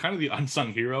is kind of the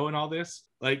unsung hero in all this.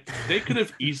 Like, they could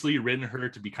have easily written her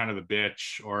to be kind of a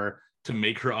bitch or to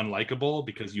make her unlikable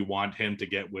because you want him to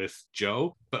get with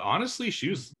Joe. But honestly, she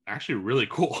was actually really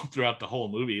cool throughout the whole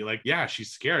movie. Like, yeah, she's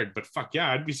scared, but fuck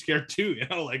yeah, I'd be scared too. You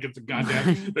know, like, it's a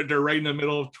goddamn, they're right in the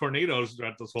middle of tornadoes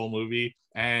throughout this whole movie.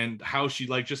 And how she,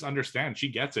 like, just understands. She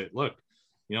gets it. Look,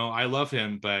 you know, I love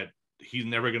him, but he's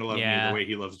never going to love me the way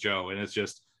he loves Joe. And it's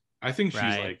just, I think she's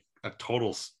like a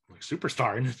total like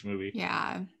superstar in this movie.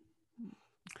 Yeah.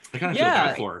 I kind of feel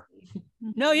bad for her.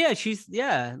 No, she's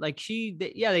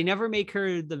they never make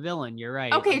her the villain. You're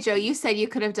right. Okay, Joe, you said you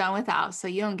could have done without, so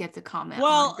you don't get to comment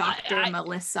on Dr.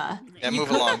 Melissa. Yeah,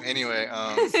 move along. Anyway,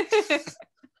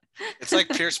 it's like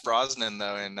Pierce Brosnan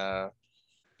though in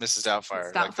Mrs.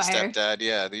 Doubtfire. Like the stepdad.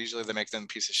 Yeah, usually they make them a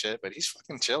piece of shit, but he's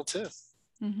fucking chill too.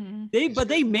 Mm-hmm.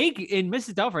 They make in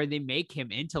Mrs. Doubtfire, they make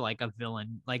him into like a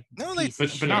villain, like no, they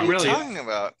but not really. What are you talking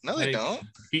about? No, they don't.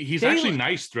 He's actually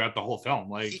nice throughout the whole film.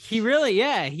 Like he really,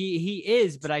 he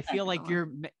is. But I feel like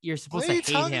you're supposed to hate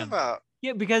him. About?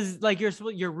 Yeah, because like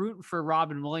you're rooting for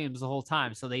Robin Williams the whole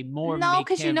time, so they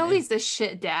because you know he's the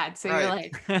shit dad, so you're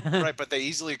like right. But they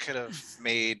easily could have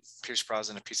made Pierce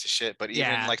Brosnan a piece of shit. But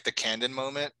even like the Candon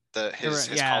moment, his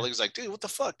colleagues like, dude, what the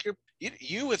fuck?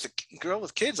 You with a girl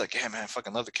with kids, like, yeah, man, I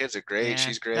fucking love the kids. They're great.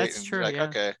 She's great. That's and true. Like,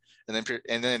 okay.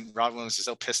 And then Robin Williams is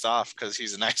so pissed off because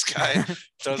he's a nice guy.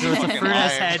 Throws a fucking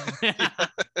head.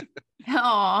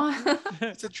 Oh,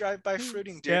 it's a drive-by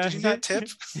fruiting, dude. Did you not tip?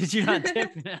 Did you not tip?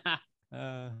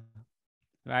 All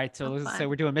right, so let's say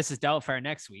we're doing Mrs. Doubtfire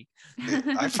next week.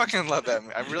 I fucking love that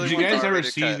movie. I really. Did you guys ever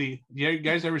see you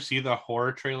guys ever see the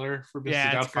horror trailer for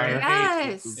Mrs. Doubtfire?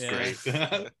 Yes, it's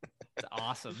great. It's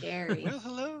awesome. Scary. Well,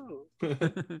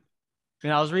 hello.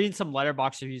 I was reading some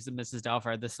letterbox reviews of Mrs.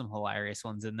 Doubtfire. There's some hilarious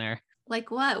ones in there. Like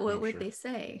what? What would they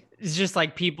say? It's just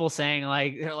like people saying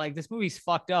like they're like, this movie's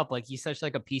fucked up. Like he's such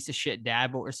like a piece of shit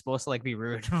dad, but we're supposed to like be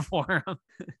rooting for him.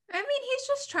 I mean, he's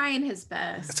just trying his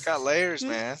best. It's got layers,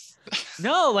 man.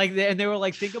 No, like and they were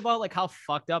like, think about like how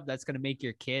fucked up that's gonna make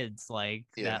your kids. Like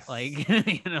that, like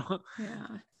you know. Yeah.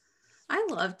 I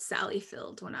loved Sally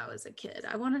Field when I was a kid.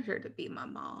 I wanted her to be my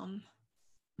mom.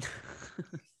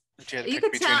 You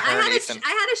could tell I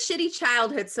had a shitty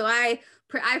childhood, so I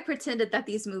pretended that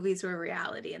these movies were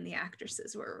reality and the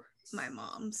actresses were my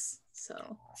moms.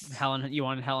 So you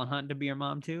wanted Helen Hunt to be your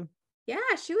mom too? Yeah,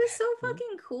 she was so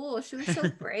fucking cool. She was so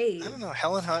brave. I don't know.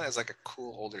 Helen Hunt is like a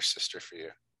cool older sister for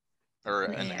you, or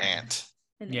an aunt.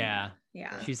 Yeah.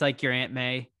 She's like your Aunt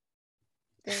May.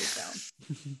 There you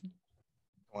go.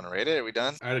 Want to rate it? Are we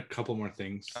done? I had a couple more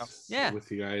things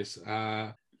with you guys.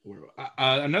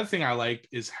 Another thing I liked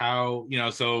is how,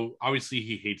 so obviously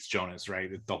he hates Jonas, right?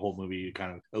 The whole movie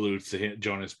kind of alludes to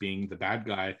Jonas being the bad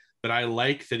guy, but I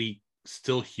like that he's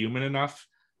still human enough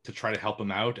to try to help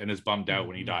him out and is bummed out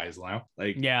when he dies now.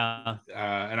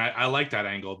 And I like that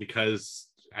angle because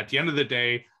at the end of the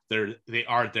day, they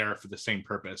are there for the same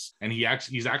purpose. And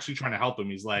he's actually trying to help him.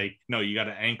 He's like, no, you got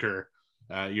to anchor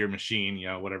your machine,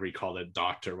 whatever he called it,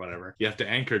 Dot or whatever. You have to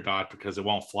anchor Dot because it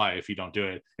won't fly if you don't do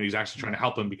it. And he's actually trying to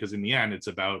help him because in the end, it's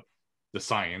about the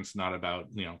science, not about,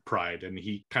 pride. And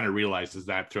he kind of realizes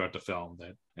that throughout the film.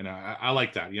 And I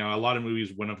like that. A lot of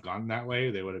movies wouldn't have gone that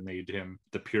way. They would have made him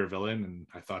the pure villain. And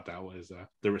I thought that was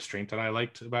the restraint that I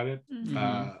liked about it.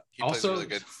 Mm-hmm. He also plays a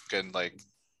really good like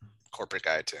corporate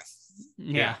guy too.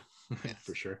 Yeah.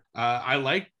 For sure. I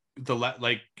like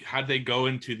how'd they go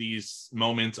into these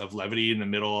moments of levity in the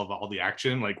middle of all the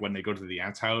action, like when they go to the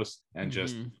aunt's house and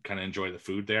just kind of enjoy the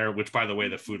food there, which by the way,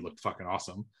 the food looked fucking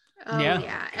awesome. Oh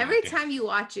yeah. Every time you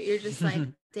watch it, you're just like,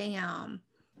 damn.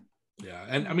 Yeah.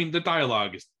 And I mean, the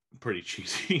dialogue is pretty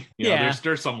cheesy.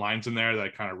 There's some lines in there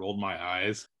that kind of rolled my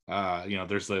eyes.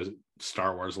 There's the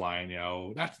Star Wars line,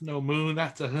 that's no moon,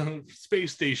 that's a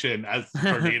space station, as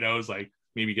tornadoes like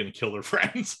maybe gonna kill their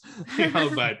friends,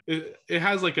 but it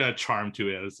has like a charm to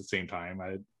it at the same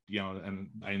time. and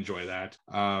I enjoy that.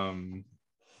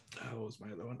 What was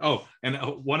my other one? Oh, and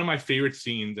one of my favorite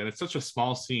scenes, and it's such a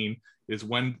small scene, is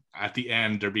when at the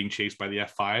end they're being chased by the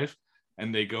F5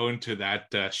 and they go into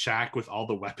that shack with all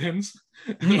the weapons.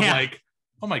 And I'm like,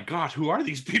 oh my God, who are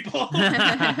these people?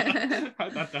 I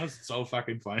thought that was so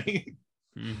fucking funny.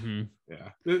 Mm-hmm. Yeah,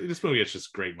 this movie has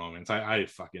just great moments. I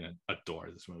fucking adore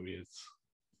this movie. It's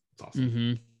awesome.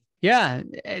 Mm-hmm. Yeah,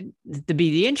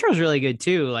 the intro is really good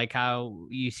too. Like how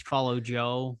you follow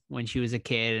Jo when she was a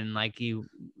kid, and like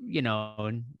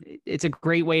it's a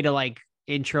great way to like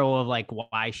intro of like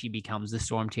why she becomes the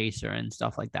storm chaser and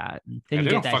stuff like that. And then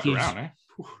you get that huge around, eh?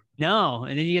 No,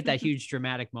 and then you get that huge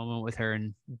dramatic moment with her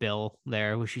and Bill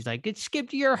there, where she's like, "It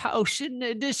skipped your house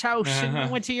and this house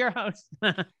and went to your house."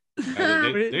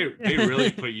 They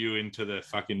really put you into the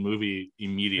fucking movie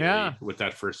immediately with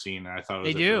that first scene. I thought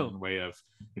it was a way of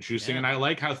introducing, and I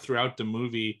like how throughout the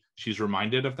movie she's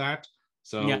reminded of that.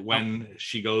 So when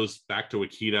she goes back to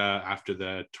Wakita after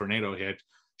the tornado hit,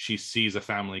 she sees a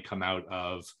family come out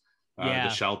of the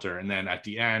shelter, and then at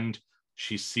the end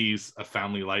she sees a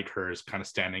family like hers kind of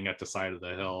standing at the side of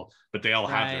the hill, but they all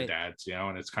have their dads,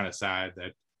 and it's kind of sad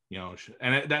that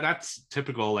and that's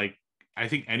typical. Like, I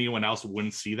think anyone else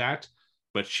wouldn't see that,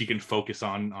 but she can focus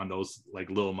on those like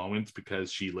little moments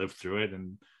because she lived through it,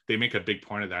 and they make a big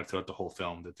point of that throughout the whole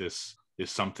film, that this is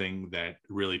something that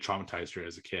really traumatized her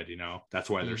as a kid. That's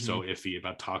why they're so iffy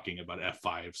about talking about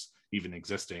F5s even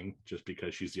existing, just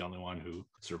because she's the only one who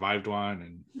survived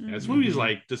one. And this movie's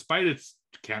like, despite its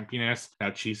campiness, how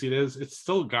cheesy it is, it's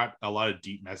still got a lot of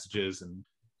deep messages and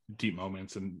deep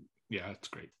moments, and it's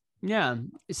great. Yeah.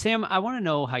 Sam, I want to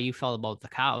know how you felt about the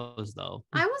cows, though.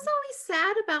 I was always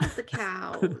sad about the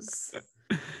cows.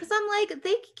 Because I'm like,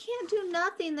 they can't do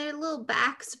nothing. Their little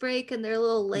backs break and their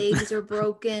little legs are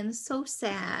broken. So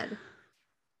sad.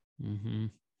 Mm-hmm.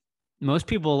 Most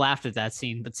people laughed at that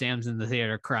scene, but Sam's in the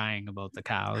theater crying about the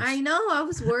cows. I know. I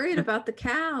was worried about the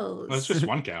cows. Well, it's just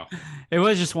one cow. It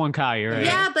was just one cow, you're right.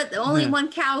 Yeah, but only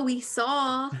one cow we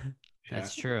saw.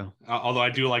 That's true. Although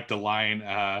I do like the line,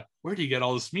 where do you get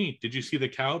all this meat? Did you see the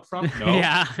cow from? No.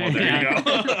 Yeah. Well, there you go.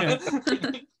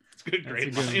 It's a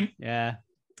great line. Yeah.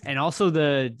 And also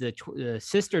the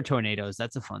sister tornadoes.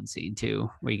 That's a fun scene too,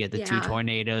 where you get the two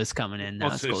tornadoes coming in.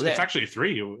 Well, it's actually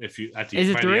three. If you is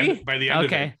it three? By the end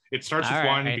of it starts with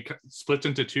one, splits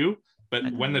into two.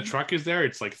 But when the truck is there,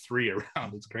 it's like three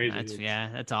around. It's crazy.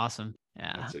 That's awesome.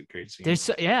 Yeah, that's a great scene.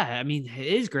 I mean, it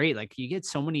is great. Like, you get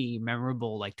so many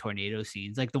memorable like tornado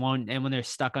scenes, like the one and when they're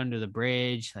stuck under the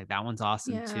bridge, like that one's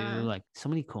awesome too. Like, so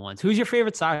many cool ones. Who's your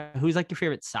favorite side? Who's like your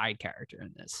favorite side character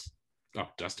in this? Oh,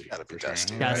 Dusty. Gotta be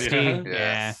Dusty. Dusty.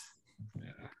 Yeah.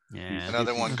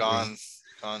 Another one gone,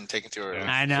 taken to her.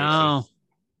 I know.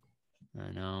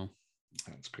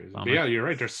 That's crazy. But yeah, you're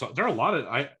right. There are a lot of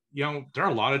there are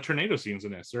a lot of tornado scenes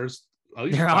in this. There's at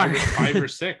least five or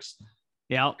six.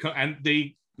 Yeah. And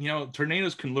they,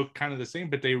 tornadoes can look kind of the same,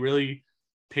 but they really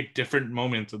pick different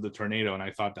moments of the tornado. And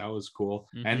I thought that was cool.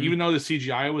 Mm-hmm. And even though the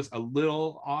CGI was a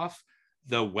little off,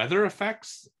 the weather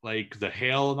effects, like the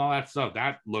hail and all that stuff,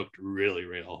 that looked really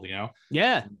real,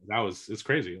 Yeah. It's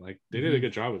crazy. Like, they did a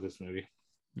good job with this movie.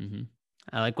 Mm-hmm.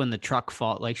 I like when the truck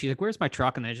fall. Like, she's like, "Where's my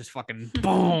truck?" And they just fucking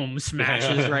boom,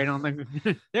 smashes right on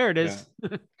the. There it is.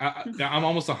 Yeah. I'm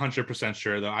almost 100%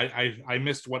 sure though. I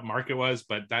missed what mark it was,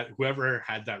 but that whoever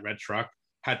had that red truck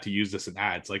had to use this in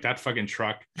ads. Like, that fucking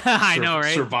truck I know,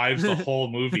 right? survives the whole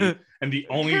movie, and the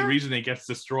only reason it gets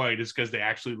destroyed is because they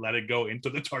actually let it go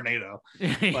into the tornado.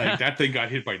 Like, that thing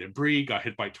got hit by debris, got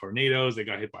hit by tornadoes, they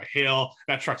got hit by hail.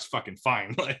 That truck's fucking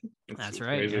fine. Like, that's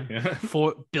right. Yeah.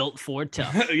 Built Ford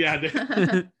tough. Yeah,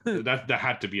 that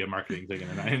had to be a marketing thing in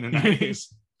the 90s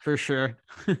for sure.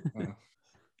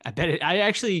 I bet it. I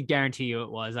actually guarantee you it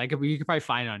was. You could probably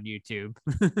find it on YouTube.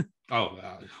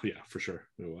 Yeah, for sure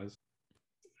it was.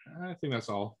 I think that's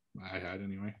all I had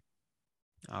anyway.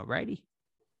 All righty.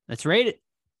 Let's rate it.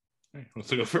 Hey,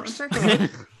 let's go first.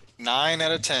 9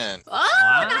 out of 10. Oh,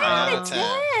 Wow. 9 out of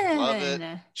 10. Love it.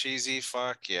 Cheesy,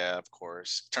 fuck yeah, of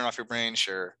course. Turn off your brain,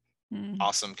 sure.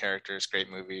 Awesome characters, great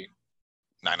movie.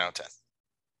 9 out of 10.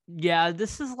 Yeah,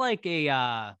 this is like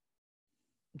a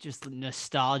just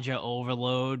nostalgia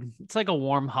overload. It's like a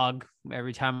warm hug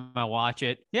every time I watch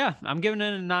it. Yeah, I'm giving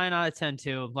it a 9 out of 10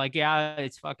 too. Like, yeah,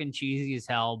 it's fucking cheesy as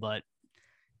hell, but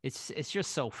it's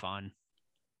just so fun.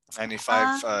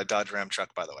 95 Dodge Ram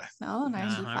truck, by the way. Oh,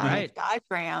 95 right. Dodge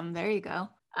Ram. There you go.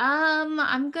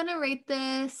 I'm gonna rate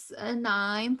this a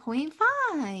 9.5.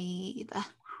 Wow.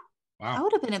 That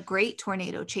would have been a great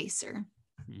tornado chaser.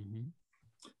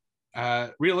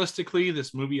 Mm-hmm. Realistically,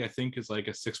 this movie I think is like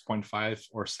a 6.5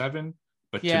 or 7,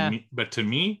 but to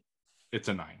me it's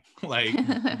a 9. Like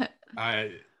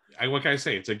I what can I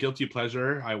say? It's a guilty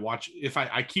pleasure. I watch if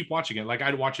I keep watching it. Like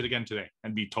I'd watch it again today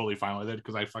and be totally fine with it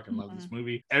because I fucking love this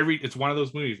movie. It's one of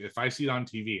those movies. If I see it on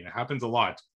TV, and it happens a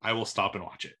lot, I will stop and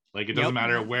watch it. Like it doesn't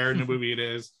matter where in the movie it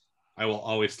is. I will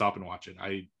always stop and watch it.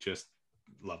 I just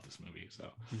love this movie. So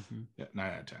yeah,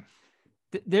 9 out of 10.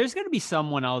 There's gonna be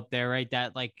someone out there, right?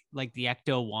 That like the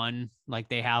Ecto One, like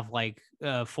they have like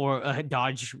for a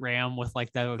Dodge Ram with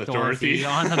like the Dorothy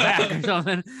on the back or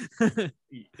something.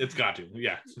 It's got to,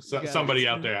 yeah. Somebody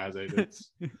out there has it.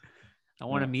 I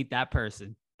want to meet that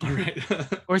person. Right.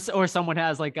 or someone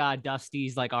has like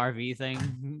Dusty's like RV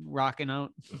thing rocking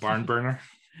out. Barn burner.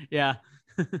 Yeah.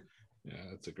 Yeah,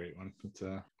 that's a great one. It's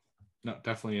no,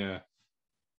 definitely a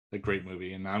great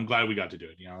movie, and I'm glad we got to do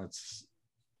it. You know, it's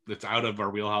out of our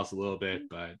wheelhouse a little bit,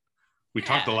 but we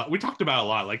talked a lot. We talked about a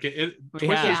lot. Like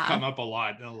Twister's come up a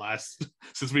lot in the last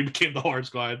since we became the Horror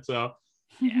Squad. So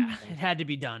yeah, it had to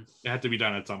be done. It had to be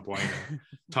done at some point.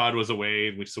 Todd was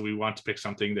away, so we want to pick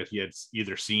something that he had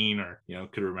either seen or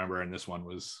could remember. And this one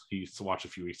he used to watch a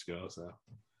few weeks ago, so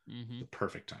the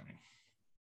perfect timing.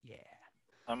 Yeah,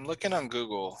 I'm looking on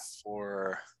Google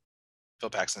for Bill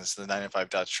Paxton's the 995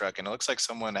 Dodge truck, and it looks like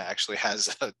someone actually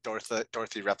has a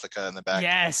Dorothy replica in the back.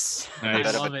 Yes, nice.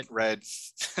 I love it. Red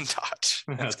Dodge.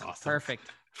 That's awesome. Perfect.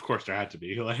 Of course, there had to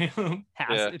be. Like,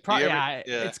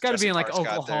 it's got to be in like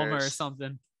Oklahoma or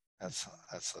something. That's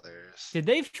hilarious. Did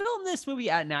they film this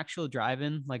movie at an actual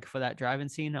drive-in, like for that drive-in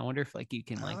scene? I wonder if like you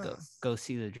can like go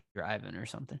see the drive-in or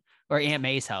something, or Aunt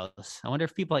May's house. I wonder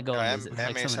if people like go.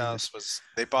 Aunt May's house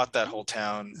they bought that whole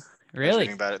town. Really?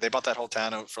 About it. They bought that whole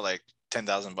town out for like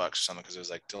 $10,000 or something because it was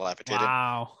like dilapidated.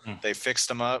 Wow. They fixed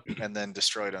them up and then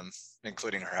destroyed them,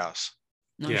 including her house.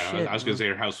 No shit. I was gonna say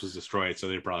her house was destroyed, so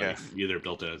they probably either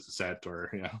built it as a set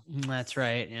or That's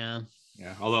right. Yeah.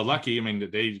 Yeah. Although lucky, I mean,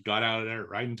 they got out of there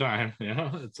right in time.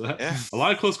 It's a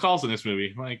lot of close calls in this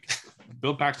movie. Like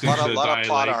Bill Paxton, a lot of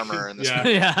plot armor in this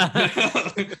movie.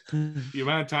 The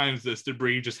amount of times this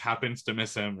debris just happens to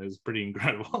miss him is pretty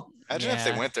incredible. Imagine if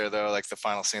they went there though, like the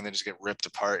final scene, they just get ripped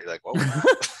apart. You're like, whoa.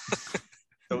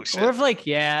 Oh, shit. Or if like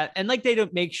and like they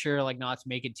don't make sure like not to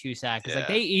make it too sad because like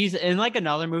they in like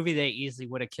another movie they easily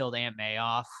would have killed Aunt May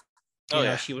off. You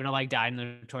know, she would have like died in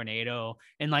the tornado,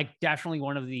 and like definitely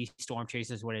one of the storm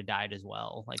chasers would have died as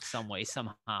well, like some way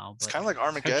somehow. It's kind of like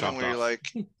Armageddon, where you're like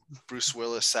Bruce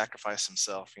Willis sacrificed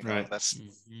himself. That's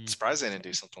surprising they didn't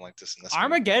do something like this in this.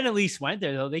 Armageddon at least went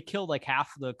there though. They killed like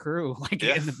half of the crew. Like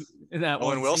in that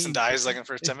Owen one Wilson scene. dies like in the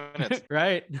first 10 minutes.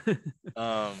 Right.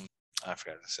 I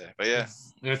forgot to say, but yeah,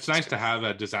 it's nice to have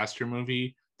a disaster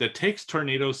movie that takes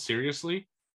tornadoes seriously,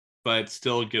 but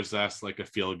still gives us like a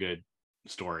feel good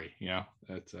story.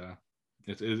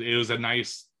 It was a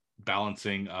nice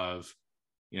balancing of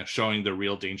showing the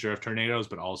real danger of tornadoes,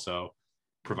 but also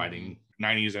providing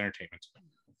 90s entertainment.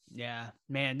 Yeah,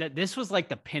 man, this was like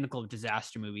the pinnacle of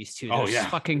disaster movies too. There's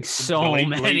fucking so late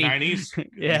many 90s.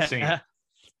 Yeah. Insane.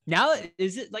 Now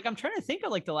is it like I'm trying to think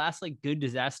of like the last like good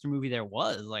disaster movie there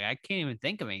was. Like I can't even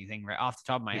think of anything right off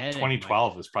the top of my head.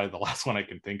 2012 is probably the last one I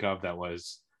can think of that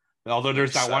was. Although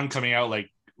there's that one coming out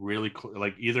like really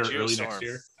like either early next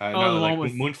year. Like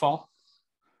Moonfall.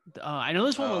 I know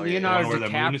this one with Leonardo where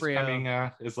DiCaprio. The moon is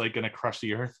coming, is like gonna crush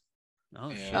the earth.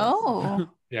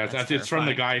 It's from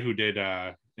the guy who did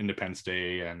Independence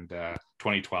Day and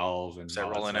 2012 and is that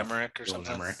Roland Emmerich or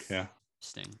something? Yeah.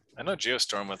 Interesting. I know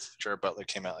Geostorm with Gerard Butler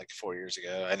came out like 4 years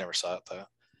ago. I never saw it though.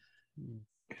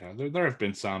 Yeah, there have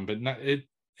been some, but not it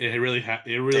really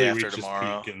reached its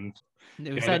peak. And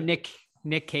it was that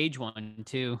Nick Cage one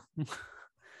too.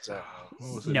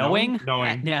 Knowing.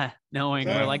 Knowing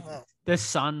where like the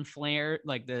sun flare,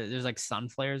 like there's like sun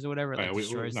flares or whatever that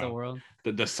destroys the world.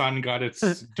 The sun got its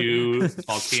due.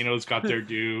 Volcanoes got their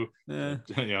due.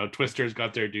 Twisters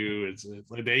got their due. It's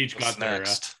like they each got their.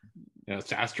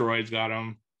 Asteroids got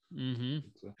them.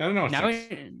 So, I don't know. Now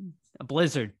a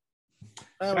blizzard.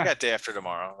 We got Day After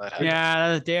Tomorrow.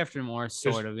 The Day After Tomorrow,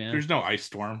 sort of. Yeah. There's no ice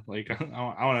storm. Like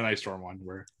I want an ice storm one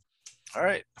where. All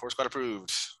right, Horror Squad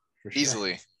approved. Sure.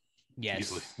 Easily. Yes.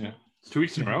 Easily. Yeah. 2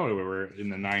 weeks in a row we were in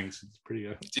the 9s. It's pretty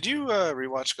good. Did you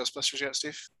rewatch Ghostbusters yet,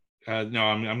 Steve? No,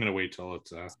 I'm gonna wait till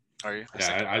it's. Are you?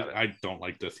 I don't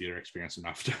like the theater experience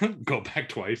enough to go back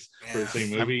twice for the same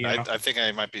movie. I think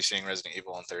I might be seeing Resident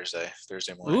Evil on Thursday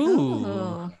morning. Ooh.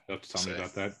 You'll have to tell me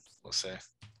about that. We'll see.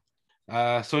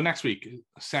 So next week,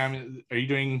 Sam, are you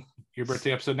doing your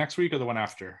birthday episode next week or the one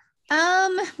after?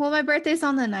 Well, my birthday's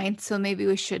on the 9th, so maybe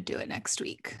we should do it next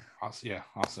week. Awesome. Yeah,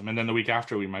 awesome. And then the week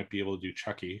after, we might be able to do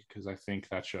Chucky because I think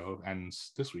that show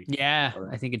ends this week. Yeah,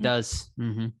 I think it does.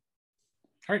 All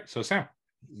right. So Sam,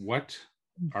 what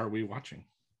are we watching?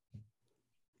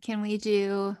 Can we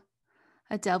do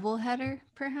a double header,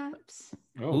 perhaps?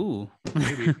 Oh, Ooh.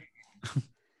 maybe.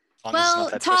 Well,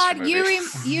 Todd, Todd,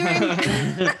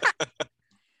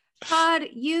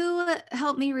 you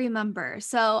help me remember.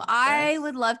 So I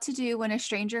would love to do When a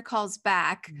Stranger Calls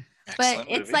Back, but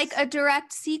it's like a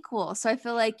direct sequel. So I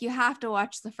feel like you have to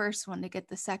watch the first one to get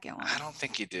the second one. I don't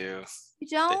think you do. You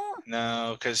don't?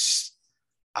 No, because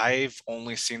I've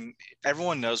only seen.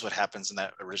 Everyone knows what happens in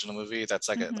that original movie. That's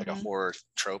like a horror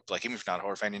trope. Like even if you're not a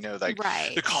horror fan, you know, like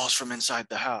the calls from inside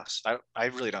the house. I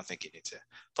really don't think you need to.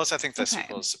 Plus, I think the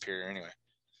sequel is superior anyway.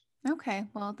 Okay,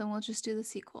 well then we'll just do the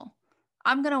sequel.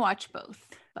 I'm gonna watch both.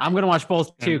 I'm gonna watch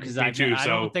both too because I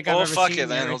don't think I've ever seen it.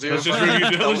 Then let's just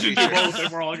review both,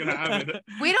 and we're all gonna have it.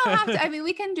 We don't have to. I mean,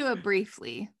 we can do it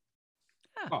briefly.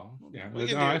 Oh yeah, we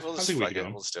can do it. We'll just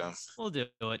do it. We'll do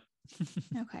it.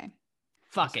 Okay.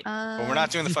 Fuck it. But we're not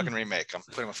doing the fucking remake. I'm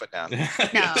putting my foot down.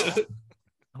 No.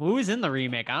 Who is in the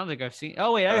remake? I don't think I've seen.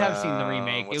 Oh wait, I have seen the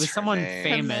remake. It was someone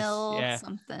famous. Camille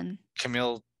something.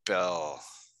 Camille Bell.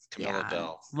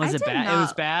 Bell. Was it bad? It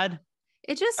was bad.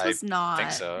 It just was not. I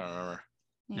think so. I don't remember.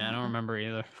 Yeah, I don't remember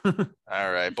either.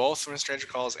 All right, both When Stranger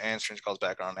Calls and Stranger Calls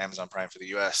Back are on Amazon Prime for the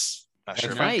US. Not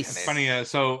sure. Nice. Funny.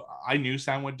 So I knew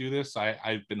Sam would do this.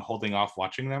 I've been holding off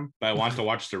watching them, but I wanted to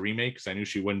watch the remake because I knew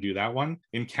she wouldn't do that one.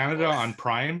 In Canada on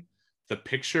Prime, the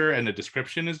picture and the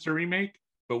description is the remake,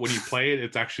 but when you play it,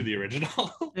 it's actually the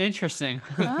original. Interesting.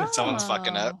 Someone's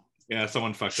fucking up. Yeah,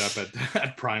 someone fucked up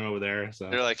at Prime over there. So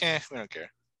they're like, we don't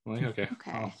care. I'm like, okay.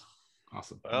 Oh,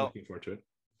 awesome. Well, I'm looking forward to it.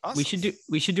 Awesome.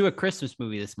 We should do a Christmas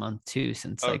movie this month too,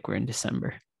 since like we're in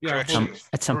December. Yeah,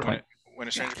 at some point. When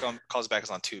a Stranger Calls Back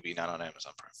is on Tubi, not on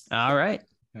Amazon Prime. All right.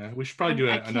 We should probably do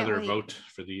another vote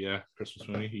for the Christmas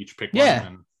movie. Each pick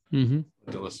one, and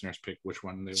the listeners pick which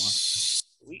one they want.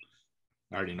 Sweet.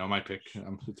 I already know my pick.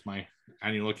 It's my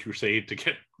annual crusade to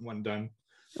get one done.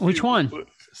 Which one?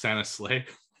 Santa's Sleigh.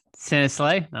 Santa's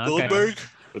Sleigh? Okay. Goldberg?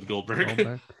 With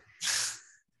Goldberg.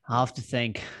 I'll have to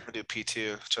think. We'll do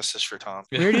P2, Justice for Tom.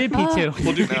 We already did P2.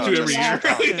 We'll do P2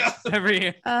 every year. Every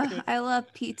year. I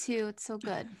love P2. It's so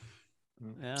good.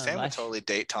 Yeah, Sam would totally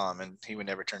date Tom, and he would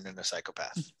never turn into a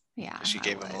psychopath. Yeah. She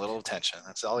gave him a little attention.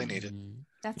 That's all he needed.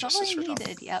 That's Justice all he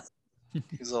needed. Yep.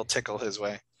 He's a little tickle his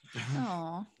way.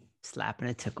 Oh. Slapping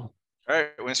a tickle. All right.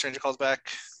 When Stranger Calls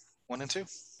Back 1 and 2.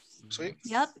 Sweet.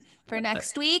 Yep. For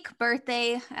next week,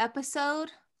 birthday episode.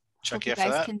 Chucky after that.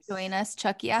 You guys can join us.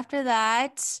 Chucky after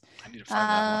that. I need to find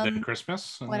that one. Then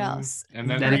Christmas. What else? And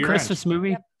then a Christmas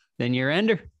movie. Yep. Then Year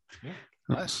Ender. Yeah.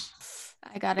 Nice.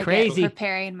 I gotta get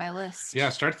preparing my list. Yeah,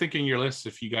 start thinking your list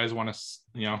if you guys want to,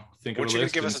 think of a list. Would you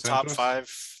give us a top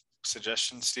 5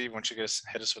 suggestions, Steve? Why don't you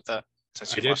hit us with that?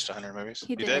 Since you watched 100 movies,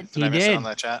 you did. Did I miss it on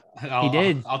that chat? He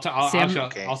did. I'll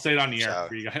say it on the air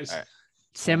for you guys. Right.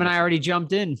 Sam and I already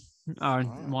jumped in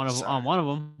on one of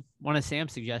them. One of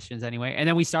Sam's suggestions, anyway. And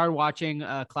then we started watching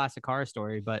a classic horror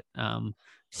story, but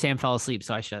Sam fell asleep,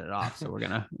 so I shut it off. So we're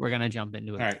gonna jump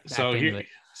into it. All right.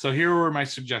 So here were my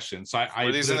suggestions. So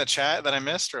were these in the chat that I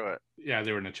missed, or what? Yeah,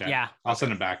 they were in the chat. Yeah, I'll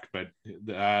send them back. But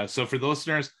so for the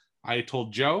listeners, I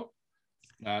told Joe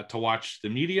to watch The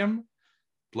Medium,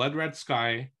 Blood Red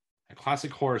Sky, A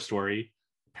Classic Horror Story,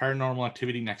 Paranormal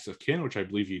Activity: Next of Kin, which I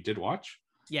believe you did watch.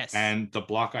 Yes. And The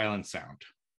Block Island Sound.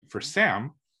 For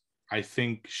Sam, I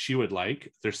think she would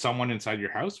like There's Someone Inside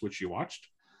Your House, which you watched.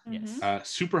 Yes.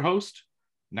 Superhost,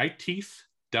 Night Teeth,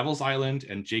 Devil's Island,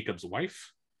 and Jacob's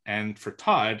Wife. And for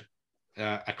Todd,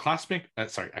 a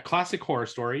classic horror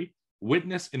story,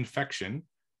 Witness Infection,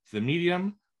 The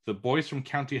Medium, The Boys from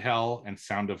County Hell, and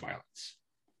Sound of Violence.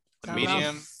 The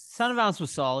Medium. Sound of Violence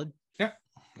was solid. Yeah.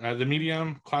 The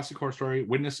Medium, classic horror story,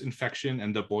 Witness Infection,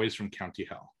 and The Boys from County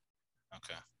Hell.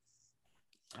 Okay.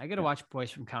 I gotta watch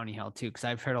Boys from County Hell too, because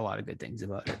I've heard a lot of good things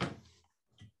about it.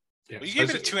 Yeah. Well, you gave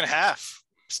it a 2.5.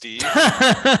 Steve.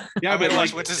 Yeah, but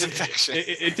like Witness Infection.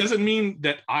 It doesn't mean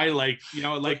that I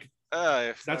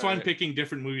that's why I'm picking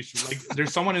different movies. Like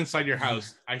There's Someone Inside Your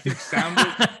House. I think Sam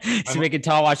so making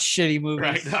Todd watch shitty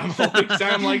movies. Right. I'm hoping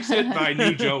Sam likes it, but I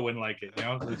knew Joe wouldn't like it.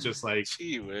 It's just like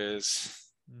gee whiz.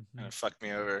 Fuck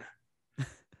me over.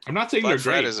 I'm not saying they're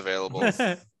Fred great. is available.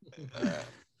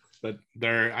 But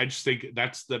I just think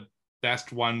that's the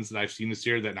best ones that I've seen this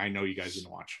year that I know you guys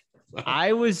didn't watch.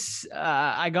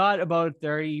 I got about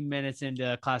 30 minutes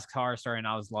into Classic Horror Story and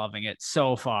I was loving it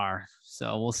so far.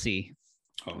 So we'll see.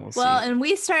 And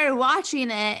we started watching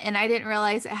it and I didn't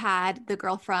realize it had the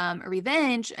girl from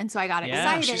Revenge. And so I got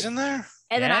excited. She's in there.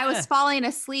 And then I was falling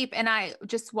asleep and I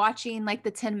just watching like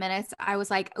the 10 minutes, I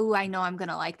was like, oh, I know I'm going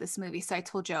to like this movie. So I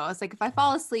told Joe, I was like, if I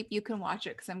fall asleep, you can watch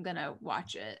it because I'm going to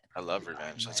watch it. I love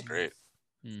Revenge. That's great.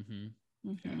 Mm-hmm.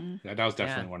 Mm-hmm. Yeah, that was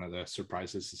definitely one of the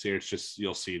surprises this year. It's just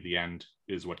you'll see the end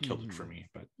is what killed it for me.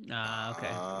 But okay.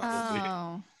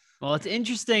 Oh. Well, it's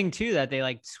interesting too that they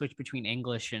like switch between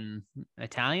English and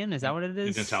Italian. Is that what it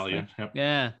is? It's Italian. Like, yep.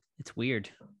 Yeah, it's weird.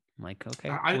 I'm like, okay.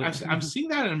 I'm seeing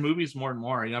that in movies more and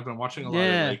more. I've been watching a lot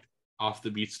of like off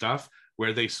the beat stuff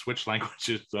where they switch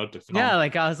languages throughout the film. Yeah,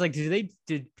 like I was like,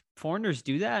 did foreigners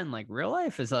do that in like real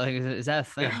life? Is that a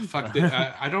thing? Yeah, fuck.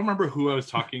 I don't remember who I was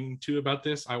talking to about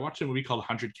this. I watched a movie called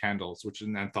 100 Candles, which is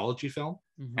an anthology film.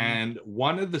 Mm-hmm. And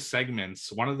one of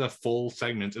the full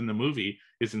segments in the movie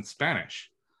is in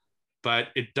Spanish, but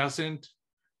it doesn't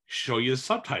show you the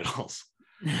subtitles.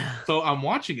 So I'm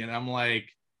watching it. I'm like,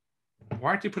 why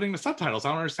aren't they putting the subtitles? I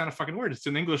don't understand a fucking word. It's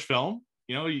an English film.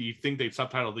 You know, you think they'd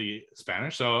subtitle the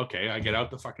Spanish. So, okay, I get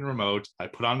out the fucking remote. I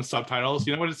put on the subtitles.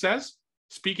 You know what it says?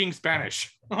 Speaking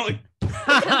Spanish. I'm like, what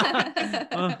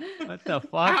the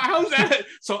fuck? How's that?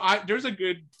 So there's a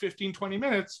good 15, 20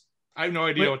 minutes. I have no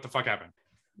idea what the fuck happened.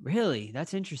 Really?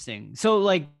 That's interesting. So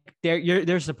like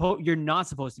you're not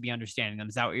supposed to be understanding them.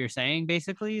 Is that what you're saying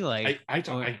basically? Like I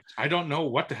don't know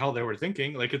what the hell they were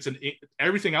thinking. Like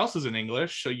everything else is in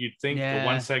English. So you'd think the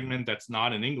one segment that's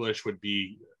not in English would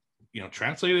be,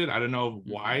 translated. I don't know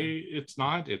why it's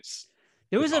not.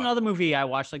 There was another movie I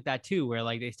watched like that too, where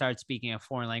like they started speaking a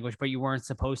foreign language, but you weren't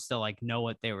supposed to like know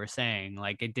what they were saying.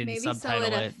 Like it didn't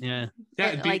subtitle it. It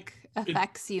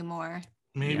affects you more.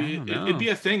 Maybe it'd be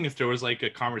a thing if there was like a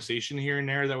conversation here and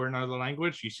there that were in another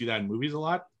language. You see that in movies a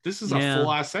lot. This is a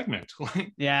full ass segment.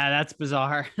 Yeah, that's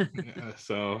bizarre.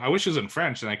 So I wish it was in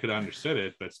French and I could have understood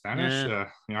it, but Spanish,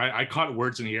 I caught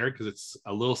words in here because it's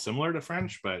a little similar to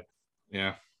French, but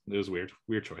yeah, it was weird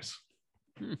choice.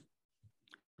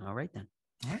 All right then.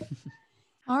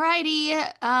 All righty.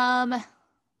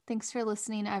 Thanks for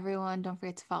listening, everyone. Don't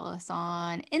forget to follow us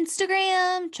on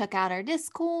Instagram. Check out our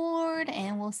Discord,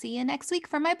 and we'll see you next week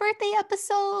for my birthday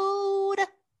episode.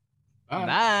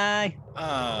 Bye.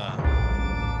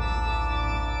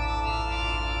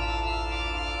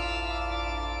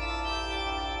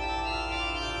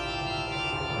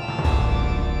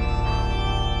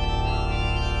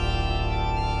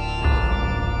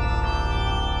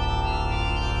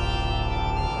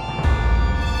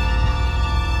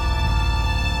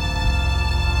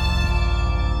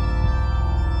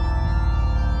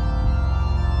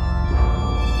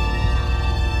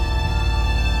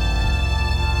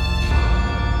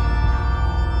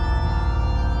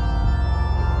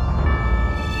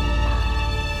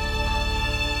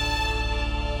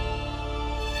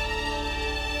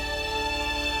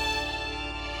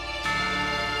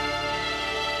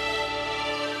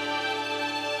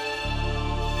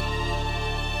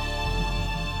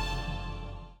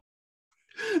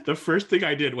 The first thing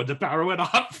I did when the power went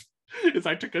off is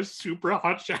I took a super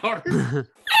hot shower.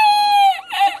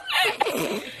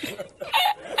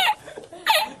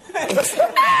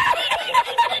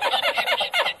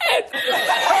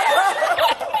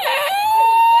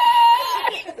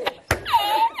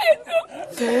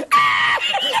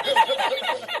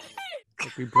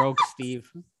 We broke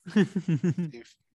Steve.